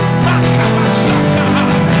 makabashakaha,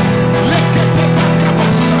 lekete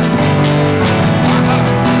bakabasoto.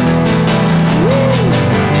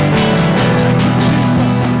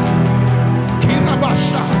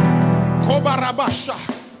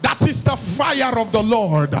 That is the fire of the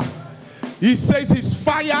Lord. He says his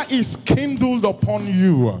fire is kindled upon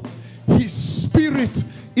you. His spirit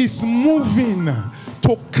is moving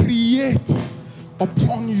to create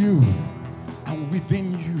upon you and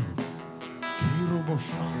within you.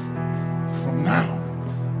 From now.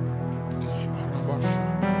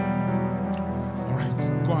 All right,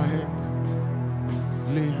 go ahead.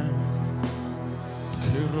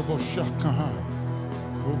 Shaka.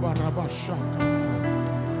 Obaraba Shaka.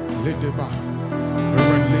 Ledeba.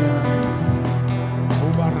 Reverend Leanist.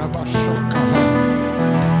 Obaraba Shaka.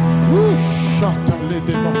 Shata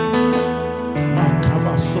Ledeba.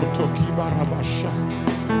 Makaba Soto Kibaraba Shaka.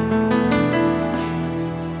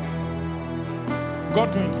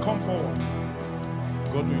 Godwin, come forward.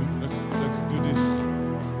 Godwin, let's do this.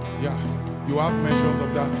 Yeah, you have measures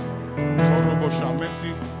of that. Korobosha,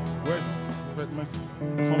 Messi. Where's Prophet Messi?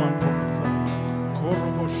 Come and prophesy.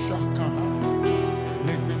 Korobosha, kaha.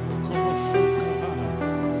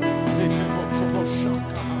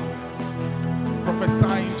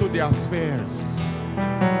 Prophesy into their spheres.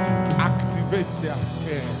 Activate their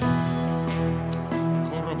spheres.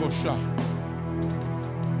 Korobosha.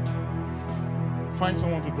 Find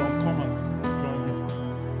someone to drum. Come on.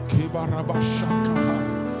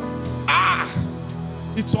 Ah!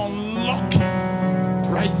 It's unlocking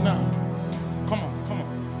right now. Come on, come on.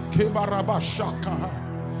 Kebarabashaka.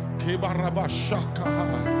 Kebarabashaka.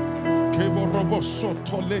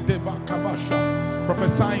 Keborobosotolebakabasha.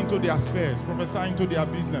 Prophesy into their spheres. Prophesy into their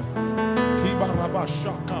business.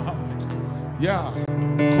 Kebarabashaka. Yeah.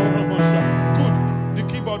 Korobosha. Good. The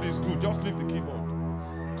keyboard is good. Just leave the keyboard.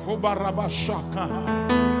 Kobarabashaka.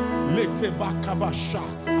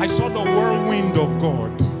 I saw the whirlwind of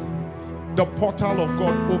God, the portal of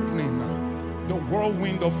God opening, the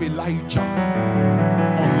whirlwind of Elijah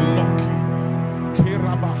unlocking.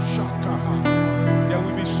 There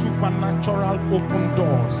will be supernatural open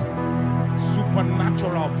doors,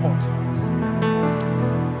 supernatural portals.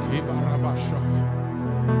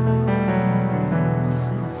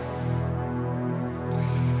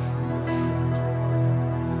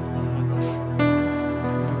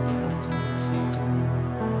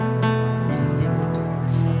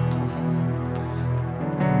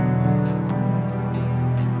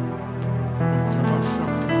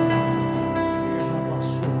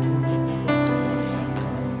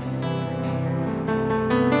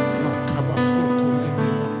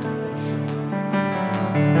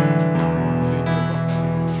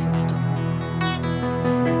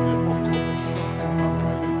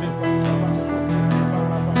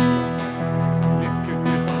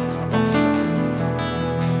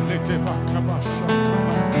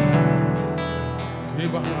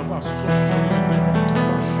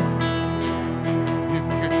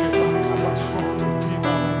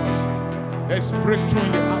 There's breakthrough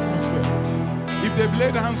in the atmosphere. If they've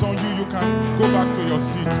laid hands on you, you can go back to your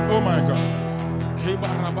seat. Oh my God.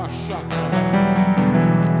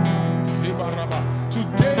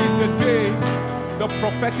 Today is the day the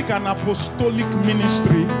prophetic and apostolic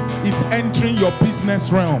ministry is entering your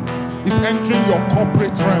business realm, is entering your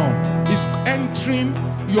corporate realm, is entering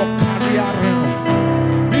your career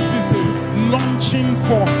realm. This is the launching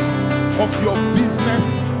forth of your business,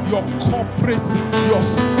 your corporate, your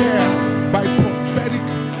sphere by prophetic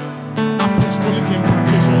apostolic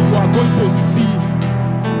impartation. You are going to see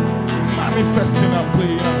manifesting and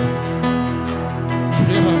playing out.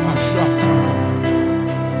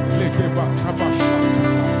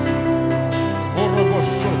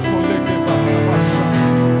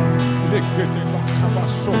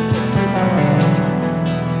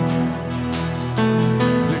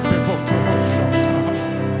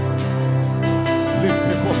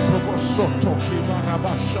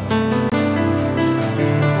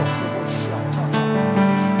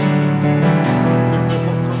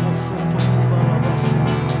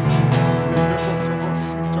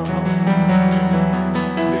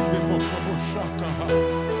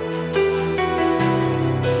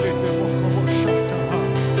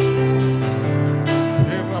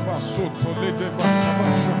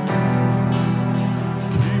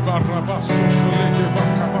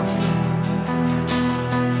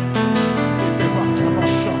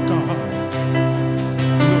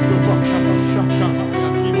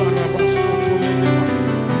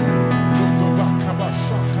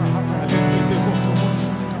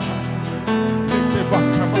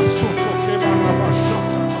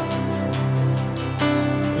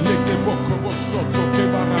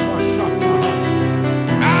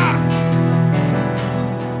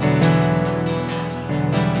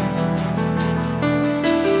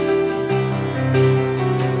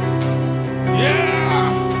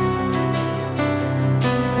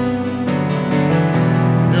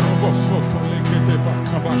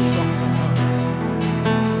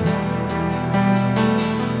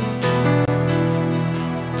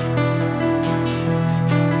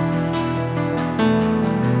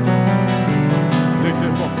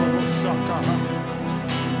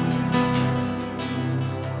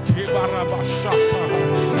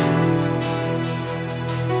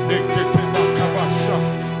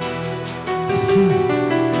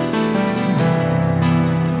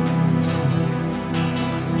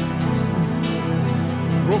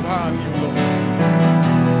 her anew, Lord.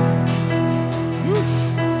 Whoosh.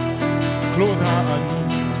 Clothe her anew.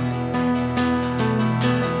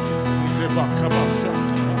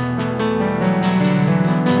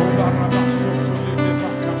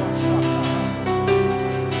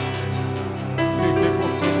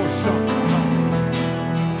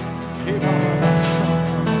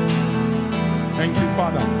 Thank you,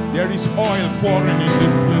 Father. There is oil pouring in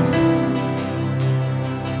this place.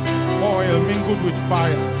 Oil mingled with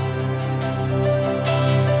fire.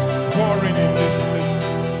 Pouring in this place.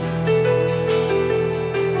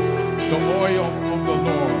 The oil of the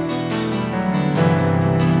Lord.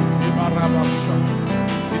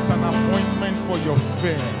 It's an appointment for your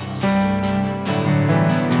spheres.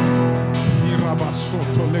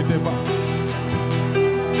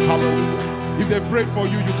 Hallelujah. If they prayed for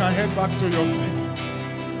you, you can head back to your seat.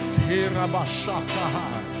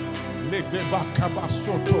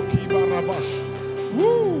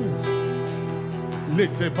 Woo!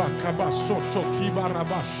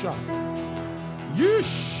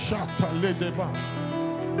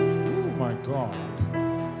 Oh my God.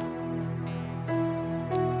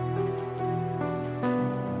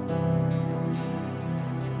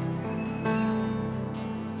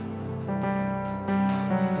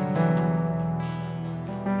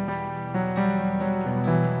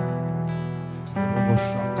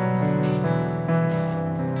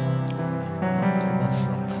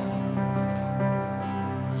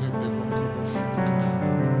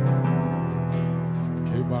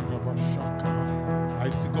 I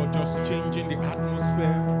see God just changing the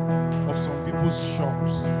atmosphere of some people's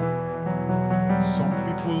shops, some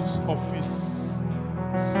people's office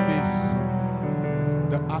space.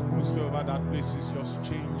 The atmosphere over that place is just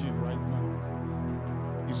changing right now.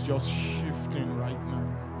 It's just shifting right now.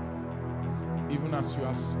 Even as you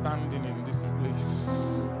are standing in this place.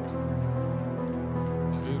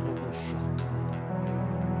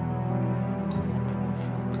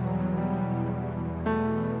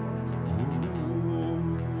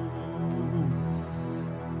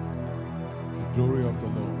 Glory of the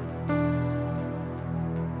Lord,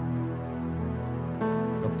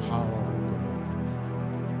 the power of the Lord,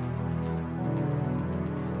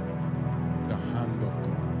 the hand of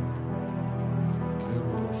God.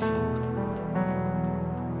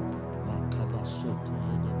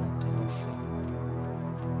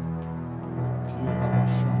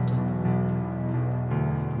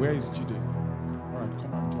 Where is Jide? All right,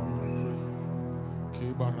 come and join me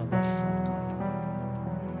and pray.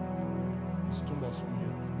 It's too much here.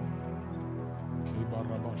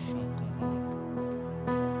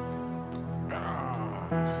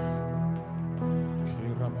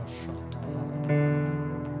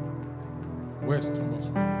 Where's Thomas?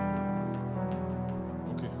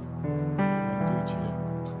 Okay. Engage here.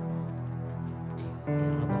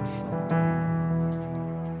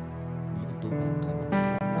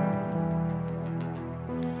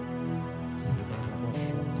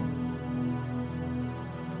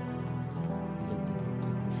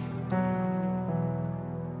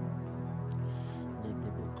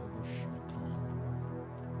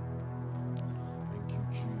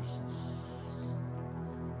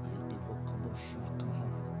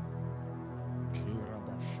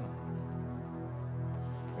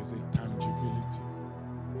 There's a tangibility,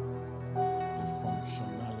 a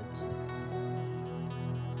functionality,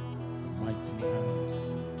 a mighty hand,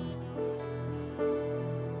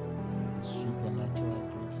 a supernatural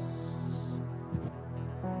grace.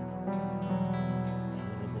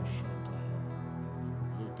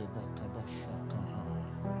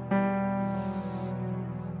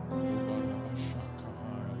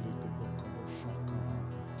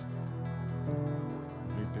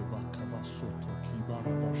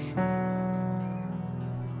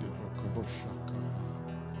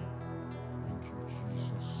 Thank you,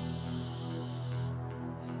 Jesus.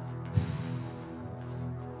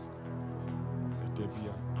 Let there be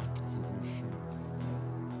an activation.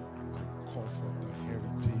 I call for the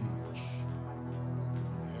heritage, the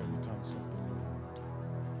inheritance of the Lord.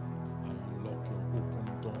 I unlock your open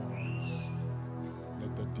doors.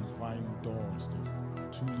 Let the divine doors, the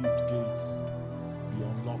two-leaved gates, be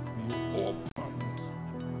unlocked, be opened.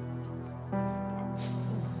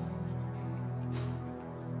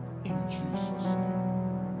 In Jesus' name.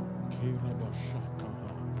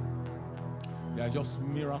 There are just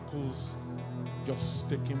miracles just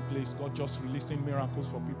taking place. God just releasing miracles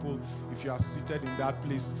for people. If you are seated in that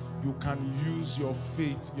place, you can use your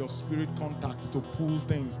faith, your spirit contact to pull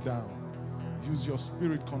things down. Use your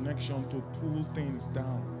spirit connection to pull things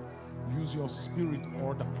down. Use your spirit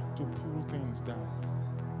order to pull things down.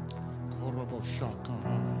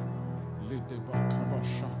 Lideba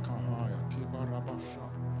kabashakahaya kibarabasha.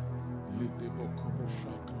 Lidebo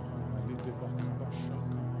koboshakahaya. Lideba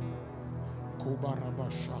kabashakahaya.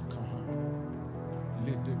 Kobarabashakahaya.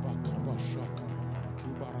 Lideba kabashakahaya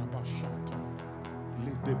kibarabashata.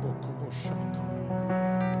 Lidebo koboshakahaya.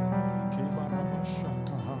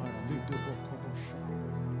 Kibarabashakahaya. Lidebo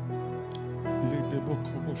koboshakahaya. Lidebo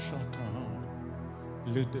koboshakahaya.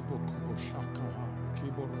 Lidebo koboshakahaya.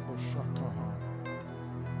 Kibarabashakahaya.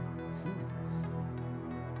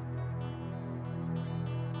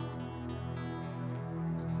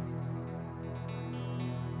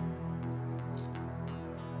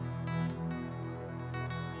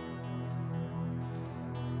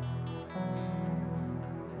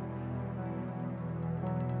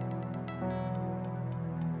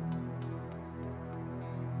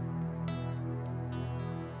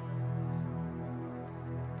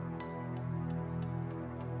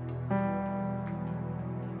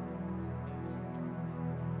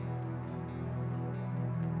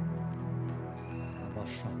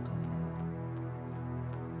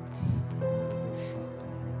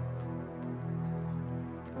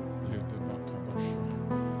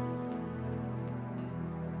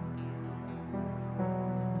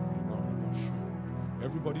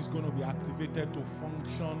 Everybody's going to be activated to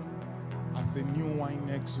function as a new wine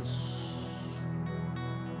nexus.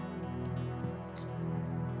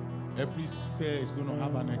 Every sphere is going to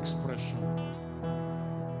have an expression.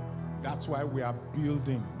 That's why we are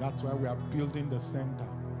building. That's why we are building the center.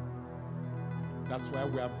 That's why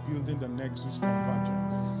we are building the nexus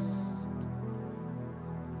convergence.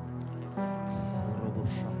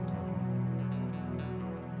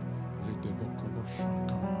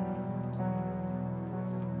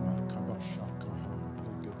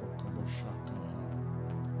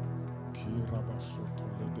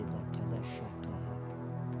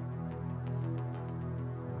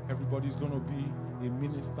 Everybody's going to be a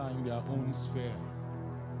minister in their own sphere,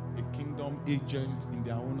 a kingdom agent in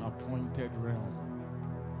their own appointed realm.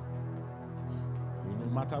 No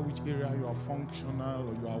matter which area you are functional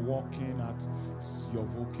or you are working at, your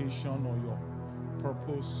vocation or your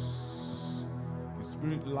purpose, the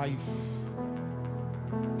spirit life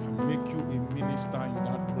can make you a minister in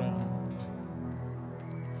that realm.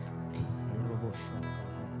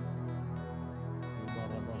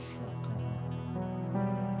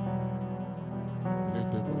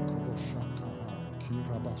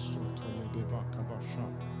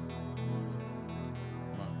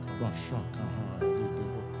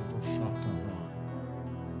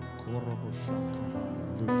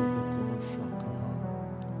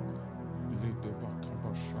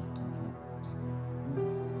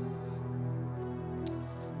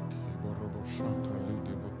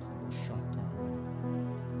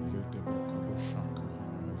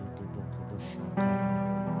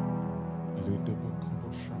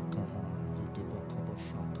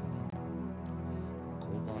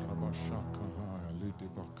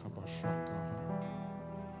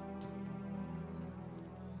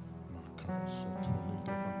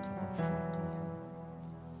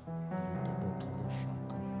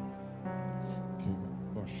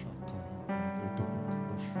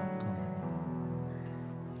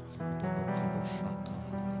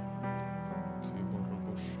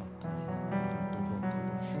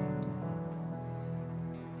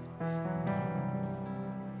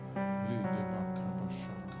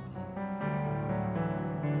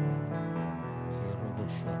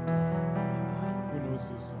 Who knows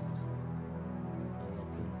this song?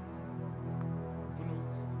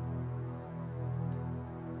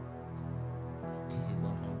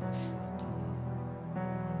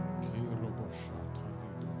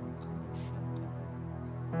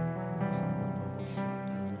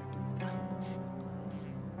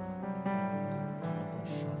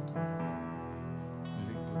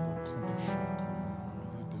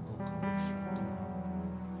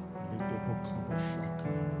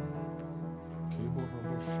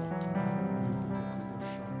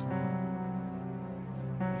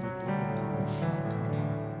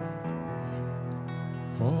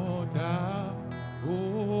 For thou, O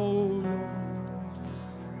Lord,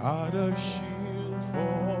 art a shield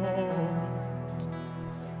for me,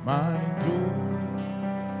 my glory,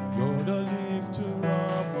 you're the lifter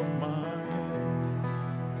up of my head.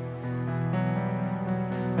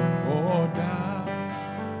 For thou,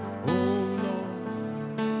 O Lord,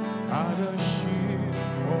 art a shield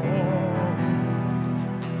for me,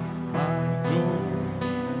 my glory,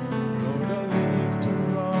 you're the lifter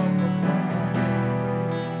up of my head.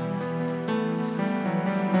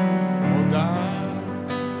 For thou,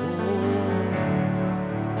 O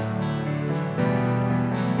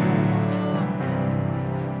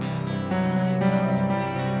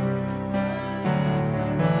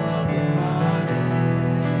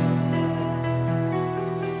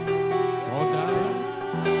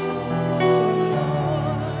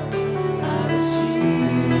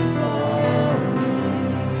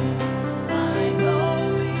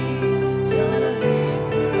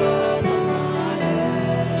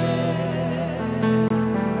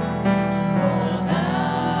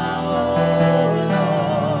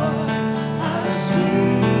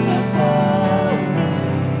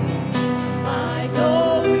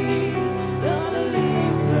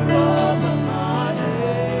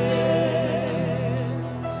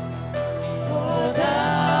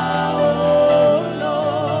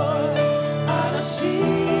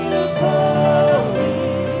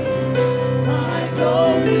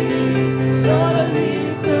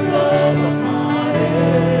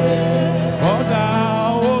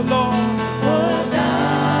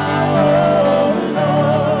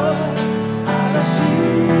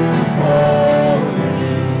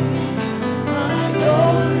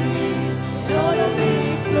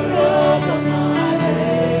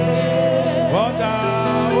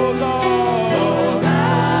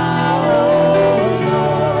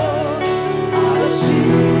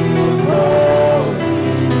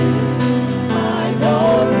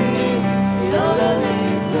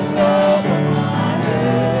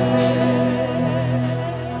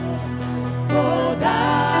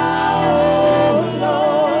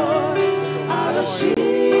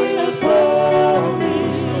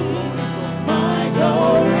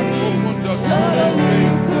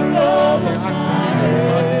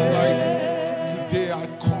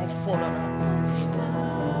for an activation.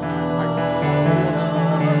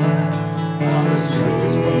 How sweet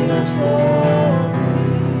is your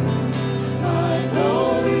My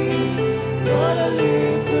glory, you're the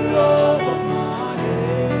lifter up of my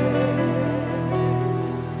head.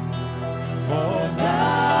 For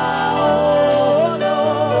thou, O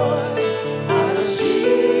Lord, art a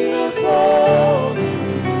shield for me.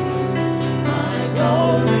 My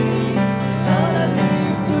glory, you're the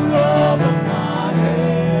lifter up of my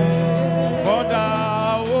head. For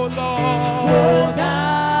thou, O Lord, For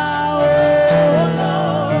thou, O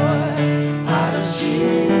Lord, art a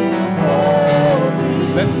shield for me.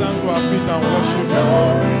 let's stand to our feet and worship the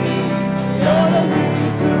Lord. Glory, you're the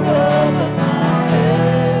lifter up of my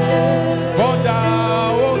head. For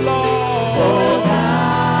thou, O Lord, For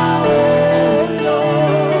thou, O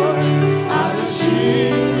Lord, art a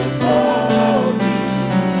shield for me.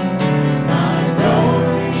 My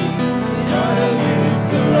glory, you're the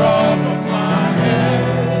lifter up of my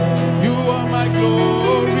head. you are my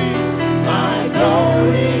glory. My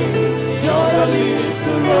glory, you're the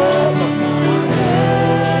lifter up of my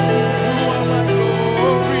head. You are my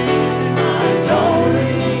glory. My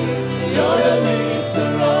glory, you're the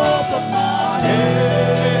lifter up of my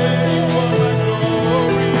head. You are my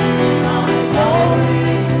glory. My glory,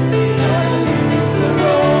 you're the lifter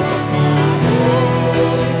up of my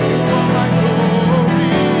head. You are my glory.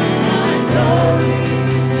 My glory,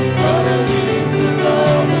 you're the lifter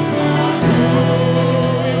up of my head.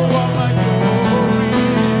 You are my glory.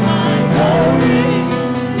 My glory,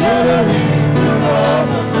 you're the lifter up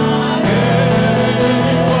of my head.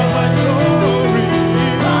 You are my glory.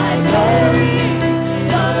 My glory,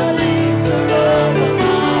 you're the lifter up of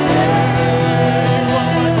my head. You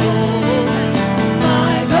are my glory.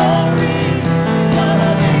 My glory, you're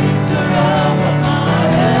the lifter up of my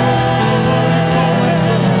head.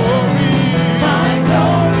 My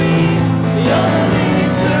glory, you're the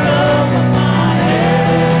lifter up of my head.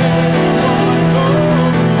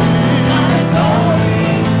 My glory,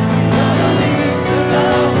 you're the lifter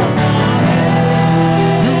up of my head.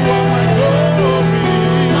 You are my glory.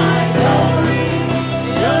 My glory,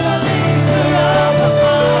 you're the lifter up of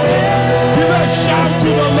my head. Give a shout to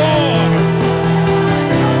the Lord.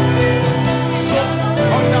 So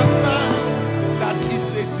understand that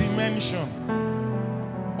it's a dimension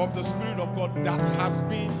of the Spirit of God that has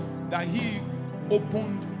been, that He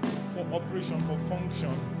opened for operation, for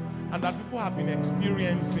function, and that people have been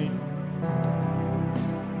experiencing,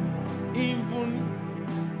 even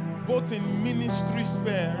both in ministry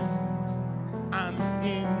spheres and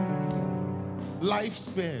in life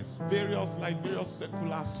spheres, various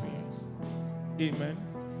secular spheres. Amen.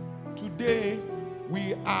 Today,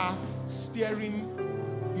 we are steering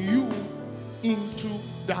you into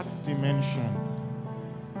that dimension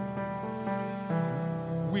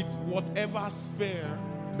with whatever sphere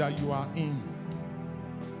that you are in.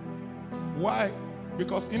 Why?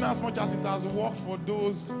 Because in as much as it has worked for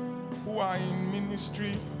those who are in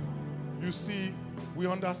ministry, you see, we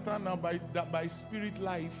understand now that by spirit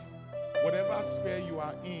life, whatever sphere you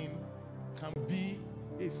are in can be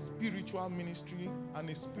a spiritual ministry and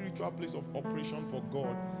a spiritual place of operation for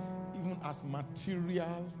God, even as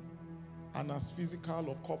material and as physical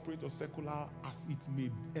or corporate or secular as it may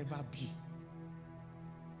ever be.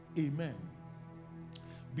 Amen.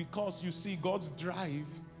 Because you see, God's drive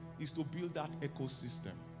is to build that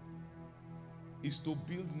ecosystem, is to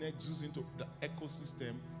build nexus into the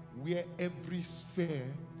ecosystem where every sphere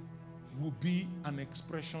will be an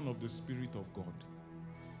expression of the Spirit of God.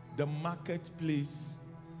 The marketplace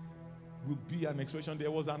will be an expression.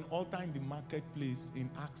 There was an altar in the marketplace in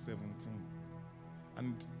Acts 17.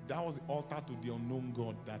 And that was the altar to the unknown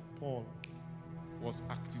God that Paul was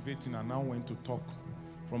activating and now went to talk.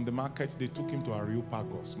 From the markets, they took him to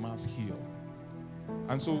Areopagus, Mars Hill.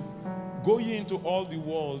 And so, go ye into all the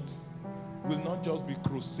world will not just be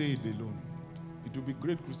crusade alone. It will be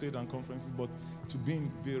great crusade and conferences, but to be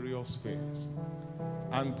in various spheres.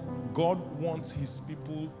 And God wants his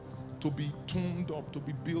people to be tuned up, to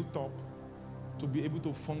be built up, to be able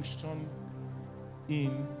to function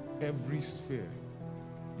in every sphere.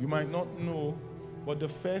 You might not know, but the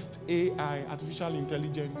first AI, artificial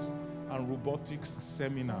intelligence and robotics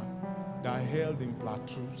seminar that I held in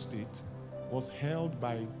Plateau State was held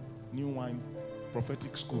by New Wine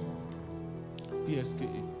Prophetic School,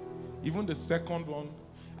 PSKA. Even the second one,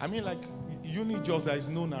 I mean, like Unijust that is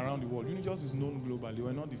known around the world. Unijust is known globally. We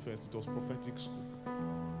were not the first. It was Prophetic School.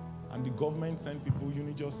 And the government sent people,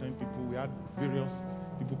 Unijust sent people. We had various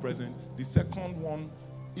people present. The second one,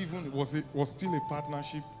 even was still a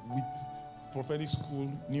partnership with Prophetic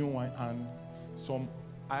School, New Wine, and some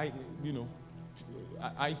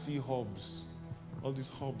IT hubs, all these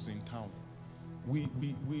hubs in town. We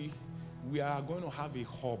are going to have a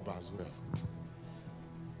hub as well.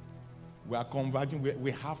 We are converging.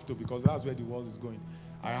 We have to, because that's where the world is going.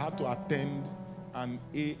 I had to attend an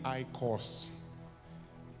AI course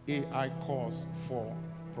for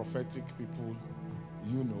prophetic people,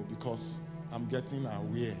 because I'm getting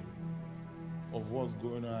aware of what's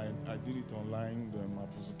going on. I did it online.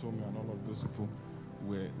 Apostle Tommy and all of those people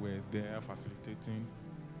were there facilitating.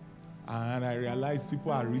 And I realized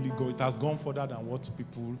people are really going. It has gone further than what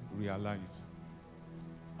people realize.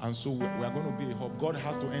 And so we are going to be a hub. God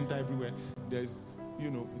has to enter everywhere. There's,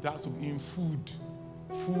 it has to be in food,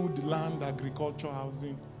 land, agriculture,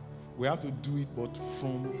 housing. We have to do it, but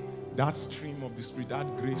from that stream of the Spirit,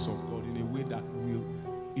 that grace of God, in a way that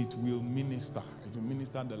it will minister. It will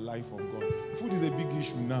minister the life of God. Food is a big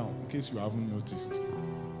issue now, in case you haven't noticed.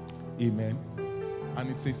 Amen. And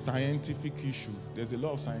it's a scientific issue. There's a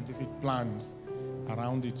lot of scientific plans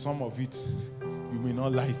around it. Some of it you may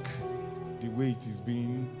not like the way it is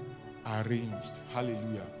being arranged.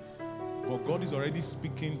 Hallelujah. But God is already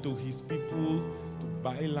speaking to his people to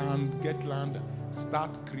buy land, get land,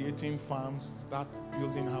 start creating farms, start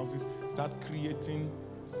building houses, start creating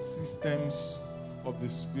systems of the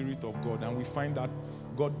Spirit of God. And we find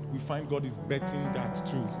God is betting that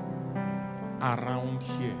too around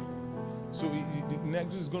here. So the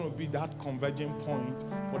next is going to be that converging point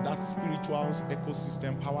for that spiritual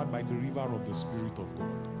ecosystem powered by the river of the Spirit of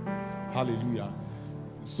God. Hallelujah.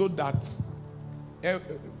 So that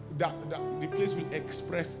the place will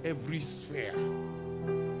express every sphere,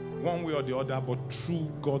 one way or the other, but through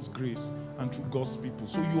God's grace and through God's people.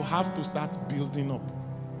 So you have to start building up.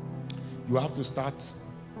 You have to start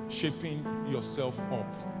shaping yourself up,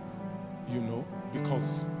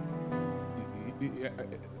 because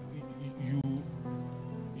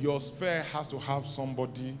your sphere has to have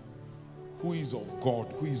somebody who is of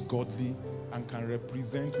God, who is godly, and can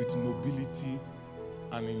represent with nobility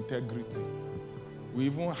and integrity. We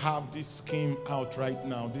even have this scheme out right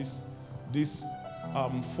now, this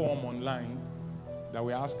form online that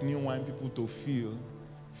we ask new wine people to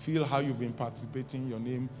fill how you've been participating, your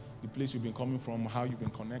name, the place you've been coming from, how you've been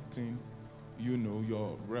connecting,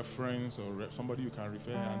 your reference or somebody you can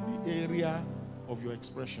refer, and the area of your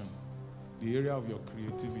expression, the area of your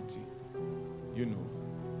creativity,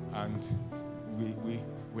 and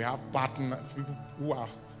we have partners, people who are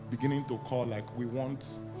beginning to call, like, we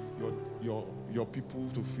want your people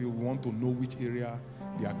to feel, we want to know which area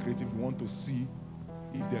they are creative, we want to see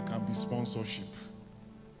if there can be sponsorship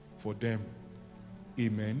for them.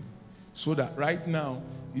 Amen. So that right now,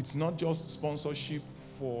 it's not just sponsorship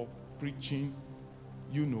for preaching,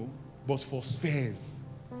 but for spheres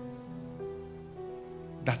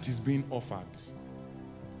that is being offered.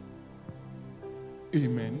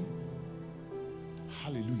 Amen.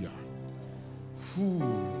 Hallelujah.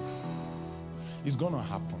 It's going to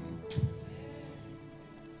happen.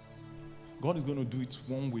 God is going to do it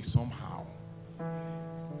one way somehow.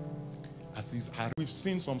 We've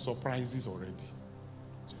seen some surprises already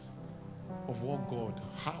of what God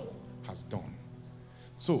has done.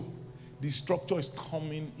 So the structure is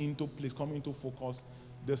coming into place, coming into focus.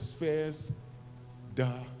 The spheres,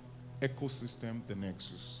 the ecosystem, the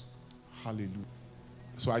nexus. Hallelujah.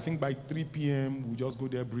 So I think by 3 p.m. we'll just go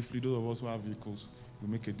there briefly. Those of us who have vehicles, we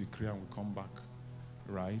make a decree and we come back.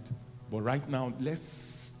 Right? But right now, let's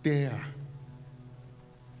stare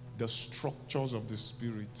the structures of the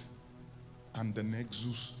Spirit and the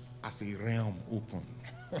nexus as a realm open.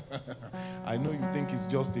 I know you think it's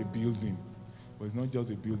just a building, but it's not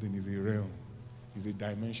just a building, it's a realm. It's a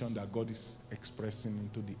dimension that God is expressing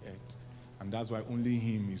into the earth. And that's why only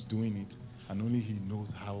him is doing it, and only he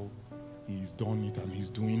knows how he's done it, and he's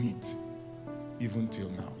doing it even till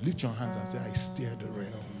now. Lift your hands and say, I steer the realm.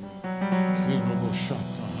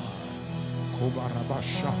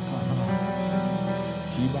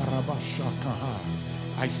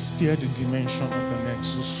 I steer the dimension of the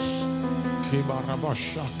nexus.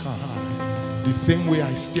 The same way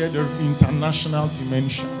I steer the international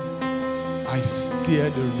dimension, I steer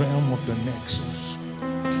the realm of the nexus.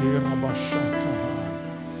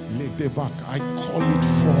 I call it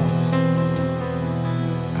forth.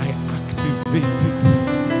 I activate it.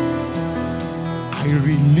 I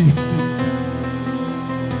release it.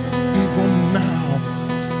 Even now,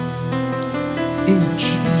 in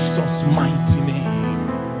Jesus' mighty name.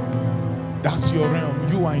 That's your realm.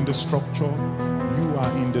 You are in the structure. You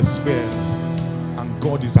are in the spheres. And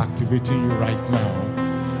God is activating you right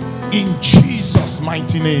now. In Jesus'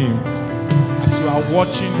 mighty name. As you are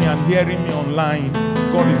watching me and hearing me online,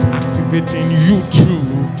 God is activating you too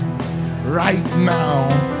right now.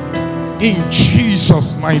 In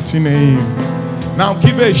Jesus' mighty name. Now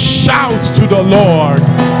give a shout to the Lord.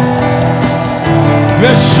 Give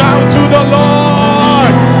a shout to the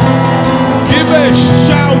Lord. Give a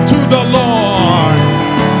shout to the Lord.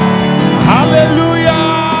 Hallelujah.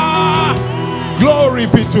 Glory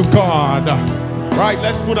be to God. Right,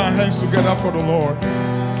 let's put our hands together for the Lord.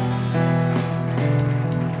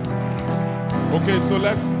 Okay, so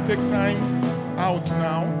let's take time out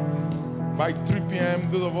now. By 3 p.m.,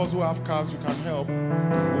 those of us who have cars, you can help.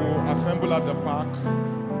 We'll assemble at the park.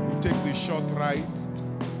 We'll take the short ride,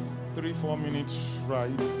 3-4 minutes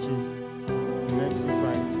ride to the next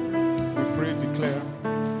side. We pray, declare,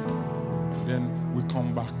 then we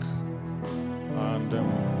come back. And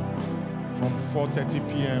from 4:30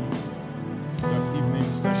 p.m., the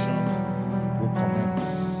evening session will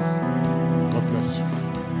commence. God bless you.